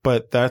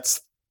 But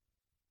that's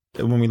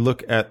when we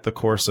look at the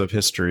course of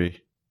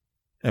history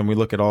and we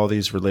look at all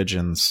these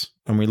religions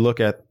and we look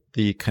at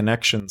the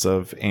connections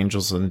of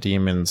angels and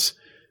demons.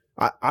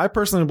 I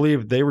personally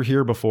believe they were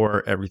here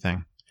before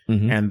everything,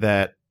 and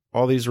that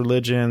all these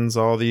religions,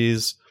 all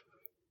these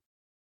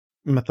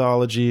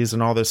mythologies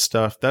and all this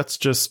stuff, that's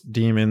just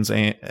demons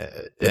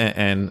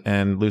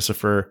and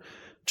Lucifer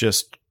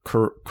just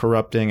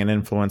corrupting and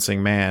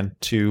influencing man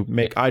to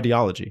make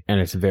ideology. And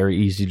it's very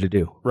easy to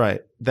do.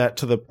 Right. That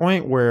to the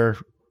point where,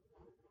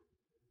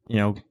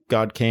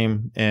 God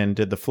came and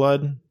did the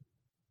flood,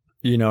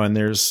 and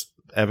there's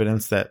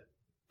evidence that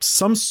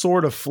some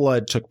sort of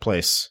flood took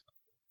place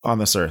on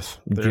this earth.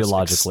 There's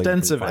Geologically, you can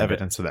extensive find it.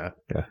 evidence of that.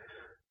 Yeah.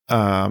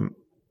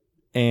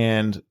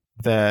 And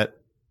that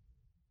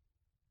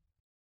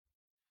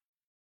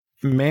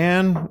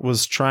man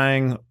was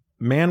trying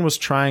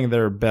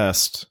their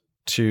best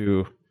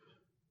to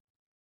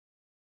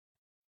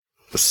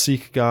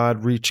seek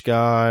God, reach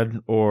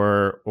God,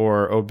 or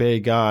obey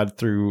God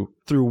through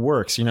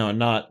works, and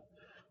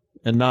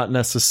not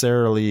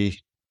necessarily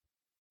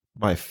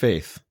by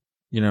faith.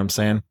 You know what I'm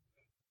saying?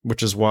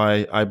 Which is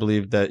why I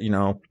believe that,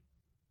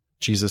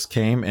 Jesus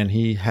came and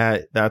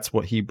that's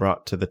what he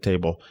brought to the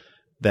table,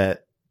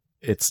 that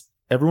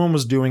everyone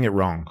was doing it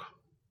wrong.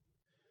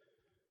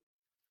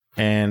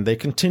 And they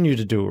continue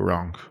to do it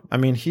wrong. I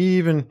mean,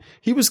 he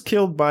was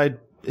killed by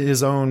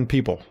his own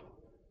people,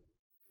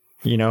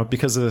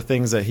 because of the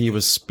things that he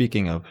was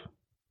speaking of.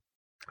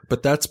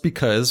 But that's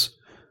because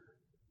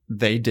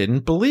they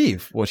didn't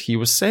believe what he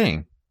was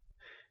saying.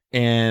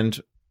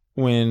 And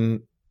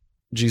when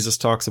Jesus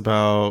talks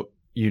about,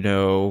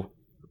 the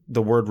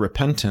word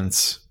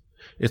repentance,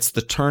 it's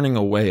the turning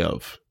away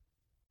of.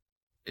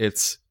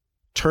 It's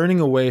turning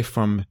away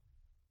from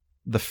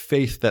the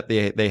faith that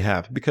they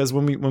have. Because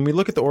when we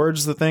look at the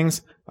origins of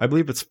things, I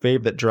believe it's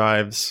faith that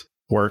drives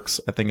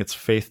works. I think it's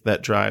faith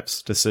that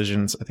drives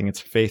decisions. I think it's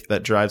faith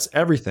that drives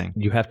everything.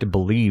 You have to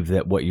believe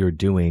that what you're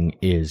doing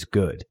is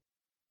good.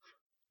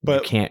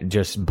 But you can't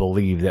just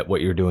believe that what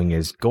you're doing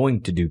is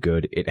going to do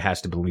good. It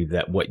has to believe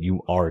that what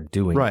you are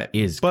doing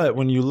is good. But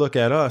when you look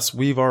at us,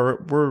 we're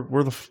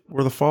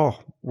the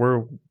fall.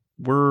 We're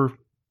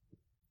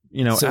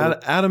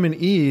Adam and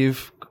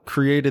Eve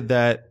created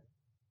that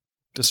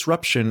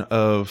disruption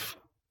of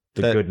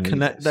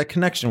that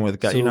connection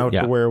with God.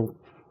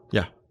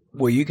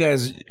 What you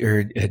guys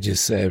had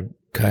just said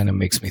kind of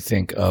makes me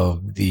think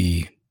of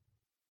the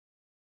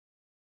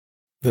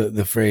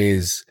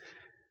phrase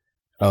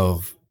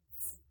of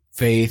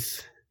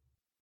faith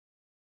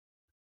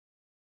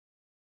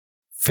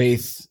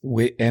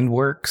and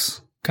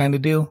works kind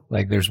of deal.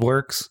 Like there's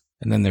works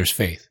and then there's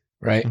faith,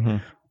 right? Mm-hmm.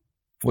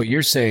 What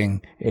you're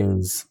saying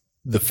is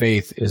the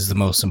faith is the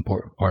most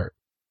important part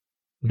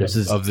of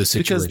the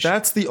situation. Because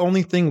that's the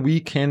only thing we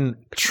can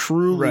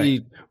truly.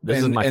 Right.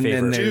 This is my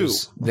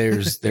favorite.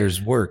 Then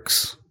there's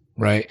works,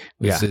 right?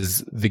 This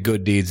is the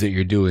good deeds that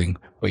you're doing,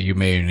 but you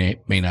may or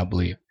may not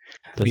believe.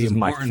 This is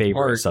my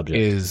favorite subject.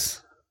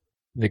 Is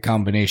the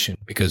combination,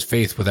 because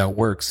faith without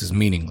works is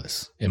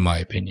meaningless, in my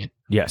opinion.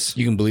 Yes.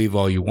 You can believe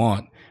all you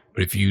want,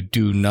 but if you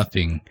do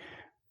nothing.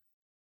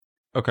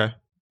 Okay.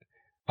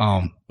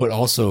 But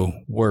also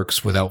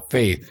works without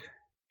faith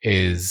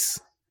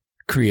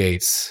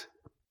creates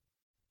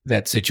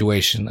that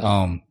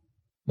situation.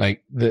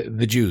 Like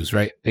the Jews,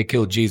 right? They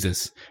killed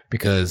Jesus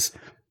because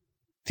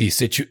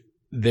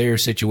their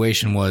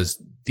situation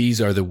was,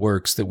 these are the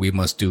works that we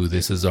must do.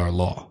 This is our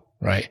law.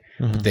 Right.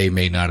 Mm-hmm. But they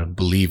may not have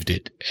believed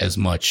it as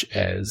much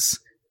as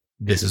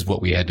this is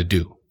what we had to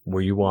do.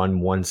 Were you on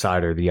one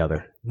side or the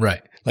other?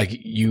 Right. Like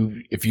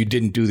if you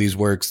didn't do these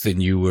works,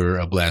 then you were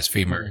a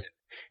blasphemer.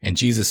 And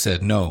Jesus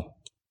said, no,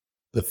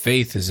 the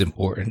faith is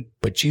important,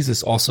 but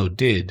Jesus also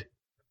did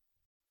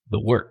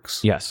the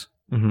works. Yes.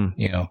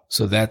 Mm-hmm.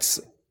 So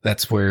that's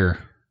where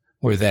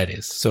that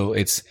is. So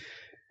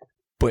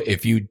but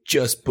if you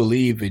just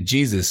believe in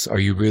Jesus, are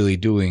you really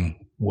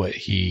doing what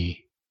he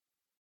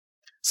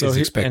is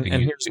expecting?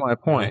 And here's my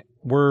point.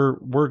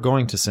 We're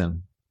going to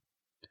sin.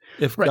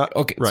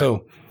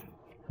 So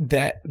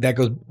that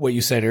goes what you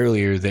said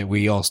earlier, that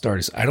we all start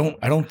as, I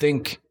don't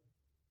think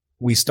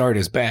we start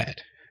as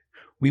bad.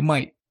 We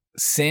might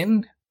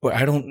sin, but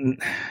I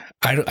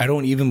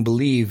don't even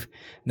believe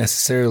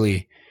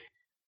necessarily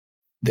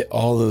that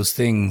all those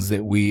things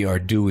that we are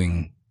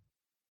doing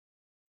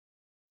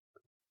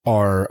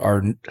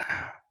are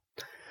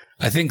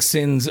I think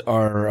sins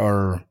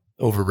are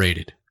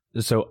overrated.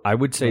 So I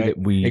would say that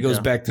it goes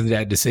back to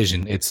that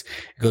decision. It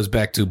goes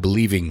back to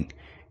believing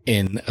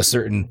in a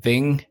certain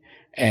thing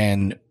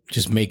and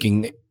just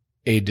making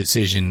a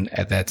decision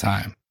at that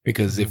time.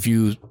 Because if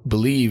you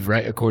believe,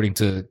 right, according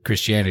to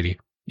Christianity,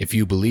 if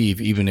you believe,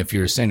 even if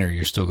you're a sinner,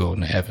 you're still going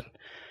to heaven.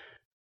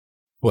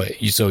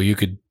 So you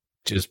could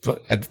just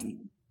put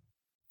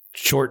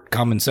short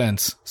common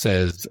sense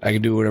says I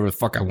can do whatever the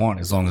fuck I want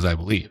as long as I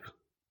believe.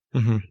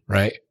 Mm-hmm.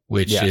 Right?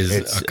 Which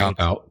is a cop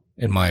out.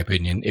 In my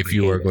opinion, if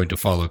you are going to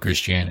follow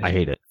Christianity. I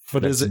hate it.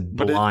 But is it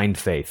blind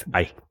faith?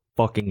 I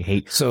fucking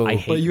hate.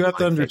 But you have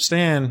to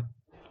understand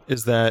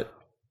is that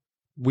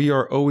we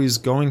are always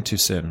going to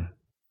sin.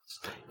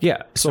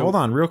 Yeah. So hold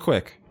on real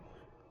quick.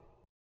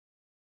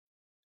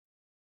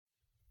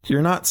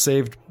 You're not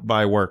saved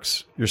by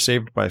works. You're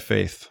saved by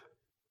faith.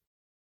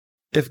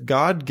 If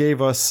God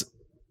gave us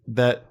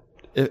that,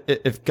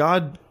 if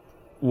God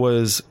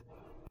was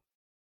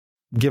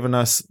given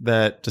us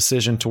that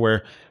decision to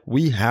where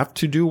we have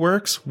to do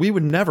works, we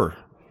would never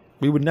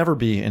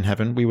be in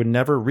heaven. We would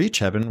never reach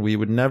heaven. We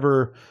would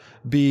never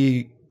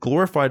be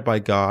glorified by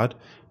God.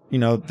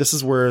 This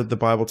is where the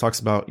Bible talks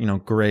about,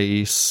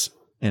 grace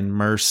and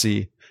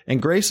mercy. And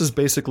grace is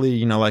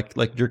basically,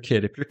 like your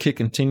kid. If your kid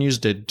continues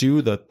to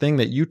do the thing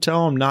that you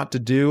tell him not to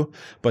do,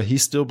 but he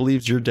still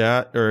believes your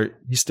dad, or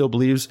he still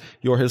believes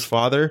you're his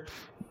father,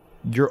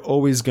 you're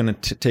always going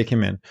to take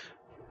him in.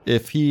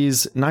 If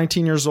he's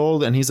 19 years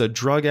old and he's a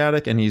drug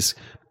addict and he's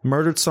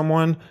murdered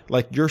someone,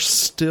 you're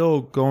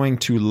still going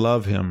to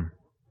love him.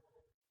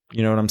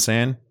 You know what I'm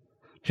saying?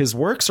 His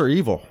works are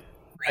evil.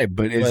 Right,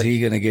 but is he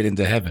going to get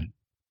into heaven?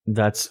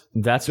 That's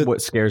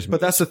what scares me.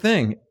 But that's the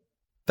thing.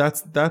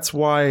 That's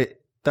why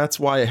that's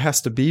why it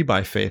has to be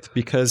by faith,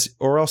 because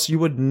or else you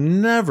would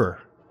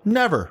never,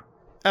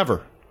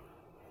 ever.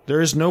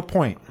 There is no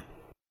point.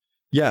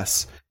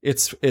 Yes,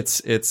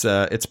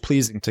 it's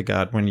pleasing to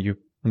God when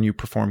you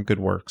perform good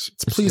works.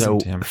 It's pleasing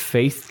to Him.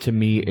 Faith to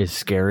me is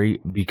scary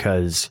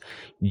because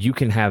you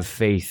can have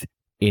faith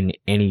in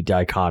any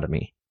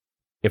dichotomy.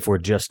 If we're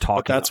just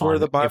talking, but that's where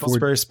the Bible's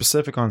very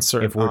specific on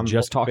certain. If we're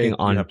just talking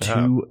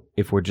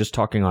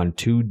on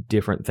two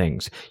different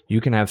things, you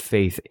can have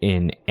faith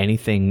in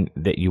anything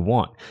that you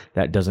want.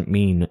 That doesn't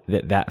mean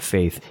that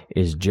faith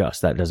is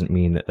just. That doesn't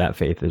mean that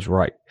faith is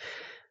right.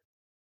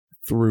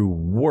 Through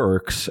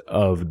works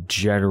of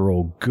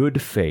general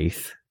good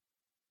faith,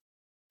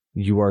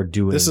 you are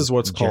doing. This is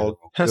what's called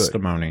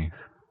testimony,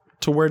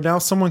 to where now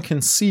someone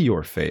can see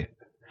your faith.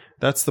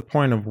 That's the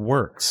point of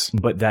works.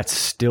 But that's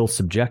still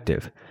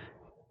subjective.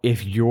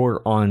 If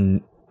we're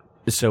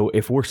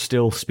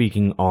still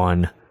speaking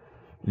on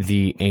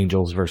the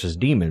angels versus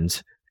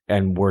demons,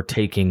 and we're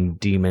taking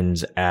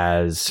demons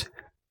as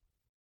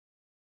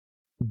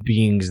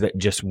beings that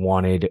just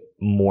wanted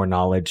more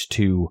knowledge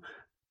to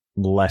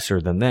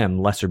lesser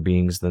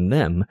beings than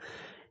them,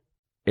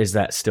 is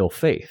that still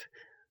faith?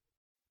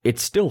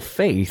 It's still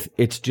faith.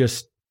 It's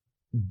just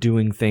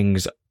doing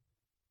things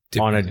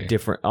on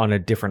a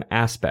different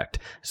aspect.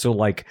 So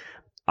like,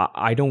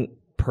 I don't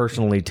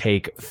personally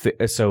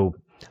so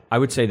I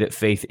would say that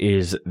faith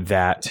is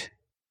that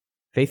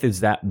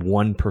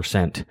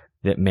 1%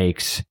 that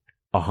makes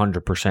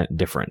 100%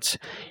 difference.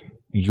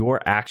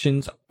 Your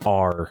actions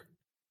are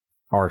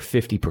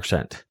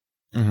 50%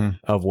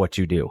 of what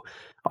you do.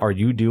 Are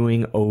you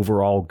doing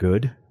overall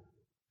good?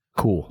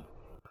 Cool.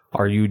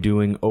 Are you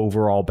doing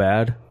overall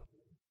bad?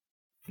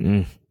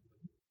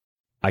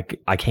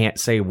 I can't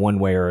say one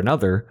way or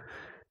another.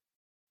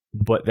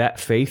 But that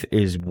faith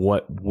is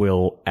what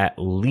will at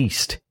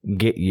least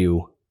get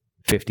you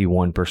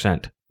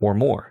 51% or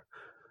more.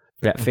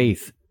 That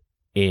faith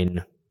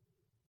in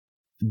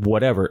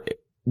whatever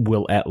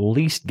will at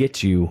least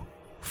get you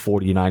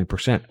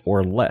 49%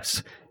 or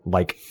less.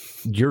 Like,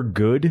 your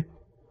good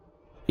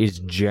is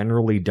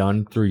generally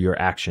done through your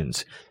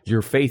actions.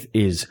 Your faith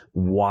is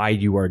why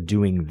you are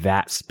doing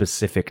that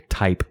specific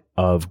type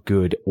of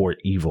good or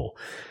evil.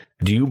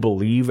 Do you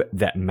believe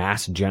that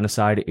mass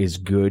genocide is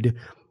good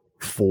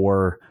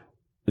for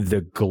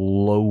the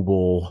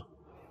global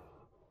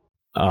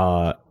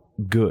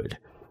good?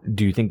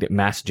 Do you think that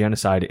mass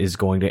genocide is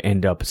going to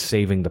end up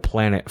saving the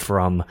planet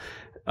from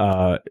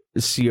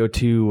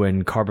CO2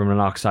 and carbon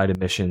monoxide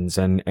emissions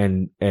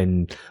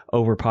and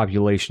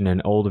overpopulation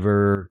and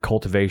over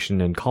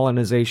cultivation and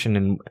colonization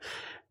and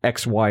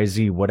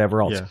XYZ,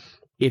 whatever else? Yeah.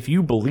 If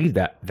you believe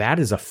that, that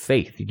is a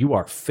faith. You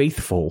are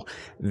faithful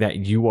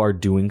that you are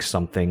doing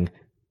something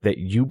that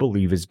you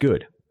believe is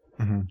good.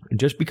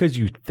 Just because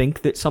you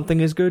think that something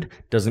is good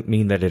doesn't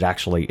mean that it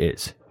actually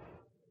is.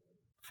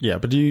 Yeah,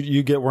 but do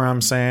you get where I'm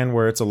saying,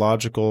 where it's a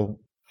logical...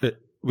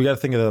 we got to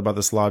think about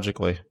this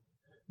logically.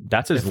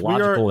 That's as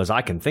logical as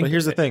I can think. But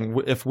here's the thing.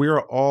 If we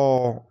are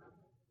all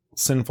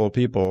sinful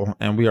people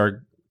and we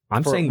are...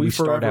 I'm saying we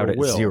start out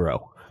at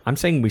zero. I'm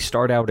saying we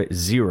start out at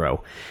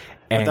zero.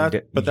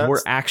 And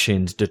your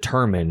actions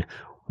determine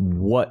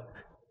what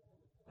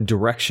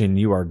direction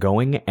you are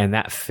going, and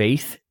that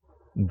faith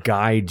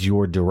guides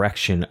your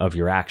direction of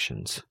your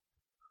actions.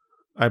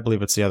 I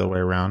believe it's the other way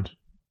around.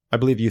 I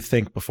believe you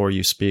think before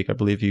you speak. I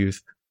believe you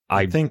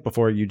think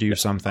before you do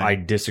something. I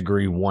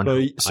disagree.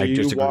 So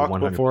you walk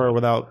 100%. Before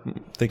without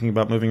thinking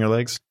about moving your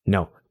legs?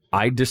 No.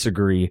 I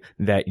disagree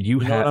that you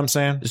know what I'm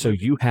saying? So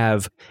you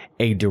have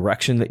a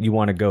direction that you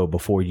want to go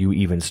before you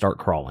even start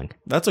crawling.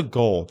 That's a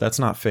goal. That's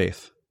not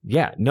faith.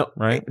 Yeah. No.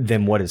 Right?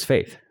 Then what is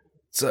faith?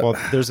 So,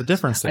 well, there's a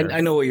difference there.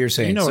 I know what you're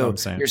saying. You know what I'm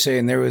saying. You're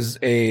saying there was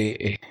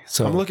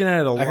so I'm looking at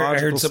it a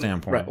logical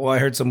standpoint. Right, well, I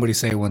heard somebody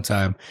say one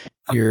time,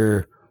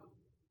 your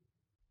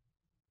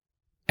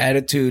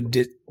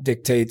attitude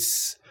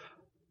dictates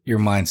your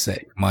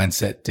mindset. Your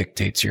mindset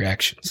dictates your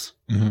actions.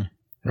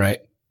 Right?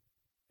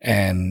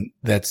 And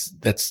that's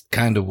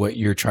kind of what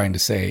you're trying to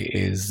say,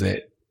 is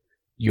that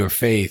your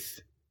faith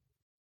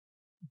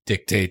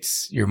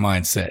dictates your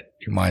mindset.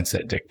 Your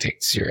mindset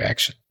dictates your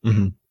action.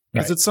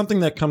 Because it's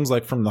something that comes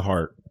like from the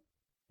heart,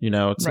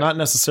 it's not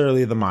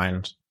necessarily the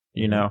mind,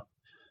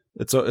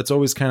 it's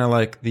always kind of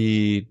like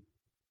the,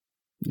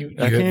 I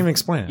can't even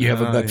explain it. You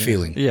have a gut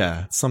feeling.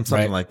 Yeah.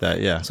 Something like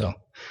that. Yeah. So,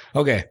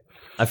 okay.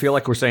 I feel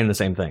like we're saying the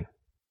same thing.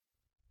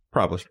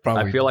 Probably.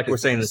 I feel like we're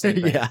saying the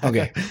same thing. Yeah.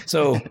 Okay.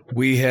 So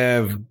we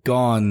have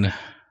gone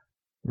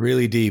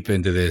really deep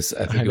into this.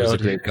 I think it was a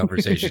great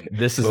conversation.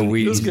 This is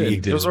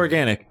it was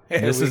organic.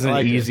 This is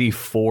an easy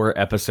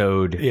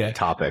 4-episode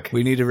topic.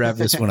 We need to wrap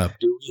this one up.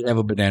 Do we have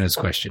a bananas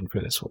question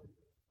for this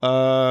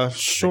one?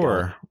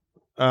 Sure.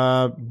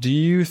 Do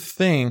you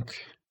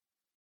think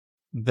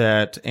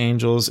that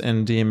angels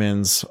and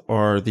demons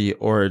are the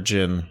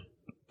origin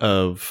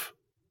of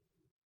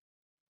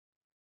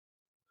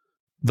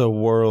the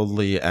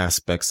worldly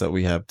aspects that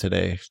we have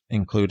today,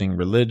 including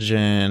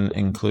religion,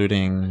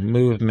 including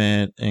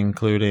movement,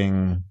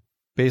 including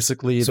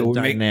basically So the we're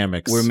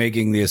dynamics. We're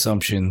making the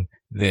assumption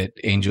that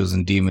angels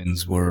and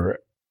demons were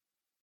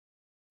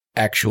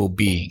actual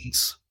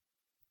beings.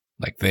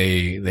 Like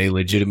they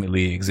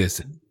legitimately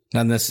existed.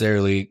 Not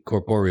necessarily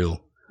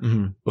corporeal,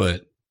 Mhm.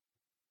 but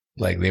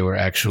like they were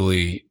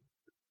actually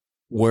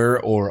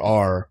or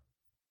are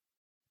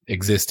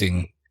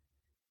existing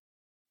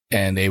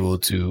and able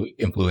to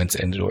influence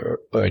and or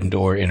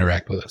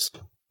interact with us.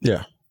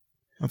 Yeah,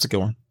 that's a good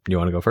one. You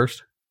want to go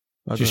first?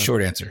 Just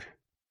short answer.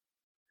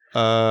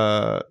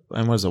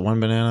 And what is it? One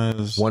banana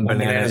is One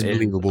banana banana is is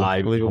believable.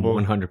 I Believable.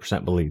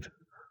 100% believe.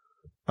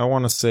 I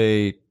want to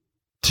say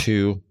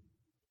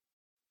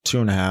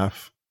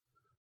 2.5.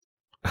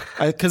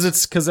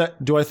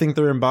 Do I think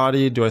they're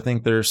embodied? Do I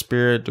think they're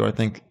spirit? Do I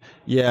think?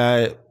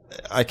 Yeah,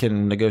 I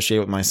can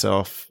negotiate with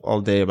myself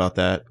all day about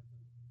that.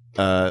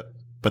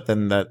 But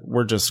then that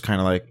we're just kind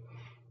of like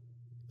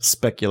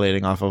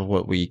speculating off of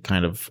what we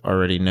kind of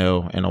already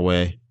know in a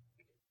way,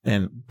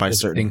 and by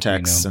Just certain think we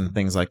texts know. and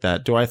things like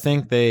that. Do I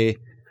think they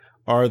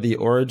are the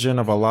origin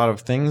of a lot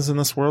of things in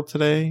this world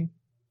today?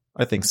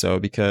 I think so,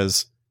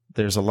 because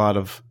there's a lot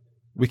of,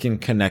 we can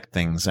connect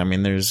things. I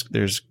mean, there's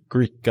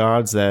Greek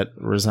gods that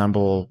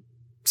resemble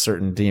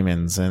certain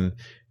demons, and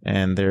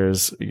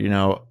there's, you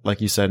know,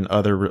 like you said, in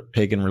other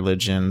pagan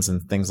religions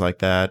and things like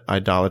that,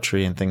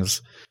 idolatry and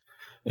things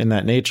in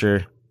that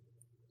nature,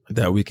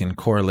 that we can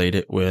correlate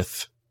it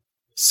with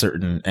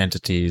certain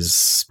entities,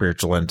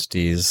 spiritual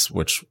entities,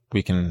 which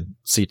we can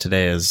see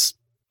today as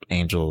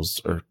angels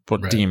or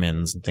Right.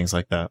 demons and things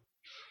like that.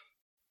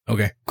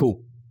 Okay,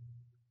 cool.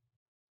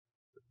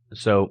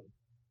 So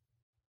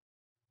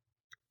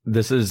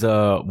this is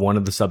one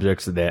of the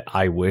subjects that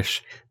I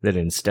wish that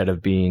instead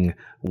of being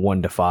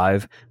 1 to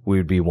 5, we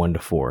would be 1 to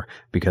 4,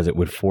 because it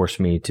would force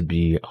me to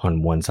be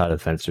on one side of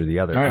the fence or the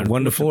other. All right,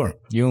 1 to 4.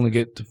 You only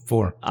get to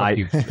 4. Fuck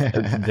you.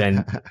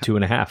 Then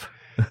 2.5.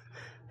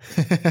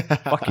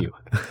 Fuck you.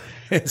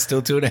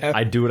 Still 2.5.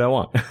 I do what I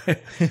want.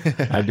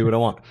 I do what I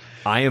want.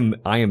 I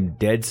am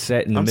dead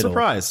set in the I'm middle.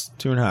 surprised.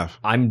 2.5.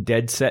 I'm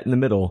dead set in the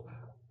middle.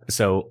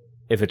 So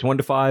if it's 1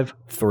 to 5,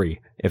 3.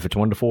 If it's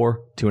 1 to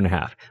 4,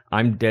 2.5.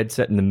 I'm dead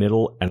set in the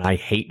middle, and I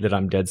hate that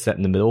I'm dead set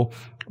in the middle,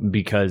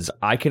 because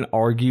I can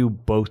argue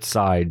both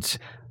sides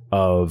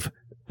of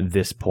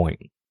this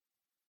point.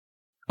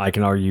 I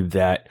can argue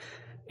that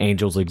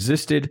angels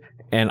existed,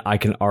 and I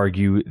can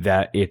argue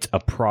that it's a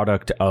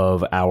product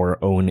of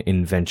our own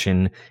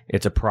invention.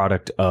 It's a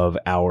product of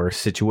our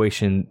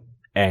situation,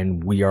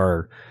 and we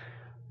are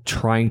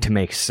trying to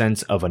make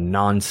sense of a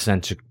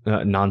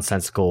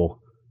nonsensical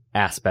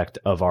aspect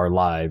of our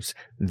lives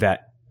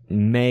that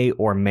may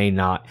or may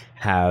not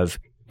have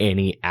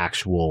any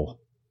actual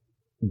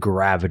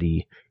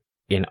gravity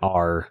in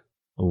our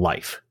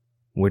life.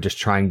 We're just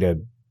trying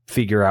to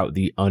figure out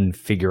the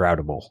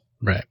unfigureoutable.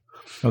 Right.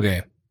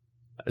 Okay.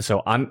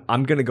 So I'm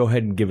going to go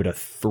ahead and give it a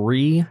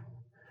 3.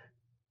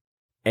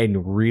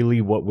 And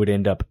really what would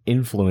end up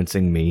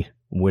influencing me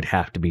would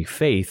have to be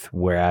faith,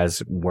 whereas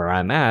where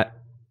I'm at,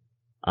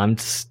 I'm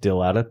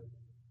still at a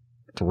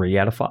 3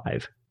 out of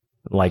 5.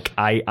 Like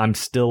I'm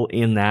still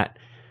in that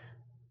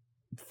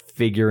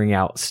figuring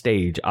out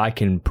stage. I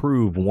can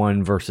prove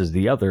one versus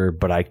the other,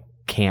 but I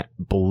can't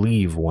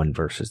believe one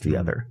versus the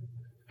other.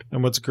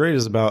 And what's great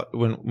is about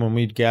when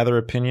we gather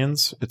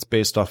opinions, it's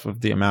based off of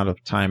the amount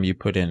of time you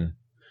put in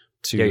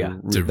to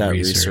To that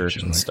research research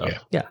and and stuff.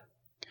 yeah.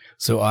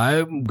 So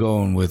I'm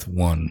going with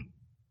 1.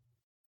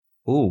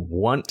 Ooh,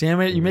 1.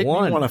 Damn it, you make me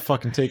 1. want to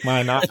fucking take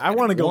mine. I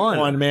want to go 1.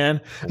 1,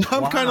 man.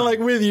 I'm Wow. kind of like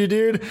with you,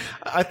 dude.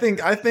 I think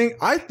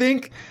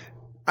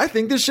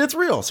this shit's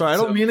real. Sorry, I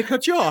don't mean to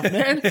cut you off,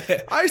 man.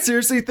 I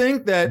seriously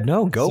think that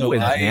No, go So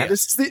with I- it, man.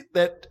 this is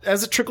that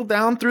as it trickled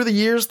down through the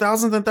years,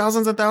 thousands and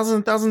thousands and thousands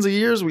and thousands of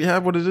years, we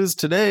have what it is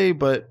today.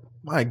 But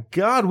my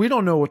God, we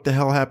don't know what the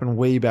hell happened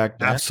way back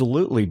then.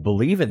 Absolutely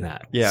believe in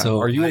that. Yeah. So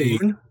Are you a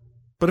 1?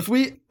 But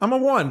I'm a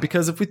 1,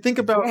 because if we think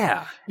about,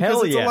 Yeah. because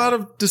Hell it's yeah. a lot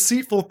of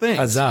deceitful things.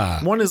 Huzzah.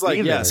 1 is like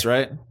Either. yes,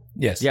 right?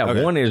 Yes. Yeah,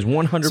 Okay. 1 is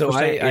 100%. So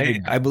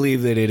I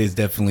believe that it is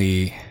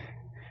definitely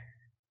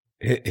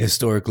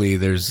historically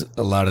there's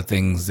a lot of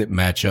things that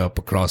match up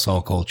across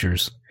all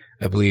cultures.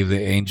 I believe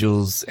that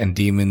angels and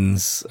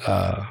demons,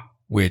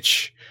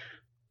 which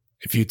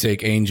if you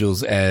take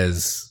angels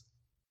as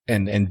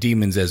and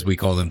demons as we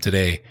call them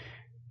today,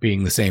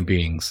 being the same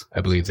beings,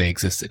 I believe they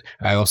existed.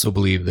 I also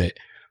believe that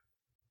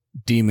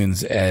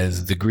demons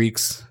as the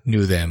Greeks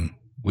knew them,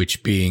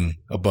 which being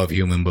above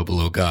human but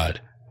below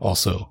God,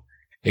 also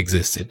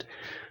existed.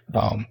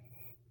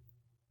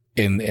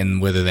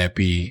 And whether that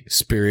be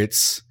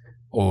spirits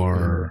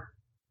or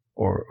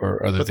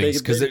other But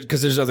things,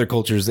 because there's other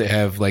cultures that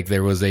have, like,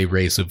 there was a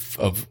race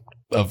of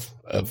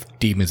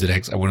demons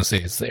that I want to say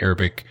it's the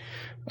Arabic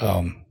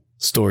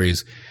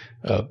stories.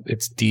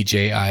 It's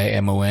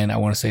Djimon. I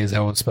want to say is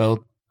how it's spelled.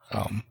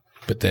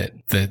 But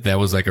that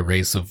was like a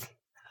race of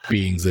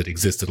beings that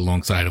existed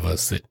alongside of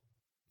us that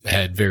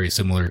had very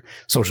similar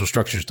social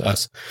structures to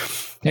us.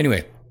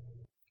 Anyway,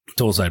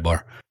 total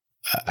sidebar.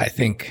 I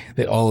think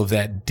that all of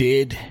that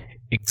did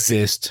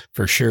exist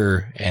for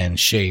sure and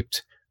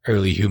shaped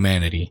early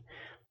humanity.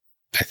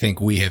 I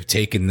think we have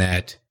taken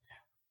that,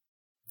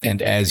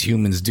 and as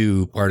humans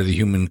do, part of the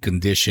human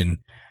condition,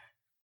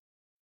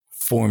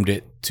 formed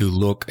it to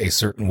look a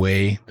certain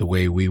way, the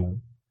way we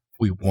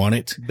want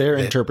it. Their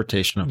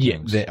interpretation of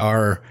things.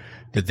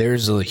 That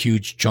there's a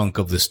huge chunk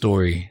of the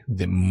story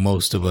that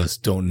most of us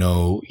don't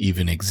know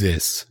even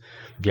exists.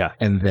 Yeah.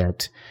 And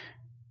that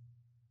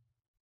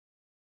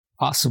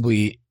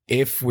possibly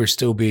if we're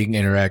still being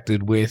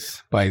interacted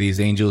with by these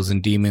angels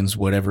and demons,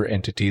 whatever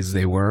entities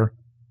they were,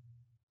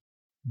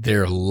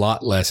 they're a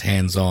lot less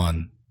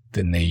hands-on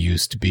than they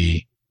used to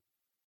be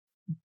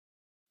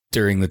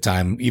during the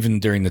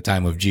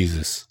time of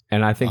Jesus.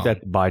 And I think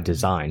that's by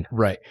design.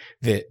 Right.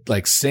 That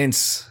like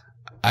since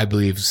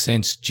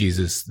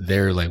Jesus,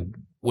 they're like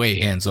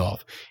way hands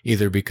off,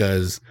 either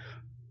because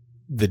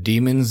the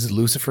demons,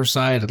 Lucifer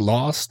side, had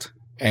lost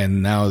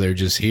and now they're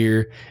just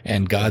here,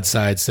 and God's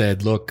side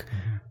said, look,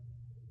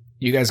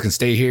 you guys can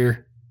stay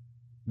here.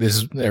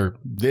 This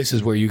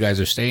is where you guys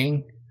are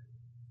staying.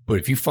 But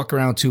if you fuck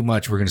around too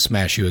much, we're going to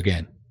smash you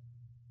again.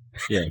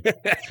 Yeah.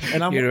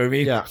 And you know what I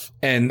mean? Yeah.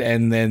 And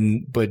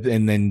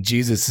then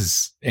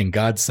Jesus and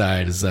God's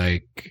side is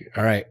like,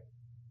 all right,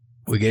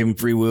 we gave him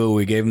free will.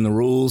 We gave him the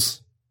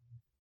rules.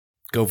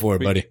 Go for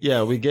it, buddy.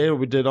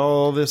 We did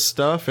all this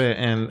stuff,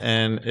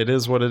 and it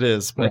is what it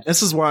is. But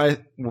this is why,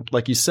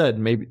 like you said,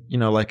 maybe,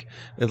 like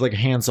it's like a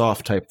hands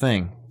off type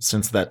thing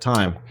since that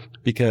time,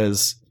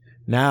 because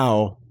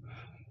now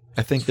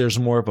I think there's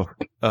more of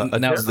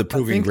now's the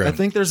proving ground. I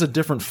think there's a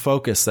different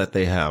focus that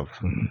they have.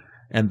 Mm-hmm.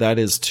 And that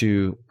is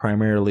to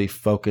primarily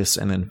focus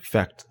and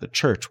infect the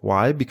church.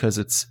 Why? Because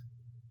it's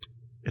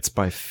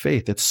by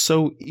faith. It's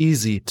so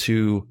easy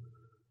to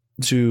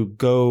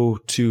go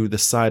to the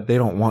side they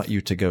don't want you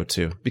to go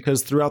to,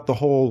 because throughout the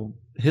whole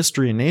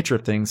history and nature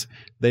of things,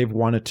 they've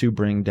wanted to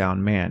bring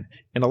down man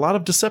in a lot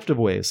of deceptive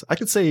ways. I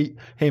could say,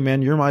 hey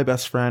man, you're my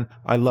best friend.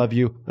 I love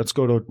you. Let's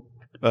go to,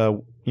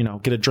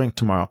 get a drink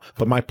tomorrow.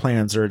 But my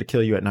plans are to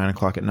kill you at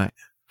 9:00 at night.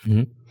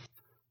 Mm-hmm.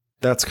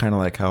 That's kind of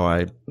like how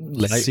I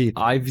see.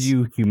 I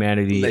view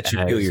humanity. Let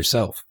you kill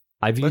yourself.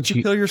 Let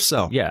you kill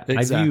yourself. Yeah,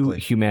 exactly. I view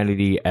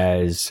humanity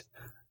as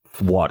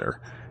water.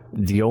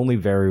 The only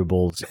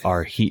variables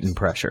are heat and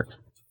pressure.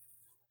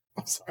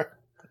 I'm sorry.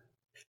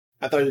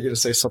 I thought you were going to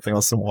say something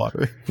else than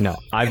water. No,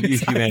 I view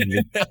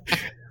humanity.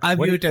 I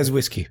view it as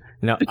whiskey.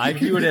 No, I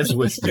view it as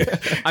whiskey.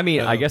 I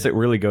mean, I guess it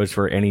really goes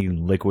for any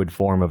liquid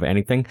form of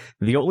anything.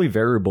 The only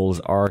variables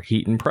are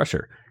heat and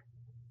pressure.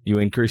 You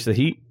increase the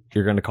heat,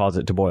 you're going to cause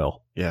it to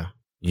boil. Yeah.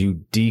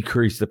 You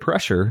decrease the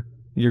pressure,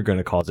 you're going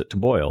to cause it to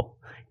boil.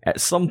 At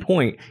some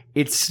point,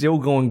 it's still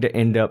going to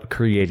end up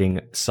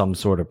creating some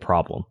sort of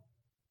problem,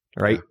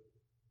 right? Yeah.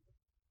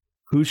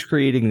 Who's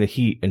creating the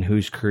heat and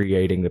who's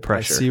creating the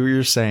pressure? I see what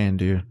you're saying,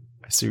 dude.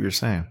 I see what you're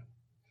saying.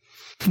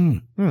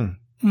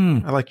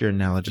 I like your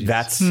analogies.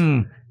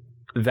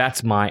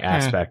 That's my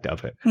aspect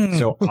of it.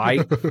 So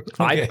I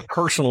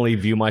personally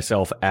view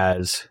myself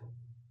as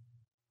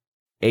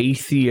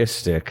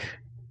atheistic,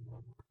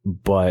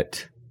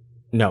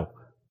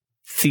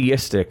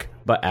 theistic,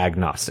 but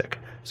agnostic.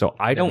 So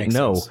I don't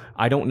know. Sense.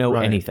 I don't know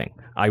anything.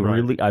 I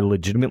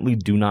legitimately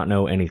do not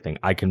know anything.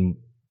 I can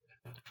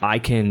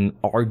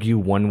argue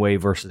one way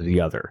versus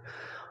the other.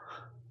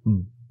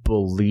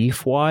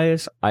 Belief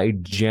wise, I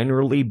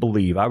generally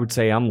believe, I would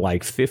say I'm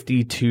like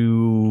 50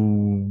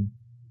 to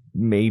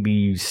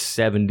maybe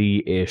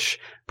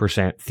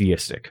 70-ish%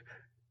 theistic.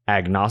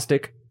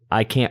 Agnostic,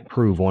 I can't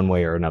prove one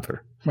way or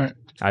another. Right.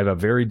 I have a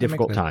very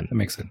difficult time. That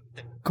makes sense.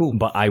 Cool.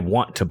 But I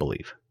want to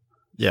believe.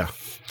 Yeah.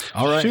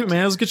 All right. Shoot,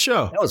 man. It was a good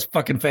show. That was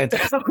fucking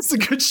fantastic. That was a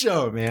good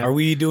show, man. Are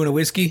we doing a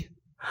whiskey?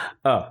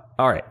 Oh,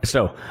 all right.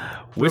 So,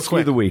 whiskey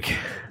of the week.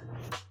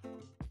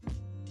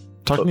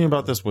 Talk to me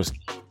about this whiskey.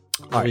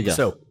 All right.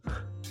 So,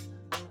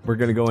 we're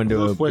going to go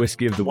into a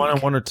whiskey of the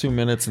week. 1 or 2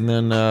 minutes, and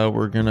then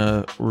we're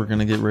gonna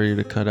get ready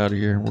to cut out of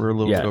here. We're a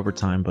little bit over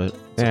time, but...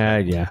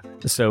 yeah.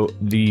 So,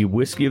 the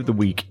whiskey of the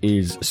week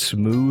is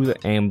Smooth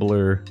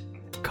Ambler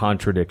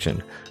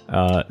Contradiction.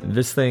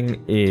 This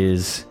thing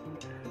is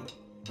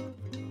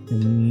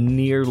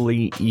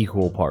nearly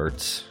equal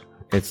parts.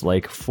 It's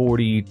like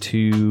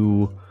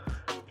 42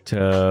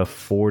 to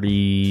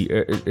 40.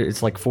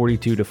 It's like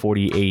 42 to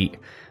 48.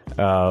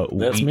 That's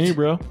wheat. Me,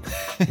 bro.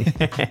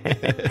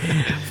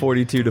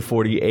 42 to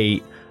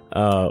 48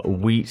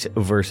 wheat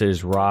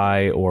versus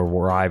rye, or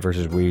rye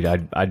versus wheat.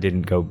 I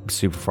didn't go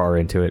super far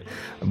into it,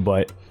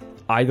 but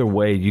either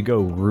way, you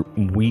go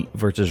wheat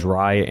versus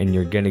rye, and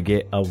you're going to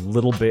get a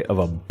little bit of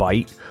a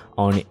bite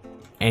on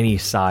any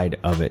side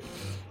of it.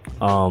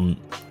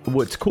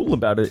 What's cool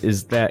about it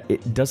is that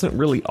it doesn't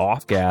really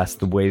off-gas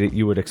the way that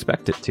you would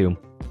expect it to.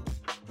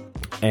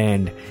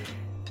 And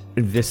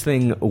this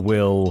thing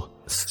will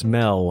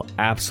smell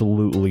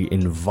absolutely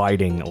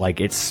inviting. Like,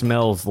 it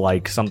smells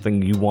like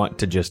something you want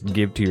to just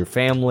give to your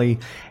family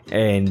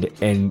and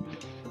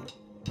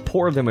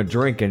pour them a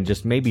drink, and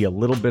just maybe a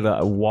little bit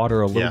of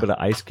water, a little bit of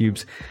ice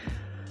cubes.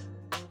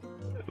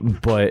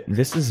 But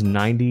this is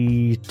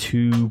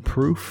 92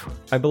 proof,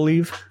 I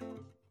believe.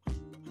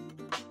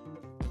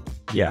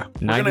 Yeah.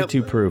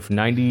 92 proof,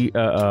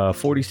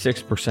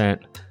 46%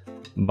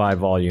 by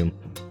volume.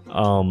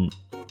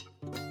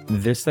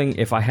 This thing,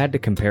 if I had to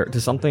compare it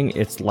to something,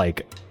 it's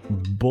like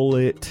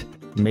Bullet,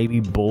 maybe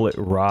Bullet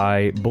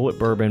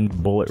Bourbon,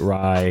 Bullet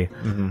Rye.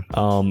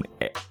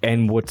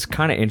 And what's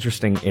kind of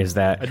interesting is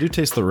that I do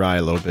taste the rye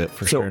a little bit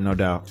for sure, no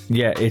doubt.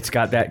 Yeah, it's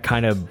got that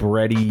kind of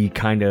bready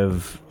kind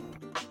of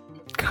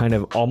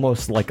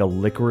almost like a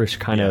licorice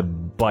kind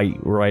of bite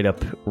right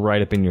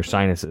up in your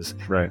sinuses.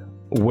 Right.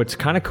 What's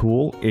kind of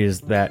cool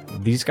is that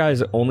these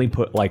guys only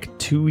put like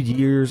 2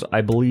 years,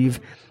 I believe,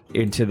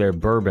 into their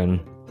bourbon,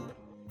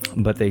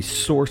 but they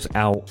source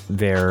out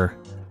their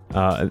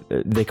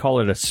they call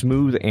it a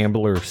smooth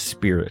ambler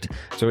spirit,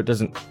 so it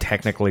doesn't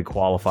technically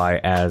qualify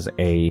as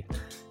a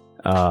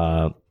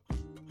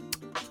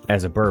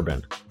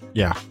bourbon.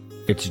 Yeah.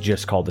 It's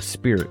just called a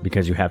spirit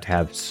because you have to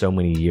have so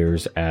many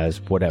years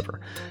as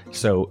whatever.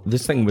 So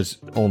this thing was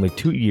only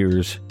 2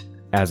 years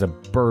as a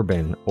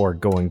bourbon, or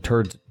going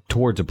towards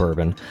a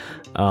bourbon.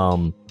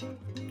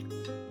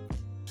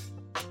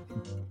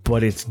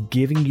 But it's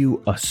giving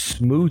you a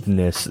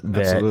smoothness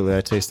that... Absolutely,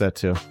 I taste that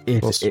too.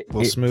 Little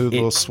smooth,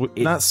 little sweet.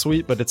 Not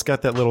sweet, but it's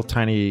got that little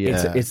tiny...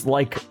 It's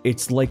like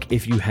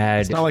if you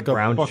had... It's not like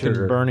brown a fucking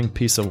sugar. burning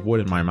piece of wood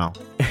in my mouth.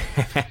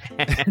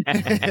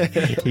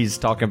 He's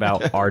talking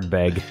about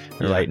Ardbeg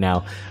right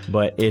now.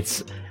 But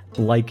it's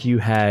like you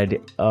had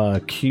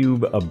a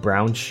cube of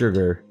brown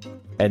sugar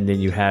and then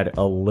you had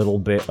a little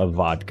bit of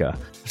vodka.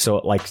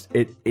 So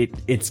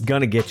it's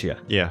gonna get you.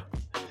 Yeah.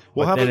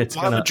 We'll have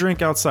a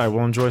drink outside.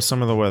 We'll enjoy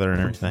some of the weather and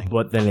everything.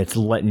 But then it's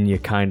letting you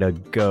kind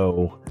of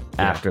go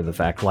after the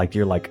fact. Like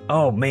you're like,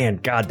 oh man,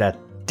 God,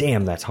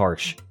 that's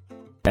harsh.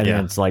 And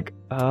then it's like,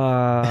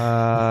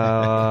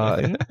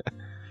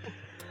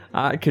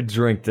 I could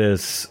drink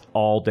this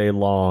all day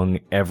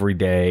long, every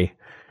day,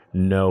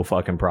 no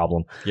fucking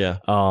problem. Yeah.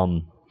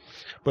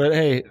 But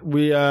hey,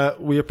 we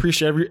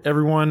appreciate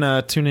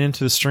everyone tuning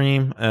into the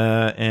stream,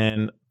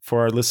 and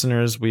for our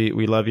listeners,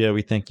 we love you.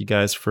 We thank you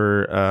guys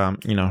for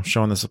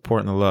showing the support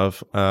and the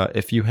love.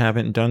 If you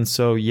haven't done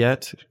so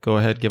yet, go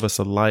ahead, give us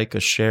a like, a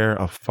share,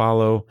 a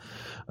follow.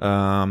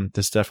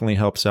 This definitely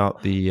helps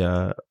out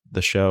the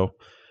show.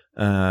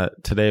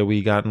 Today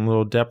we got in a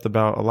little depth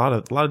about a lot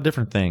of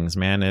different things,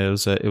 man. It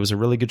was a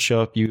really good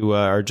show. If you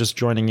are just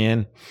joining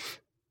in,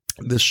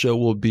 this show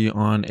will be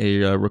on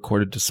a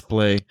recorded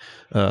display.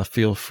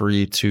 Feel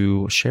free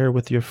to share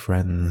with your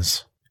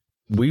friends.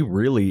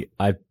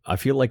 I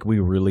feel like we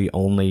really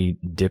only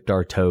dipped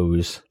our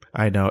toes.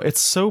 I know.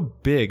 It's so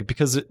big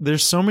because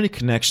there's so many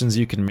connections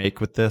you can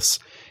make with this,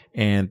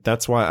 and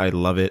that's why I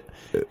love it.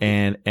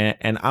 And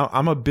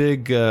I'm a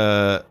big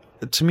to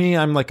me,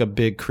 I'm like a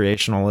big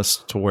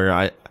creationalist, to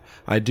where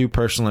I do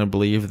personally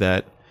believe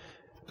that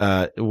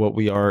what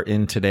we are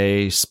in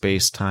today,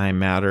 space, time,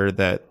 matter,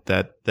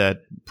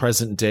 that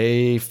present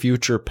day,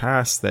 future,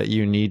 past, that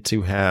you need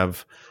to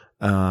have,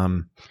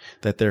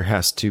 that there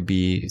has to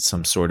be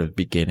some sort of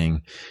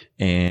beginning.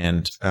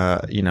 And,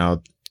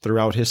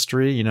 throughout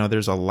history,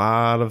 there's a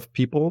lot of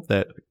people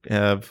that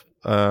have,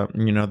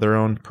 their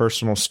own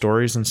personal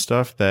stories and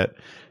stuff that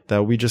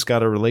we just got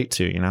to relate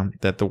to,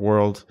 that the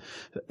world,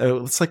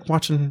 it's like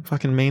watching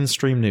fucking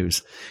mainstream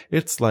news.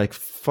 It's like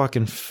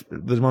fucking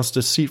the most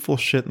deceitful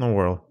shit in the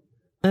world.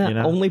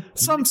 Only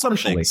some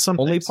things,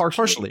 only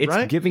partially. It's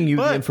right? giving you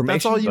the information.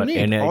 That's all you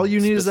need. All you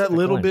need is that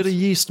little bit of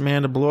yeast,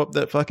 man, to blow up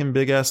that fucking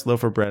big ass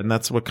loaf of bread. And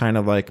that's what kind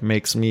of like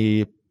makes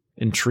me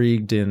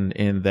intrigued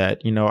in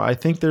that, I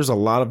think there's a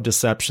lot of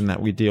deception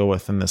that we deal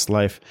with in this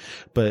life,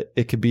 but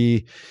it could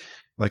be,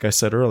 like I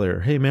said earlier,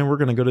 hey man, we're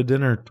going to go to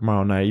dinner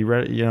tomorrow night. You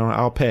ready?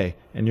 I'll pay.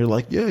 And you're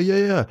like,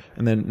 yeah.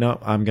 And then, no,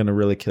 I'm going to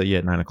really kill you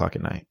at 9:00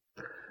 at night.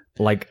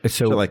 Like, so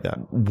shit like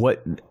that.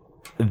 What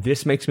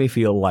this makes me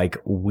feel like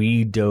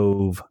we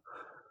dove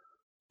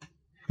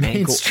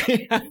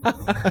mainstream.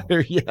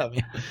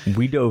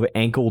 We dove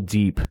ankle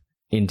deep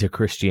into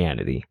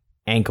Christianity.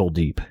 Ankle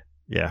deep.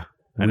 Yeah.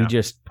 We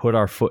just put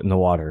our foot in the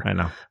water. I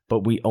know. But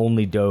we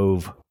only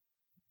dove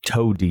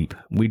toe deep.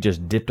 We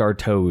just dipped our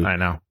toes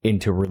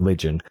into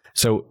religion.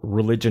 So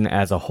religion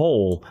as a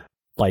whole,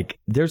 like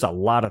there's a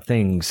lot of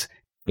things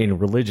in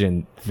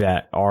religion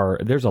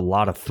there's a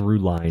lot of through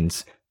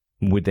lines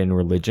within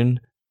religion,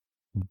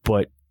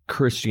 but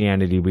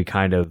Christianity, we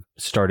kind of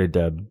started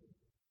to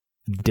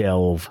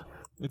delve.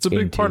 It's a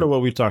big part of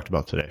what we've talked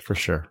about today, for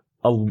sure.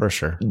 For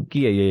sure.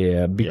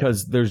 Yeah.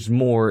 Because there's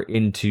more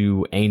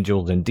into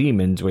angels and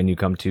demons when you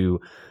come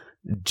to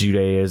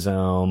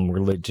Judaism,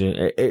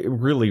 religion,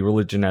 really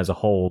religion as a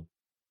whole,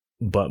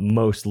 but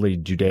mostly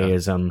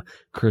Judaism,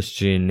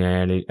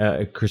 Christianity,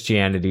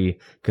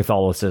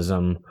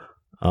 Catholicism.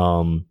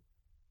 But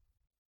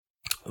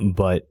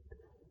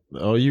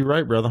you're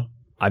right, brother.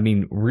 I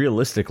mean,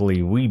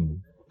 realistically, we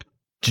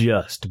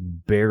just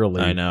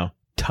barely.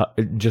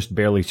 Just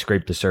barely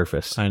scraped the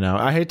surface. I know.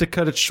 I hate to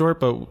cut it short,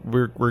 but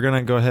we're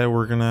gonna go ahead.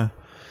 We're gonna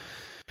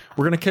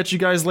catch you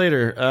guys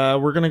later.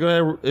 We're gonna go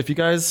ahead. If you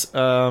guys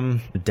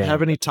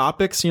have any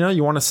topics,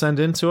 you want to send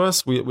in to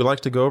us, we like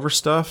to go over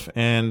stuff,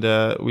 and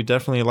we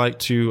definitely like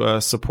to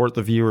support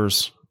the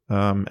viewers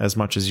as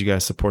much as you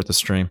guys support the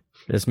stream.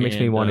 This makes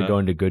me want to go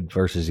into good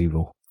versus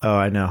evil. Oh,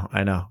 I know.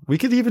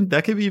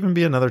 That could even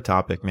be another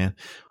topic, man.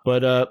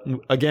 But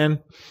again,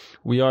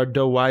 we are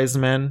The Wise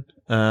Men.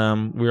 We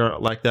are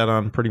like that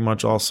on pretty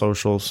much all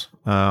socials.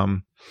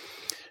 And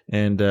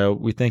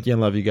we thank you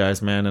and love you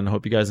guys, man. And I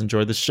hope you guys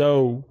enjoyed the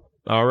show.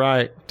 All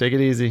right. Take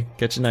it easy.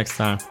 Catch you next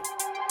time.